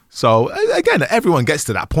 Yeah. So again, everyone gets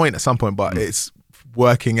to that point at some point, but it's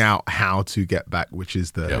working out how to get back, which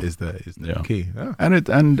is the key. Yeah.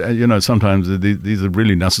 And sometimes these are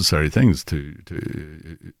really necessary things to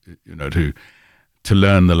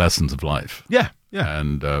learn the lessons of life. Yeah.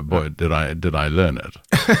 And boy, did I learn it.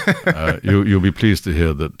 You'll be pleased to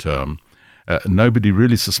hear that nobody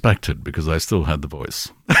really suspected, because I still had the voice.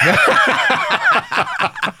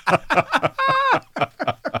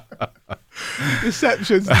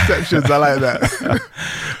 Deceptions. I like that.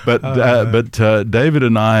 But David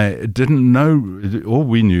and I didn't know. All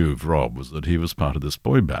we knew of Rob was that he was part of this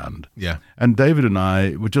boy band. Yeah. And David and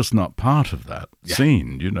I were just not part of that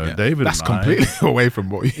scene. David. That's completely away from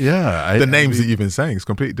what. The names that you've been saying is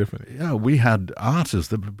completely different. Yeah, we had artists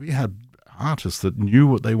that knew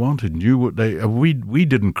what they wanted, knew what they. We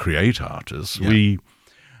didn't create artists. Yeah.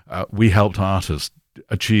 We helped artists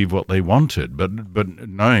achieve what they wanted, but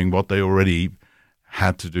knowing what they already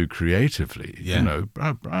had to do creatively. Yeah.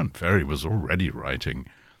 Brian Ferry was already writing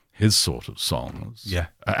his sort of songs. Yeah.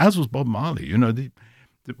 As was Bob Marley.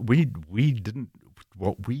 We didn't.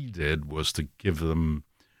 What we did was to give them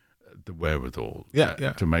the wherewithal.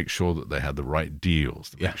 To make sure that they had the right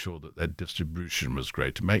deals, to make sure that their distribution was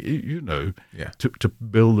great, to make to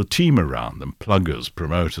build a team around them, pluggers,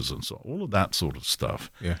 promoters, and so on, all of that sort of stuff.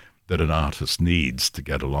 Yeah. That an artist needs to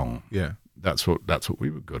get along. Yeah, that's what we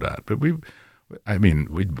were good at. But we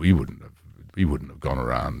wouldn't have gone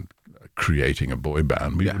around creating a boy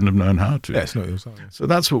band. We wouldn't have known how to. Yeah, it's not your song. Yeah. So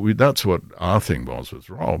that's what our thing was with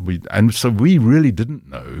Rob. And so we really didn't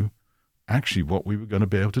know actually what we were going to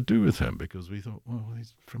be able to do with him, because we thought, well,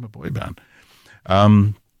 he's from a boy band.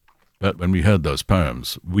 But when we heard those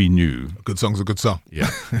poems, we knew A good song's a good song. yeah,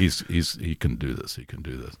 he can do this. He can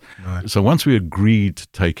do this. Right. So once we agreed to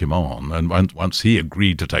take him on, and once he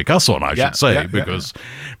agreed to take us on, I should say, because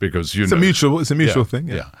It's a mutual thing.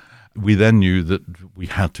 Yeah. we then knew that we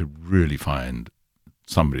had to really find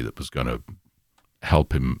somebody that was going to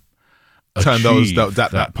help him Turn achieve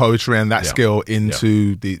that poetry and that skill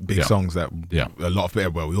into the big songs that a lot of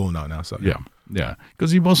it. Well, we all know now. So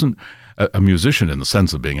because he wasn't a musician in the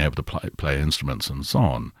sense of being able to play instruments and so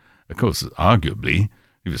on. Of course, arguably,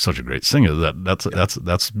 he was such a great singer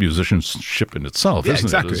that's musicianship in itself, isn't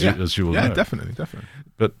exactly, it? As you will know. Definitely.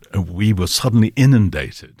 But we were suddenly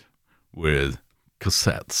inundated with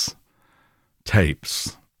cassettes,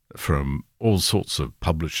 tapes from all sorts of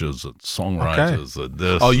publishers and songwriters. And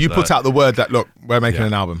this, you that. put out the word that, look, we're making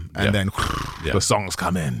an album, and then Yeah. the songs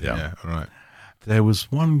come in. Yeah. All right. There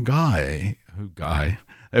was one guy called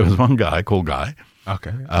Guy,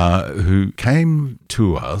 Okay. who came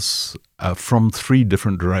to us from 3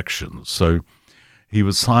 different directions. So he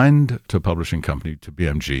was signed to a publishing company, to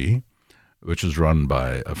BMG, which is run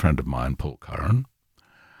by a friend of mine, Paul Curran.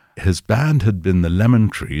 His band had been the Lemon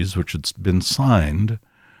Trees, which had been signed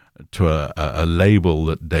to a label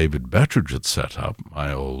that David Bettridge had set up,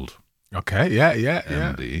 my old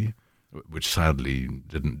MD, which sadly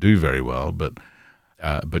didn't do very well, but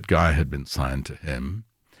Guy had been signed to him.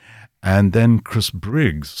 And then Chris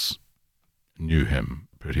Briggs knew him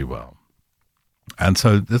pretty well. And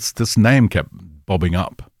so this name kept bobbing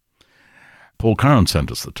up. Paul Curran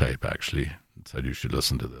sent us the tape, actually, and said, you should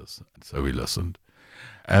listen to this. So we listened.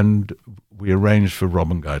 And we arranged for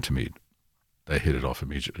Rob and Guy to meet. They hit it off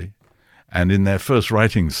immediately. And in their first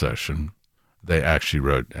writing session, they actually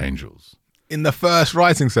wrote Angels. In the first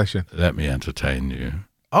writing session? Let Me Entertain You.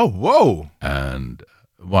 Oh, whoa. And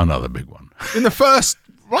one other big one. In the first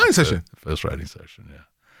writing session? First writing session, yeah.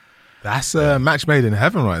 That's a match made in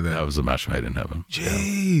heaven right there. That was a match made in heaven.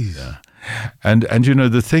 Jeez. Yeah. And you know,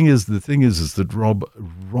 the thing is that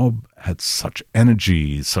Rob had such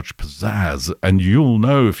energy, such pizzazz, and you'll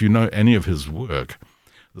know, if you know any of his work,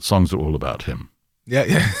 the songs are all about him.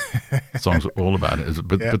 Yeah. Songs are all about it,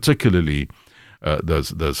 but particularly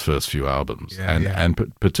those first few albums,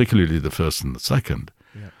 and particularly the first and the second.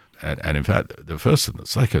 Yeah. And in fact, the first and the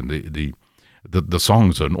second, the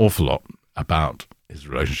songs are an awful lot about his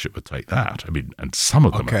relationship with Take That. I mean, and some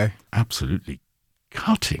of them are absolutely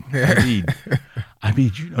cutting. I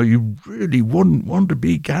mean, you know, you really wouldn't want to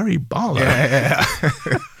be Gary Barlow. Yeah.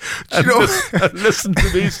 and listen to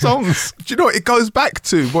these songs. Do you know, it goes back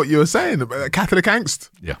to what you were saying about Catholic angst.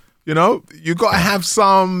 Yeah. You know, you got to have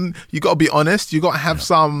some, you got to be honest, you got to have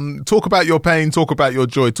some, talk about your pain, talk about your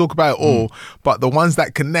joy, talk about it all. But the ones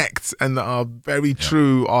that connect and that are very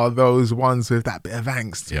true are those ones with that bit of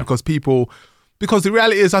angst. Yeah. Because the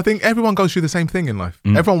reality is, I think everyone goes through the same thing in life.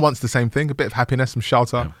 Everyone wants the same thing, a bit of happiness, some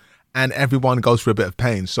shelter, and everyone goes through a bit of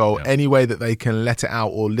pain. So any way that they can let it out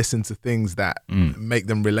or listen to things that make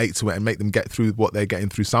them relate to it and make them get through what they're getting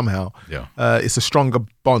through somehow, it's a stronger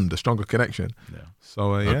bond, a stronger connection. Yeah.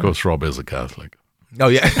 So, Of course, Rob is a Catholic. Oh,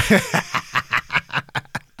 yeah.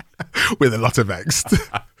 With a lot of angst.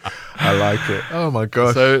 I like it. Oh, my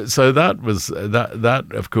gosh. So that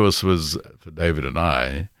of course, was, for David and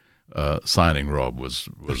I, signing Rob was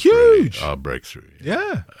huge, really our breakthrough.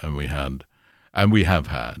 Yeah. And we have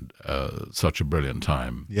had such a brilliant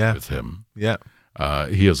time with him. Yeah.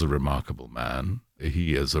 He is a remarkable man.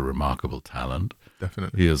 He is a remarkable talent.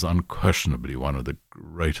 Definitely. He is unquestionably one of the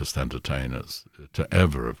greatest entertainers to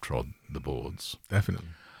ever have trod the boards. Definitely.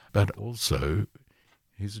 But also,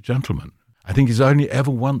 he's a gentleman. I think he's only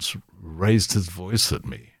ever once raised his voice at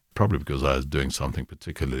me, probably because I was doing something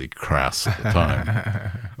particularly crass at the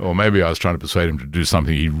time. Or maybe I was trying to persuade him to do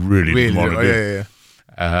something he really didn't want to do.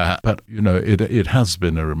 Yeah. But, you know, it has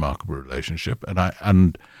been a remarkable relationship.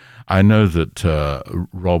 And I know that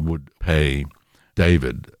Rob would pay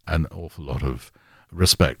David an awful lot of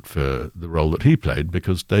respect for the role that he played,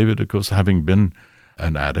 because David, of course, having been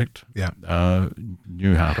an addict,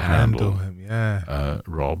 knew how to handle him.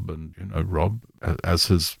 Rob, and you know, Rob, as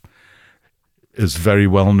is very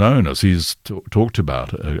well known, as he's talked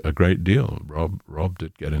about a great deal. Rob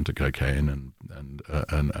did get into cocaine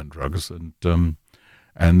and drugs,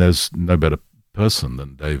 and there's no better person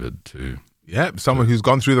than David to. Yeah, someone who's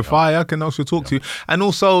gone through the fire can also talk to you. And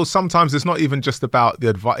also, sometimes it's not even just about the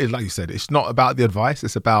advice. Like you said, it's not about the advice.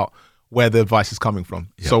 It's about where the advice is coming from.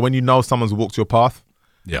 Yeah. So when you know someone's walked your path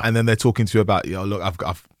Yeah. And then they're talking to you about, look,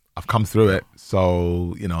 I've come through it.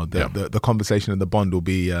 So, the conversation and the bond will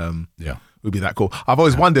be would be that cool. I've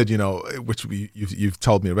always wondered, which you've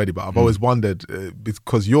told me already, but I've always wondered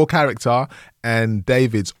because your character and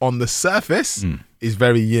David's on the surface is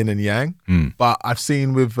very yin and yang, but I've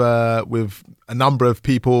seen with a number of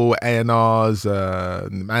people, A&Rs,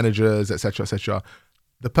 managers, etc.,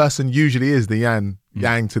 the person usually is the yang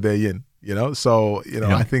to their yin. So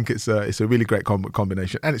I think it's a really great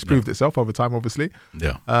combination, and it's proved itself over time, obviously.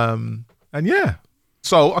 Yeah. And yeah.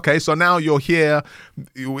 So now you're here.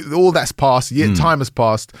 All that's passed. Time has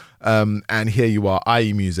passed, and here you are.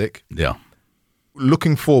 IE Music. Yeah.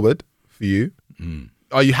 Looking forward for you.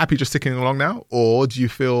 Are you happy just ticking along now, or do you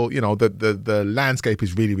feel that the landscape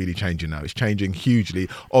is really, really changing now? It's changing hugely.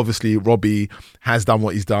 Obviously, Robbie has done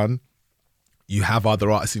what he's done. You have other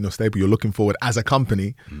artists in your stable. You're looking forward as a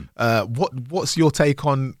company. What's your take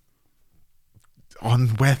on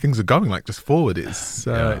where things are going? Like just forward, it's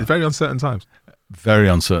very uncertain times. Very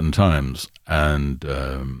uncertain times, and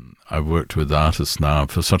I've worked with artists now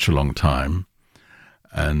for such a long time,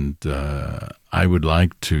 and I would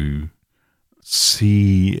like to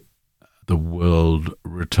see the world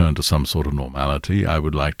return to some sort of normality. I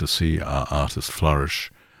would like to see our artists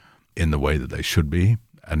flourish in the way that they should be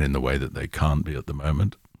and in the way that they can't be at the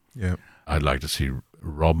moment. Yeah, I'd like to see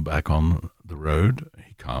Rob back on the road.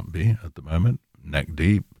 He can't be at the moment. Neck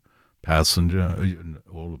Deep, Passenger,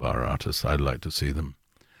 all of our artists, I'd like to see them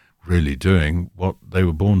really doing what they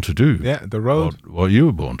were born to do. Yeah, the road. What you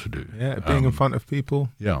were born to do. Yeah, being in front of people.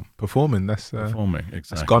 Yeah. Performing. Performing, exactly.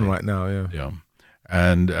 That's gone right now, yeah. Yeah.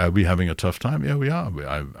 And are we having a tough time? Yeah, we are.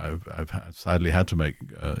 I've sadly had to make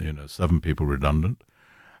 7 people redundant,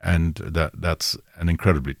 and that's an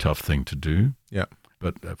incredibly tough thing to do. Yeah.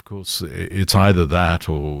 But of course, it's either that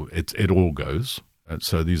or it all goes.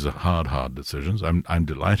 So these are hard decisions. I'm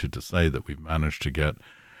delighted to say that we've managed to get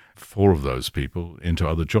 4 of those people into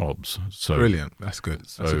other jobs. So brilliant. That's good.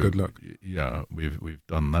 That's a good look. Yeah, we've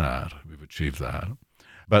done that. We've achieved that.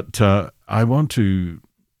 But I want to.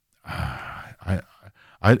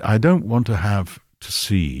 I don't want to have to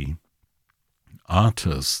see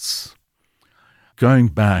artists going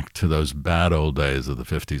back to those bad old days of the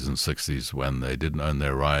 50s and 60s when they didn't own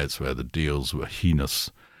their rights, where the deals were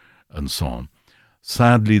heinous and so on.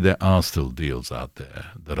 Sadly, there are still deals out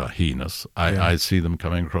there that are heinous. I see them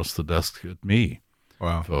coming across the desk at me.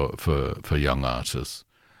 Wow. For young artists,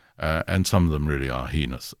 and some of them really are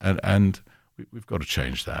heinous. And we've got to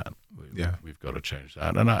change that. We've got to change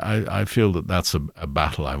that. And I feel that that's a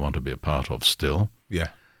battle I want to be a part of still. Yeah.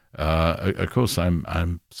 Of course,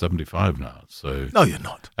 I'm 75 now, so... No, you're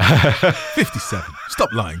not. 57.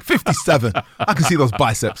 Stop lying. 57. I can see those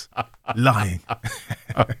biceps. Lying.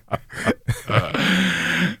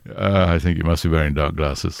 I think you must be wearing dark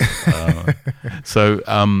glasses.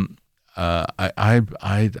 I'd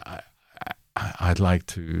like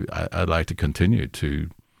to continue to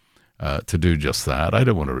do just that. I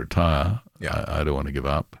don't want to retire. Yeah. I don't want to give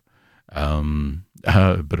up.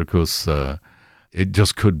 But of course, it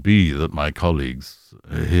just could be that my colleagues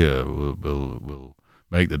here will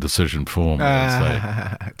make the decision for me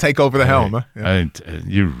and say, take over the helm. Huh? Yeah.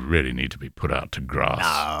 You really need to be put out to grass.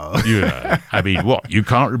 No. I mean, what? You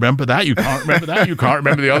can't remember that? You can't remember that? You can't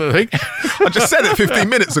remember the other thing? I just said it 15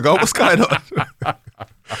 minutes ago. What's going on?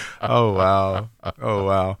 Oh, wow.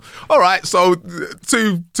 All right. So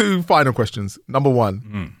two final questions. Number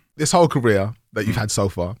one, this whole career that you've had so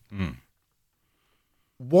far,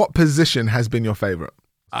 what position has been your favorite?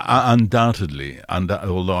 Undoubtedly.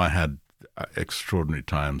 Although I had extraordinary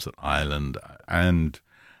times at Ireland, and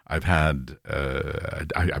I've had.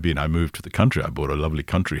 I moved to the country. I bought a lovely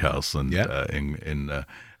country house, and in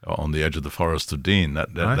on the edge of the Forest of Dean.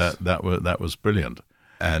 That was brilliant.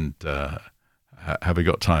 And have we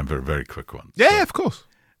got time for a very quick one? Yeah, so, of course.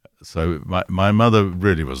 So my mother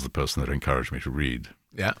really was the person that encouraged me to read.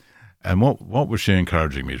 Yeah. And what was she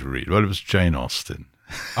encouraging me to read? Well, it was Jane Austen.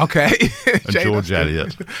 Okay. And George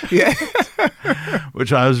Eliot. Yeah.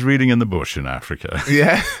 Which I was reading in the bush in Africa.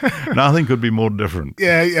 Yeah. Nothing could be more different from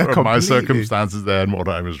my completely. circumstances there and what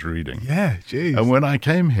I was reading. Yeah, geez. And when I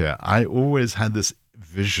came here, I always had this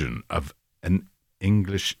vision of an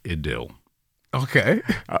English idyll. Okay.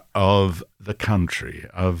 Of the country,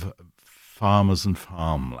 of farmers and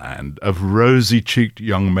farmland, of rosy-cheeked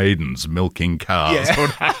young maidens milking cows.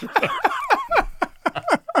 Yeah.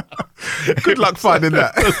 Good luck finding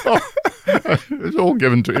that. It's all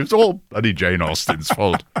given to. It's all bloody Jane Austen's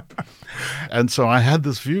fault. And so I had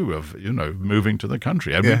this view of, moving to the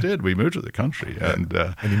country. And we did. We moved to the country. Yeah. And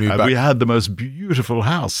you moved back. we had the most beautiful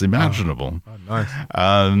house imaginable. Oh, nice.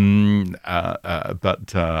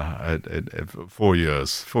 But 4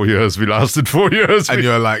 years. 4 years. We lasted 4 years. And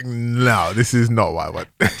you're like, no, this is not what I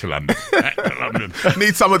want. Back to London. I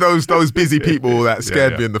need some of those busy people that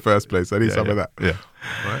scared me in the first place. I need some of that. Yeah.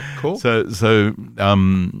 Right, cool. So to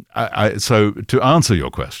answer your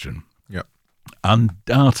question,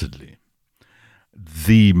 undoubtedly,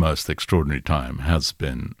 the most extraordinary time has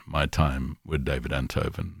been my time with David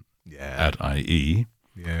Enthoven at IE,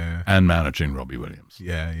 and managing Robbie Williams.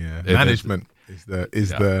 Management is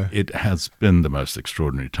the. It has been the most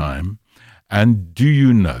extraordinary time, and do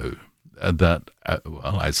you know that?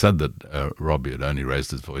 I said that Robbie had only raised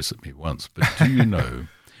his voice at me once, but do you know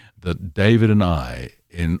that David and I,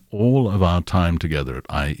 in all of our time together at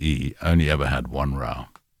IE, only ever had one row.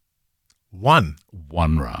 One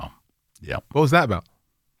row. Yeah. What was that about?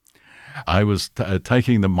 I was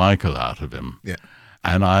taking the Michael out of him. Yeah.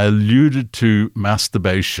 And I alluded to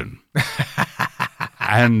masturbation.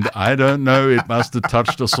 And I don't know, it must have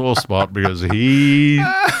touched a sore spot because he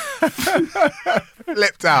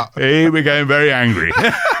flipped out. He became very angry.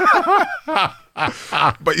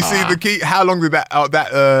 But you see, the key. How long did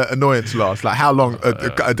that annoyance last? Like how long?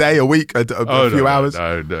 A day, a week, a few hours?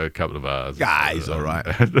 No, a couple of hours. Guys, all right.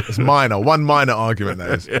 It's minor. One minor argument. That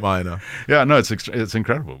is minor. Yeah, no, it's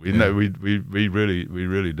incredible. We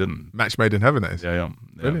really didn't. Match made in heaven. That is. Yeah.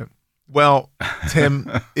 Brilliant. Well, Tim,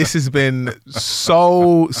 this has been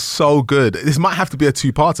so good. This might have to be a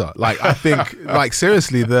two-parter. Like I think, like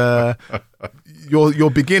seriously, your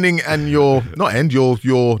beginning and your not end,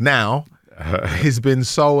 your now has been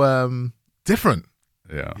so different.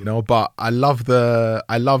 Yeah. But I love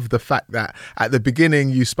the fact that at the beginning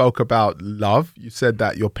you spoke about love. You said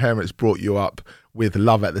that your parents brought you up with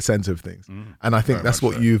love at the center of things. And I think that's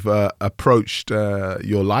what you've approached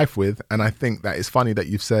your life with. And I think that it's funny that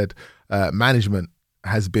you've said management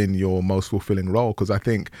has been your most fulfilling role, because I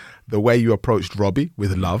think the way you approached Robbie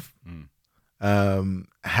with love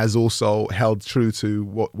has also held true to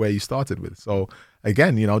where you started with. So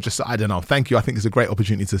again, I don't know. Thank you. I think it's a great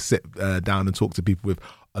opportunity to sit down and talk to people with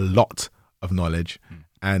a lot of knowledge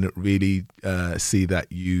and really see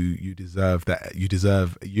that you deserve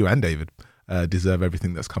you and David deserve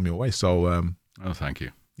everything that's come your way. So, thank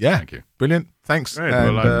you. Yeah. Thank you. Brilliant. Thanks. Great.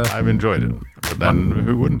 Well, I've enjoyed it. But then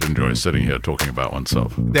who wouldn't enjoy sitting here talking about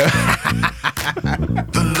oneself? The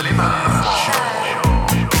Limmer Show.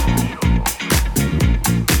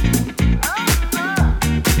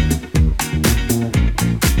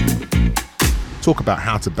 Talk about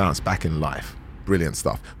how to bounce back in life. Brilliant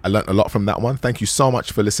stuff. I learned a lot from that one. Thank you so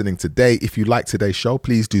much for listening today. If you like today's show,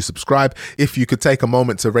 please do subscribe. If you could take a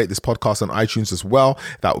moment to rate this podcast on iTunes as well,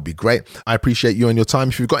 that would be great. I appreciate you and your time.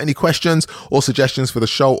 If you've got any questions or suggestions for the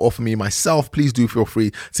show or for me myself, please do feel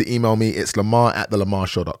free to email me. It's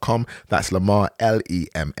lamar@thelamarshow.com. That's Lamar,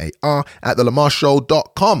 Lemar,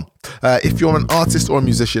 @thelamarshow.com. If you're an artist or a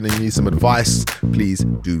musician and you need some advice, please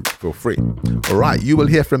do feel free. All right, you will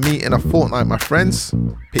hear from me in a fortnight, my friends.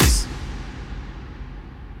 Peace.